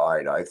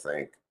provide, I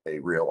think, a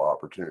real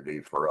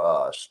opportunity for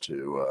us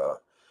to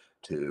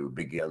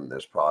begin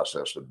this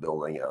process of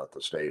building out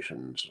the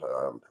stations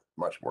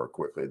much more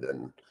quickly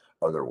than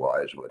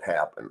otherwise would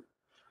happen.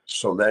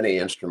 So many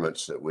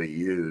instruments that we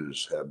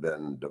use have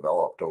been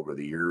developed over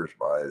the years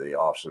by the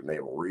Office of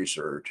Naval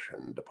Research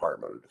and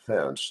Department of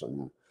Defense,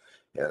 and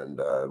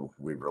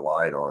we've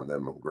relied on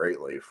them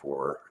greatly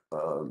for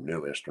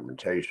new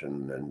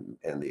instrumentation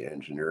and the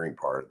engineering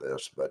part of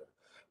this. But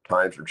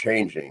times are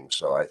changing,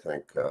 so I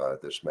think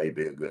this may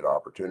be a good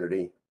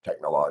opportunity.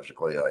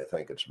 Technologically, I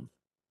think it's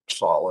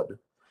solid,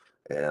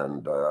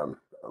 and I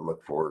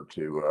look forward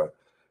to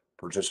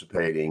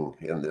participating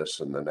in this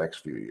in the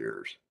next few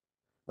years.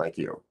 Thank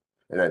you.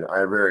 And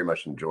I very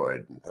much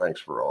enjoyed, and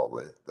thanks for all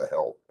the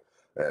help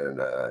and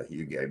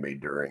you gave me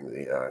during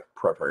the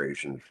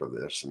preparation for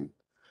this and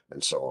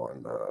so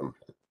on.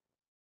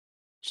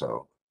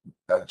 So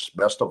That's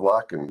best of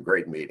luck and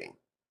great meeting.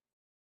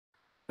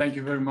 Thank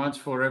you very much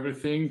for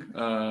everything,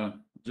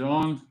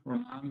 John,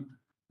 Ronan.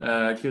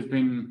 It has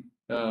been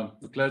a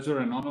pleasure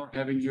and honor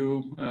having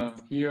you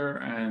here.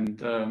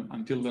 And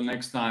until the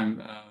next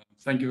time,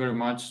 thank you very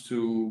much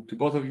to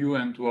both of you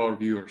and to our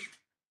viewers.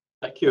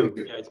 Thank you. Thank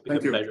you. Yeah, it's been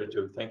Thank a you. pleasure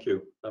too. Thank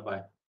you.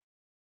 Bye-bye.